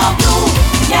 yellow, blue,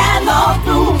 yellow,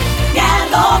 blue,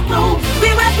 yellow, blue. We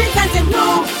represent it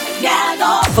blue,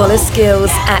 yellow. Follow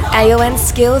Skills at AON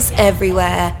Skills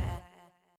everywhere.